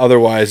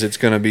 Otherwise, it's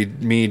going to be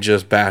me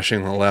just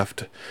bashing the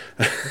left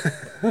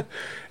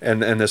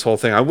and this whole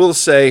thing. I will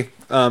say,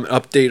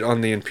 update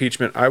on the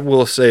impeachment, I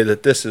will say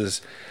that this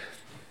is,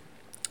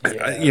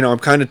 I'm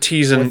kind of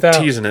teasing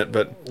it,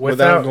 but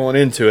without going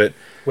into it.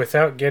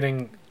 Without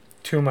getting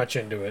too much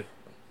into it,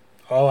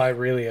 all I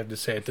really have to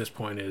say at this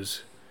point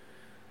is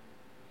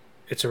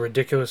it's a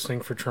ridiculous thing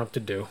for Trump to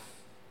do,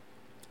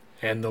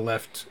 and the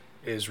left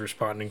is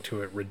responding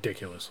to it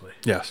ridiculously.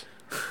 Yes.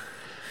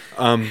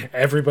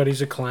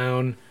 Everybody's a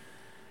clown.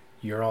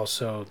 You're all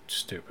so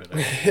stupid.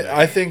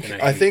 I think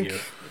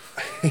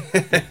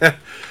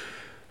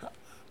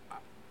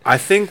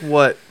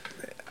what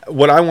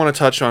I want to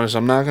touch on is,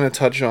 I'm not going to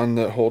touch on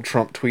the whole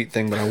Trump tweet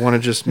thing, but I want to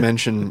just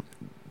mention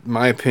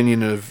my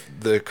opinion of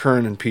the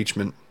current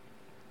impeachment.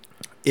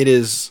 It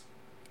is,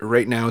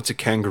 right now, it's a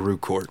kangaroo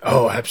court.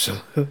 Oh,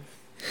 absolutely.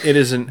 It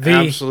is an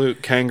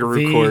absolute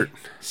kangaroo court.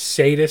 The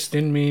sadist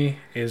in me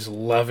is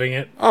loving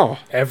it. Oh.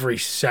 Every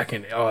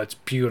second. Oh, it's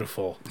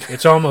beautiful.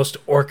 It's almost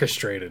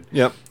orchestrated.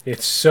 Yep.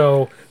 It's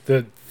so...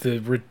 The the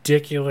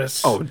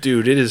ridiculous. Oh,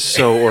 dude, it is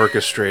so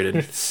orchestrated.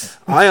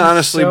 I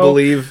honestly So,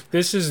 believe.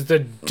 this is the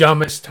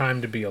dumbest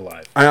time to be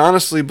alive. I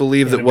honestly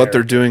believe that in what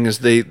they're America. doing is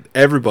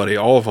everybody,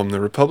 all of them, the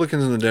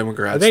Republicans and the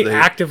Democrats, Are they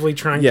actively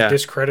trying to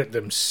discredit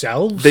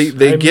themselves? They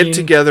I get mean,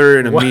 together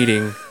in a what?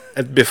 meeting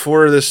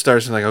before this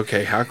starts and like,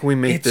 okay, how can we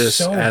make It's this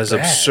so as bad.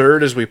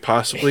 absurd as we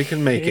possibly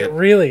can make It it,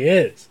 really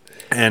is.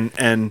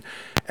 and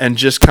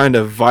just kind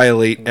of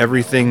violate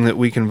everything that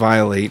we can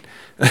violate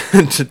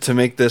to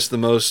make this the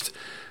most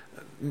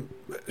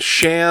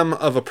sham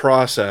of a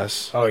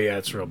process Oh yeah,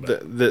 it's real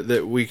bad.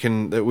 that we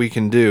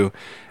can do.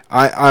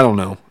 I don't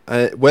know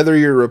whether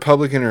you're a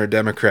Republican or a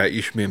Democrat,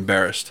 you should be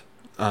embarrassed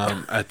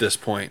at this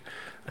point,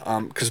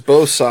 because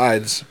both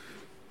sides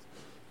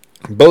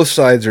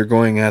are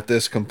going at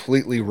this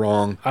completely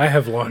wrong. I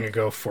have long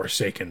ago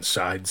forsaken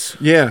sides.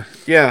 Yeah.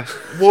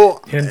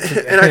 Well, And-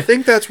 and I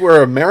think that's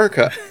where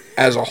America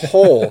as a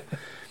whole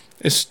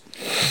is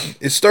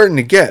starting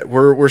to get.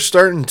 We're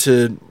starting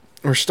to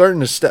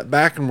step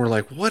back and we're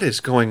like, what is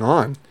going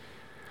on?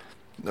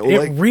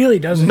 It really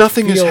doesn't.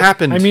 Nothing has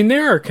happened. I mean,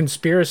 there are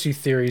conspiracy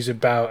theories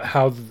about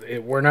how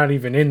we're not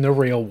even in the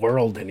real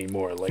world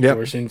anymore. Like Yep.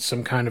 we're in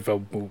some kind of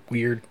a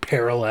weird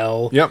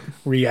parallel Yep.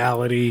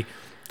 reality.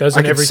 I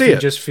Doesn't can see everything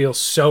it. just feel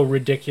so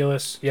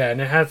ridiculous? Yeah,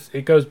 and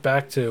it goes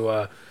back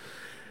to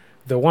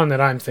the one that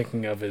I'm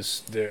thinking of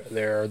is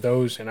there are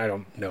those, and I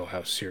don't know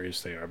how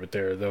serious they are, but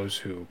there are those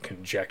who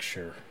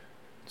conjecture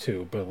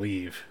to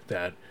believe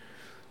that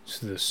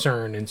the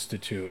CERN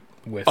Institute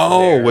with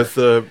with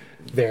the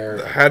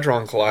their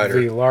Hadron Collider.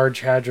 the Large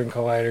Hadron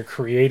Collider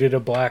created a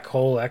black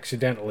hole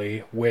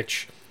accidentally,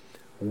 which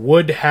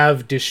would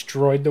have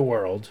destroyed the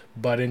world,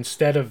 but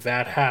instead of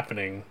that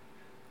happening,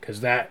 because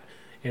that,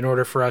 in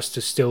order for us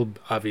to still,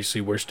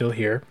 obviously we're still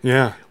here,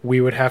 Yeah. we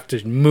would have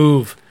to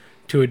move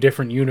to a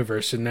different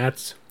universe, and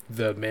that's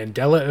the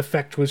Mandela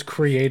effect was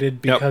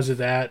created because of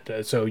that.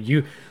 So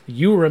you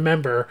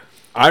remember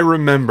I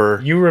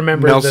remember.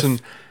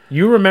 Nelson.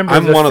 You remember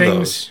I'm the one of things.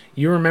 those.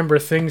 You remember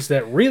things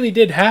that really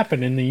did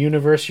happen in the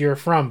universe you're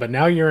from, but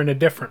now you're in a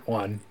different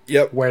one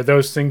Yep. where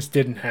those things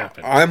didn't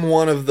happen. I'm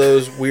one of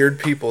those weird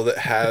people that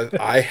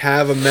I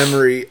have a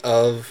memory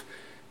of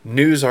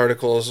news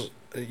articles,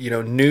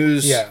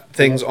 news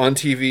things on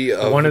TV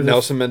of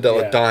Nelson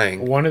Mandela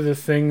dying. One of the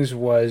things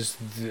was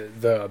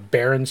the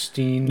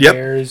Berenstein Yep.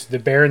 Bears, the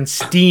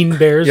Berenstein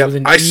Bears Yep. with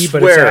an I E,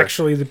 but it's swear.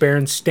 actually the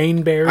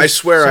Berenstain Bears. I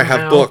swear I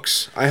have somehow.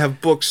 books. I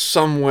have books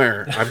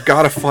somewhere. I've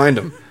got to find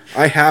them.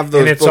 I have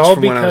those And it's books all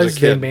from when I was a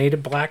because they kid. made a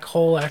black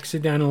hole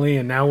accidentally,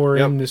 and now we're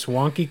Yep. in this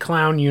wonky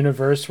clown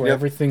universe where Yep.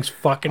 everything's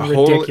fucking I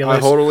ridiculous.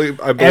 believe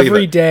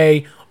Every it.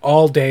 day,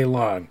 all day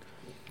long.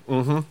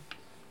 Mm-hmm.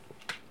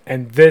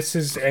 And this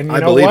is, and you I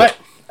know believe what?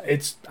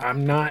 it.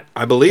 I'm not.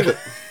 I believe it.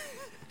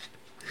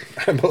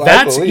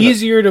 That's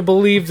easier to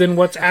believe than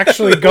what's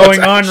actually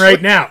going on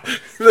right now.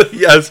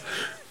 Yes,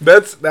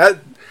 that's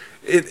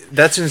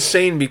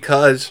insane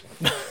because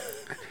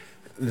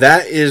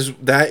that is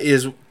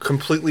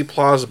completely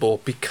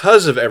plausible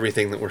because of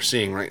everything that we're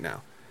seeing right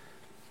now.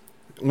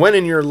 When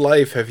in your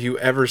life have you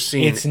ever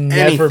seen It's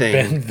never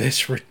anything been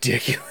this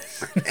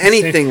ridiculous.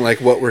 anything like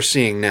what we're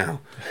seeing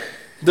now?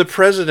 The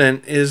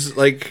president is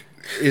like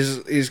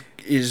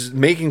is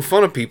making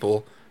fun of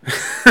people.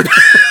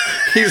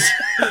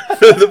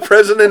 The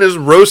president is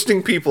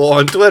roasting people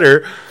on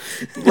Twitter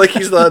like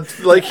he's a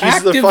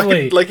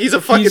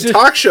fucking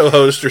talk show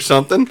host or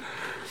something.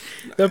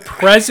 The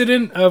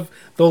president of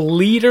the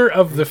leader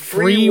of the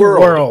free world.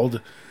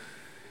 world.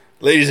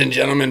 Ladies and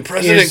gentlemen,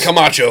 President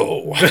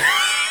Camacho.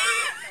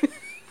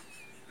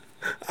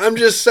 I'm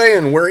just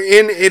saying, we're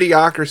in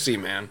idiocracy,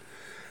 man.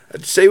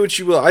 Say what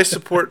you will. I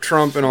support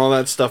Trump and all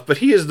that stuff, but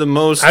he is the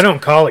most... I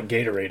don't call it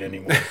Gatorade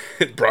anymore.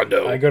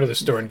 Brondo. I go to the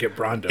store and get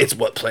Brondo. It's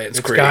what plants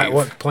It's crave. got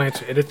what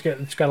plants. It's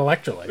got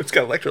electrolytes. It's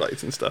got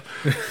electrolytes and stuff.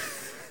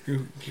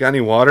 You got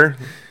any water?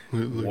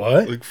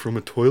 What? Like from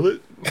a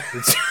toilet?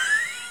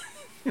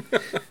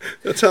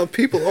 That's how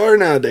people are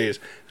nowadays.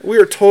 We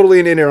are totally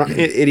in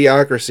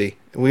idiocracy.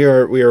 We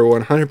are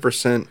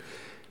 100%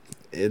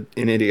 in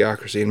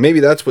idiocracy, and maybe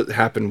that's what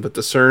happened with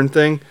the CERN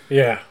thing.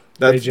 Yeah.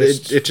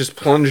 It just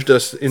plunged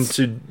us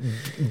into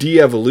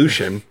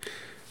de-evolution.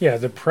 Yeah,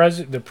 the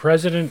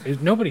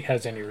president. Nobody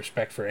has any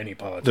respect for any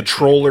politician. The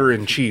troller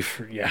in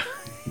chief. Yeah.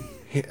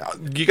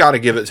 You got to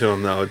give it to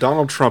him though.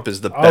 Donald Trump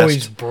is the best. Oh,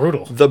 he's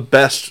brutal. The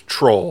best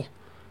troll.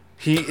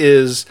 He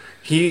is.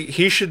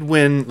 He should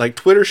win. Like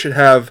Twitter should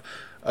have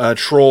a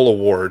troll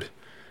award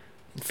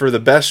for the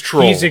best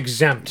troll. He's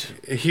exempt.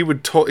 He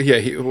would.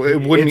 It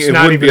wouldn't. It's It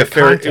not wouldn't even be a a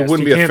fair. contest. It wouldn't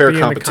You be a can't fair be in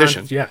the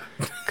competition. yeah.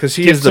 Because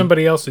he Give is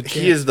somebody else a He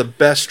chance. is the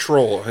best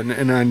troll,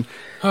 and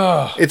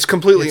Oh, it's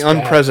completely it's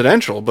bad.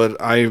 unpresidential.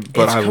 But I it's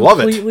love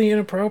it. completely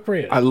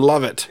inappropriate. I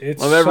love it.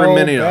 It's love every so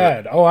minute bad.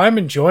 of it. Oh, I'm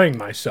enjoying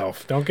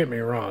myself. Don't get me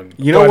wrong.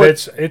 You know but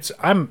what?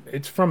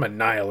 It's from a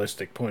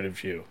nihilistic point of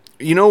view.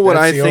 You know what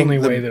That's I the think only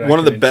way that I one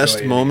of the can best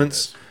enjoy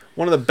moments.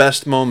 One of the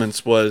best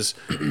moments was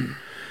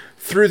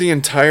through the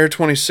entire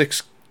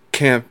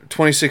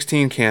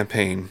 2016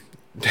 campaign.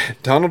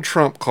 Donald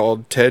Trump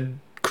called Ted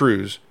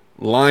Cruz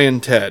Lion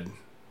Ted.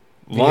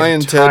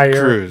 Lion Ted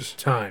Cruz.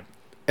 Time.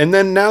 And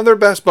then now they're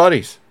best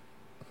buddies.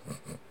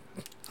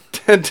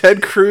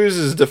 Ted Cruz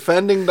is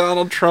defending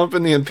Donald Trump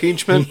in the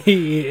impeachment.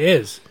 He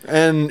is.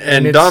 And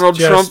Donald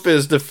Trump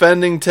is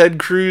defending Ted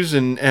Cruz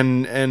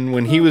and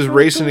when he was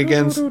racing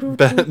against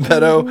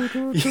Beto.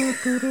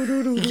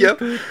 Yep.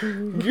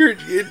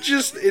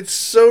 It's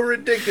so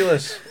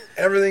ridiculous.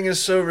 Everything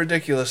is so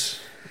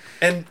ridiculous.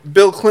 And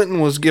Bill Clinton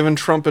was giving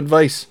Trump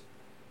advice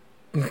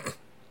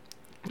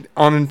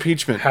on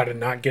impeachment. How to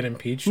not get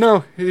impeached?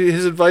 No,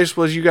 his advice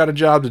was, you got a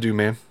job to do,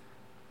 man.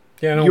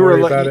 Yeah, don't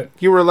worry about it.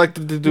 You were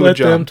elected to do a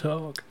job. Let them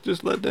talk.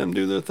 Just let them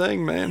do their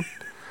thing, man.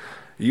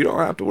 You don't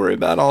have to worry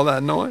about all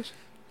that noise.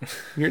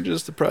 You're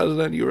just the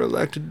president. You were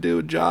elected to do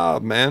a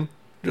job, man.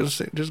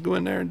 Just go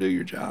in there and do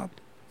your job.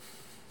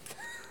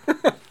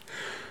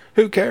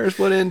 Who cares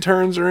what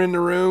interns are in the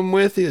room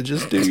with you?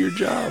 Just do your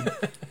job.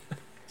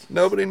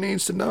 Nobody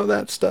needs to know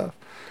that stuff.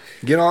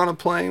 Get on a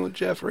plane with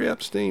Jeffrey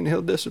Epstein.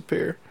 He'll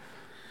disappear.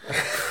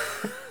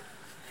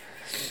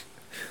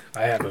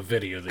 I have a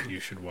video that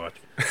you should watch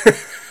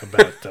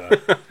about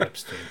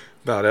Epstein.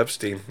 About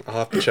Epstein. I'll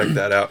have to check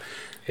that out.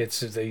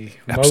 It's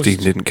Epstein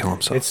didn't kill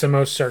himself. It's the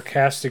most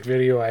sarcastic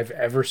video I've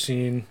ever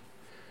seen.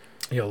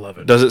 You'll love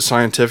it. Does it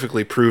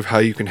scientifically prove how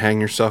you can hang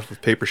yourself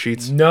with paper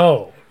sheets?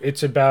 No.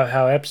 It's about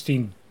how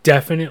Epstein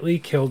definitely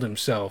killed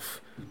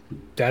himself.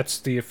 That's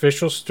the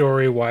official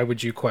story. Why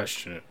would you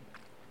question it?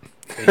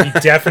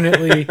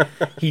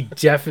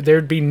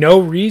 There'd be no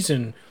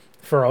reason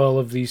for all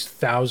of these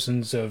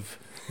thousands of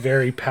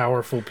very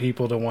powerful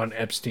people to want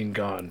Epstein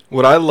gone.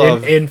 What I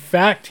love... In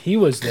fact, he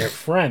was their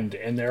friend,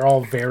 and they're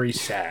all very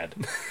sad.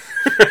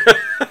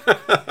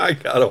 I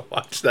gotta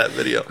watch that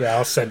video. Yeah,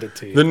 I'll send it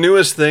to you. The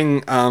newest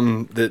thing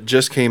that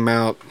just came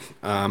out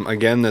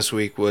again this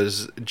week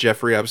was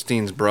Jeffrey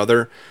Epstein's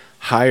brother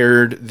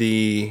hired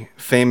the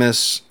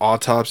famous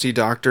autopsy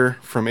doctor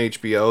from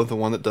HBO, the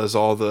one that does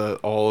all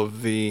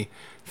of the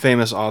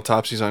famous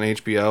autopsies on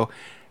HBO.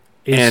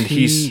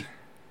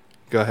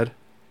 Go ahead.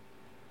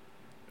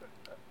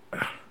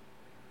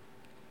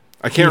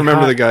 I can't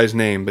remember the guy's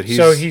name, but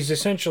he's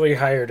essentially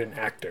hired an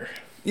actor.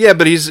 Yeah,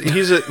 but he's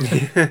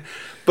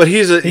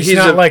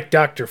not like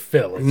Dr.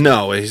 Phil.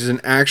 No, he's an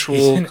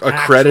actual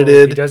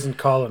accredited. He doesn't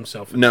call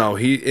himself. No,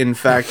 in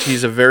fact,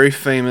 he's a very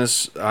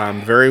famous,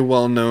 very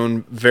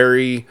well-known,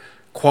 very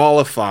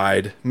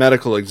qualified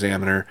medical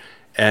examiner,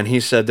 and he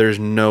said there's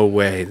no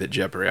way that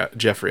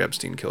Jeffrey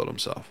Epstein killed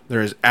himself.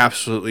 There is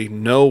absolutely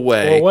no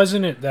way. Well,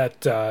 wasn't it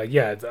that?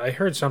 I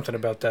heard something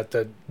about that.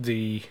 That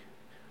the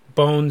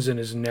bones in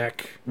his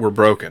neck were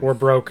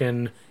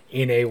broken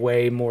in a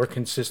way more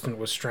consistent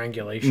with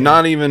strangulation.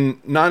 Not even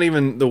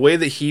the way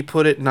that he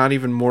put it, not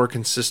even more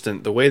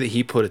consistent. The way that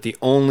he put it, the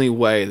only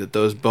way that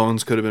those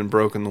bones could have been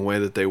broken the way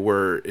that they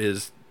were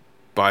is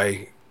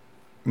by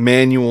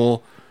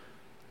manual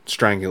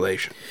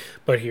strangulation.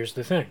 But here's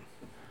the thing.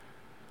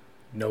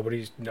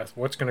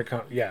 What's going to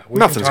come? Yeah.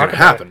 Nothing's going to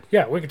happen.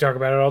 Yeah, we can talk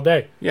about it all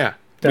day. Yeah,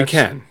 we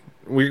can.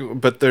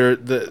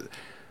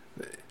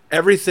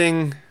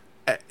 Everything...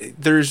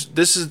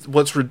 This is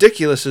what's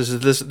ridiculous is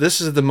this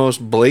is the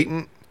most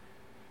blatant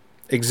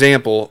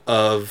example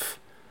of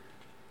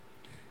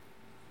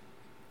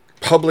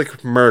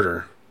public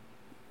murder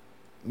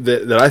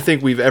that I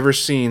think we've ever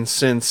seen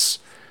since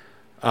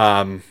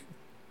Khashoggi,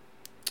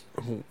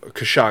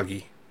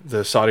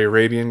 the Saudi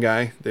Arabian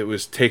guy that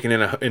was taken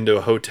into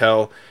a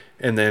hotel,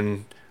 and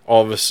then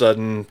all of a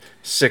sudden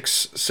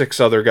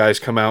six other guys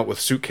come out with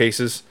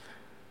suitcases.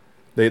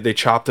 They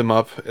chopped him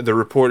up. The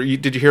reporter,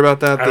 did you hear about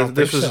that? I don't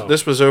think so.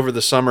 This was over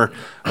the summer.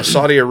 A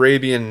Saudi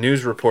Arabian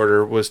news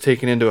reporter was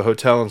taken into a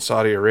hotel in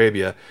Saudi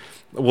Arabia.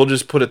 We'll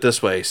just put it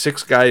this way: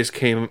 6 guys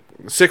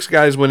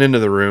went into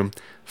the room.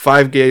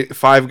 5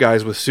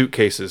 guys with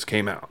suitcases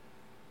came out.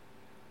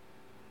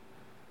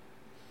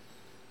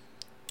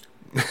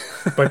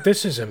 But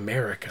this is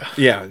America.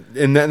 Yeah,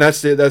 and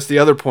that's the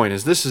other point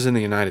is this is in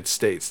the United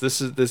States.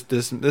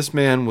 This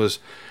man was,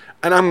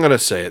 and I'm gonna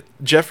say it.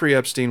 Jeffrey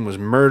Epstein was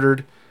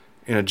murdered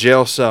in a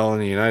jail cell in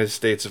the United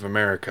States of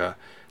America.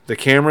 The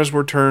cameras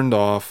were turned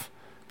off.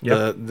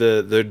 Yep.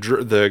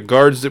 The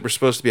guards that were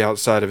supposed to be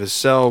outside of his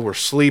cell were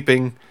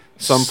sleeping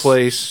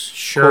someplace,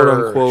 quote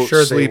unquote,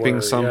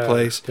 sleeping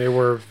someplace. Yeah. They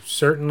were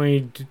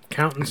certainly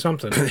counting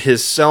something.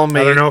 His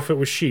cellmate, I don't know if it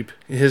was sheep.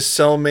 His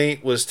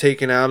cellmate was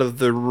taken out of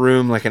the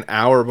room like an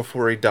hour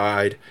before he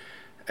died,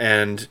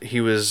 and he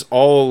was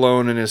all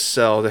alone in his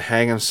cell to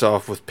hang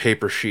himself with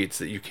paper sheets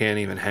that you can't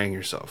even hang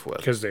yourself with.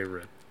 Because they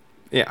read.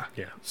 Yeah.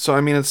 Yeah. So, I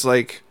mean, it's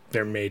like...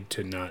 They're made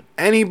to not...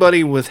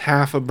 Anybody with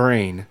half a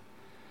brain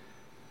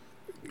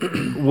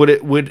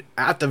would,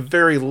 at the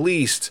very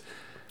least,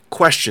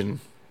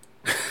 question.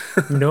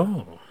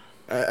 No.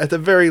 At the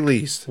very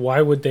least.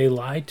 Why would they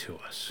lie to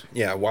us?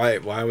 Yeah, why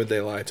would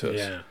they lie to us?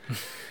 Yeah.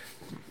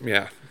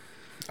 Yeah.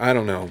 I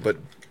don't know, but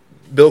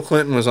Bill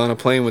Clinton was on a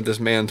plane with this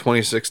man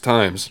 26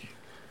 times.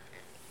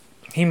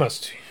 He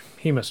must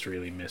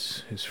really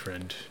miss his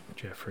friend,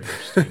 Jeffrey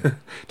Epstein.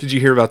 Did you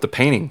hear about the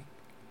painting?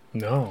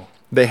 No.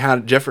 They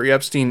had Jeffrey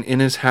Epstein in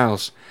his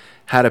house,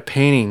 had a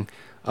painting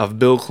of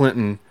Bill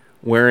Clinton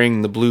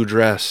wearing the blue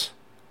dress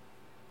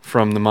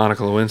from the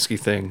Monica Lewinsky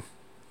thing.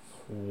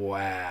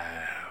 Wow.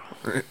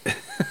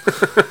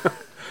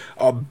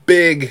 A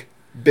big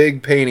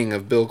painting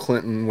of Bill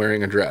Clinton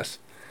wearing a dress.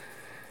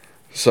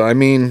 So, I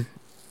mean,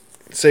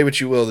 say what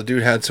you will, the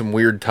dude had some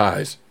weird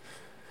ties.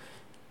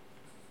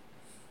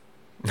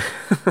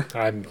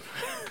 I'm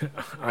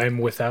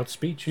without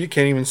speech. You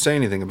can't even say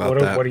anything about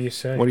that. What do you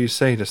say? What do you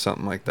say to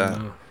something like that?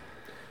 No.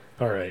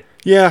 All right.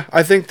 Yeah,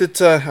 I think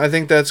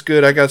that's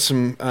good. I got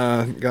some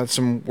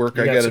work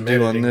I got to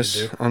do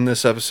on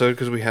this episode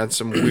because we had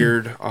some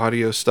weird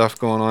audio stuff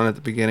going on at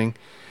the beginning.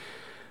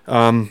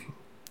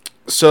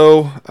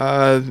 So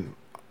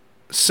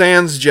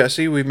sans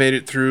Jessie, we made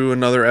it through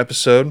another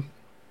episode.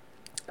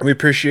 We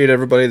appreciate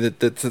everybody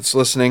that's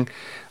listening.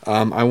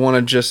 I want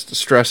to just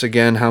stress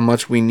again how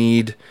much we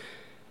need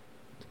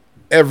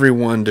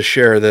everyone to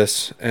share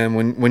this. And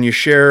when you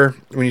share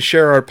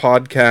our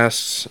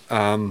podcasts,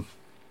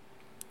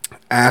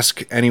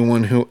 ask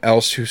anyone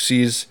else who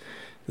sees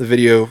the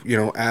video,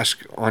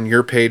 ask on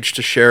your page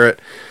to share it.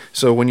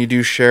 So when you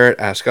do share it,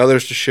 ask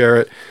others to share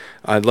it.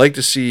 I'd like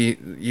to see,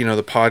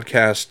 the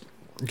podcast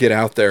get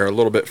out there a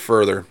little bit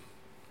further.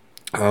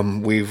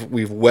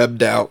 We've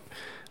webbed out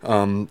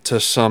to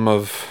some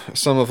of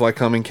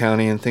Lycoming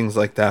County and things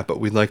like that, but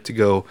we'd like to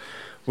go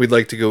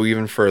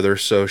even further.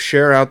 So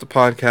share out the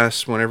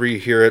podcast whenever you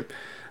hear it.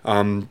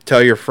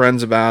 Tell your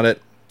friends about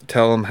it.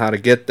 Tell them how to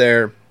get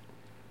there.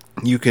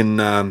 You can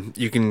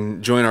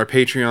join our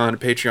Patreon at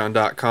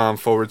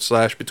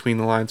patreon.com/Between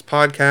the Lines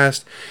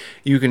podcast.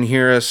 You can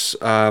hear us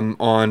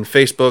on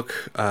Facebook,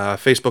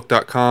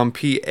 facebook.com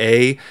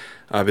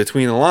PA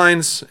Between the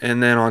Lines,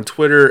 and then on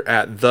Twitter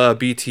at the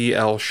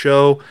BTL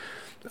Show.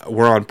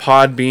 We're on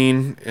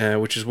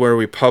Podbean, which is where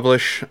we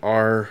publish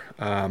our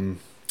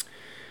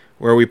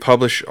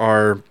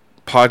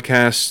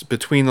podcast,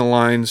 Between the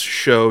Lines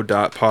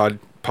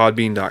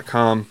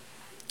show.podbean.com.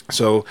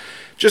 So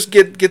just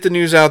get the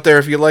news out there.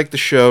 If you like the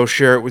show,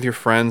 share it with your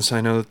friends. I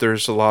know that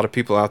there's a lot of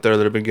people out there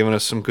that have been giving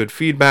us some good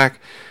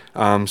feedback.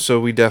 So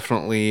we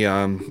definitely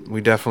want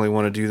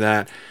to do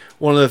that.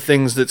 One of the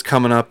things that's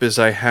coming up is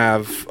I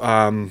have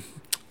a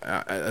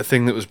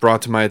thing that was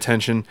brought to my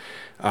attention.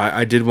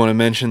 I did want to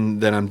mention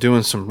that I'm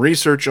doing some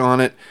research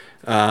on it.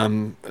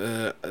 It's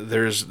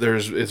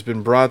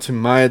been brought to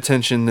my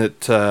attention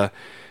that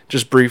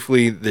just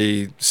briefly,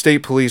 the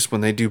state police,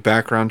 when they do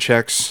background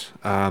checks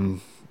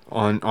on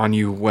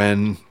you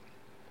when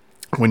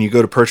you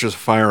go to purchase a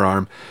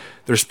firearm,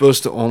 they're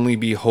supposed to only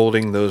be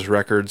holding those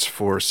records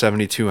for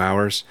 72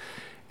 hours.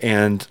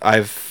 And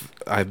I've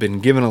been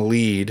given a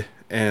lead,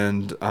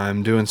 and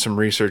I'm doing some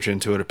research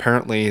into it.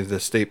 Apparently, the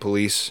state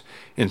police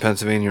in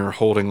Pennsylvania are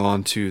holding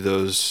on to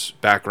those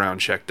background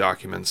check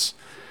documents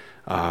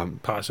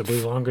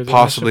possibly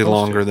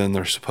longer than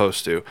they're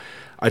supposed to.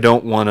 I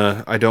don't want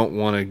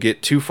to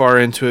get too far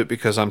into it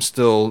because I'm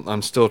still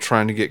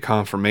trying to get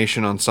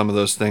confirmation on some of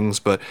those things.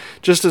 But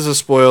just as a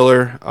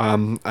spoiler,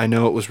 I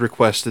know it was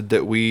requested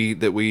that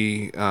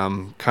we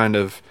kind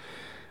of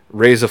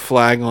raise a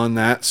flag on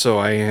that. So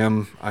I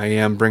am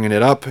bringing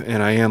it up,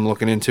 and I am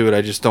looking into it.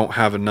 I just don't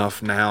have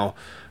enough now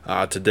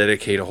to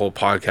dedicate a whole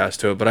podcast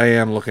to it, but I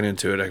am looking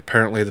into it.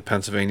 Apparently, the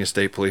Pennsylvania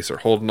State Police are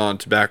holding on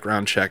to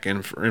background check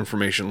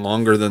information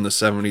longer than the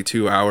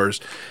 72 hours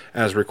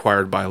as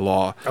required by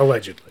law.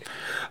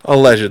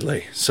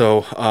 Allegedly.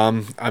 So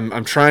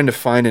I'm trying to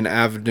find an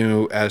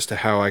avenue as to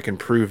how I can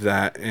prove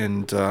that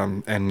and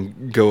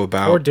go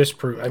about or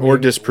disprove it. We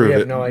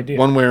have no idea.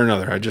 One way or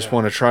another. I just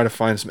want to try to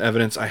find some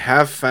evidence. I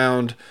have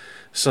found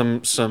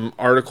some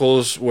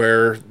articles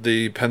where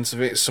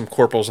some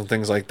corporals and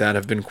things like that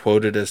have been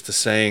quoted as to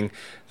saying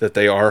that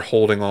they are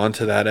holding on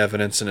to that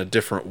evidence in a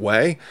different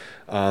way.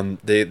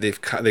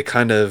 They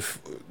kind of,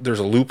 there's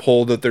a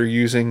loophole that they're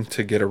using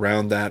to get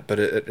around that, but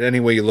any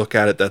way you look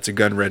at it, that's a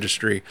gun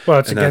registry. Well,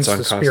 it's against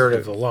the spirit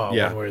of the law,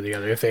 one way or the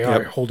other, if they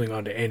are holding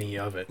on to any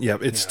of it. Yeah,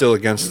 it's still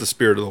against the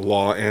spirit of the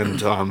law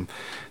and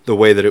the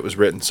way that it was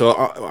written. So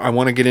I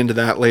want to get into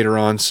that later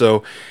on.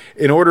 So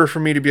in order for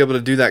me to be able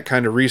to do that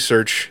kind of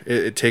research,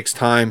 it takes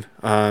time.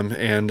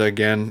 And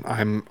again,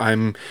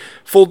 I'm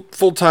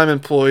full-time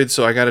employed,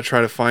 so I got to try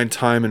to find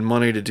time and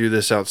money to do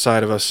this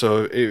outside of us.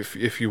 So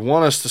if you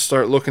want us to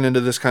start looking into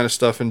this kind of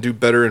stuff and do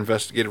better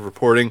investigative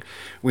reporting,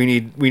 we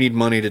need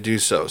money to do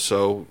so.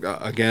 So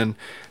again,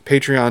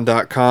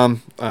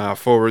 patreon.com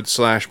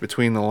 /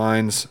 Between the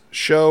Lines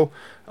show.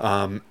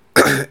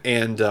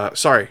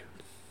 Sorry.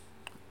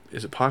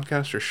 Is it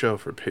podcast or show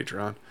for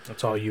Patreon?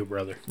 That's all you,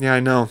 brother. Yeah,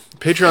 I know.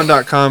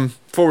 Patreon.com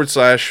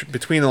 /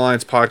 Between the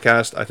Lines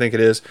podcast. I think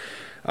it is.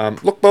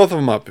 Look both of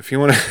them up if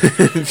you want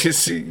to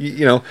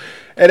see,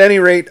 at any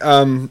rate,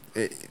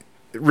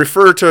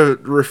 refer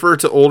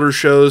to older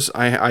shows.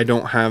 I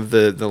don't have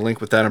the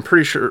link with that. I'm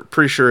pretty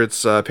sure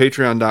it's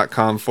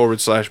patreon.com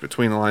 /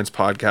 Between the Lines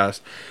podcast.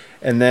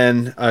 And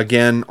then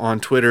again on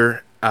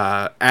Twitter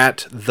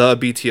at the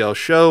BTL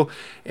Show,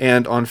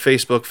 and on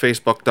Facebook,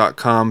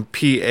 facebook.com,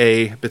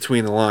 PA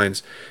Between the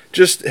Lines.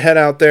 Just head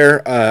out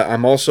there.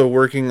 I'm also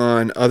working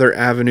on other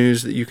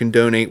avenues that you can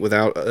donate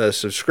without a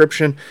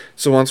subscription.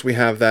 So once we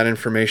have that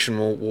information,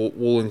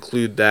 we'll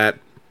include that.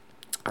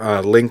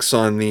 Links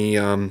on the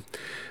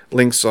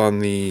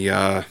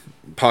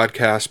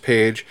podcast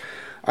page.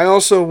 I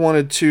also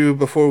wanted to,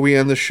 before we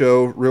end the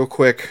show, real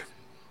quick,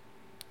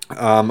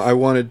 I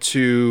wanted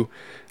to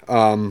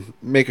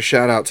make a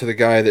shout out to the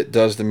guy that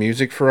does the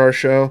music for our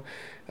show.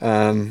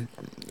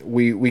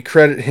 We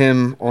credit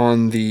him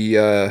on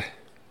the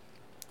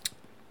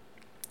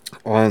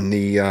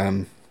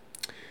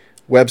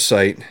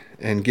website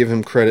and give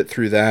him credit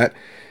through that.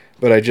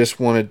 But I just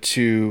wanted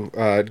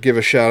to give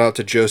a shout out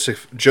to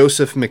Joseph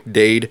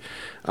McDade.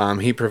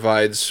 He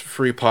provides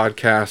free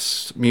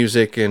podcasts,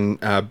 music, and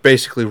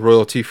basically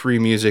royalty-free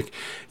music.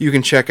 You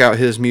can check out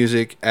his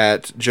music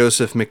at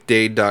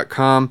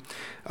josephmcdade.com.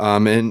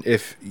 And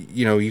if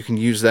you can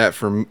use that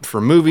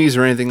for movies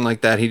or anything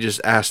like that, he just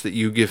asked that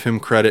you give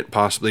him credit,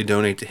 possibly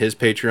donate to his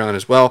Patreon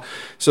as well.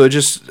 So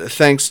just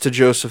thanks to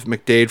Joseph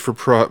McDade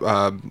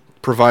for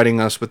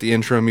providing us with the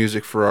intro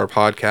music for our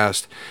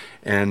podcast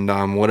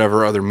and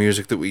whatever other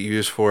music that we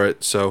use for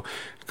it. So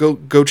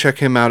go check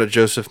him out at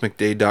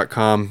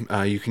josephmcdade.com.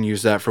 You can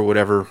use that for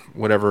whatever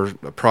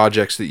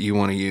projects that you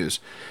want to use.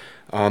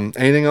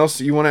 Anything else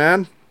that you want to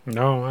add?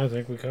 No, I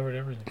think we covered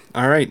everything.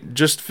 All right,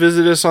 just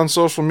visit us on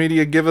social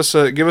media. Give us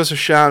a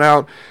shout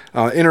out.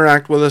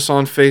 Interact with us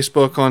on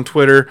Facebook, on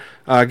Twitter.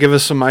 Give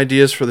us some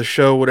ideas for the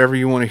show. Whatever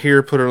you want to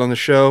hear, put it on the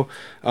show,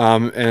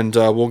 and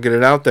we'll get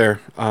it out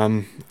there.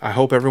 I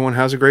hope everyone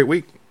has a great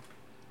week.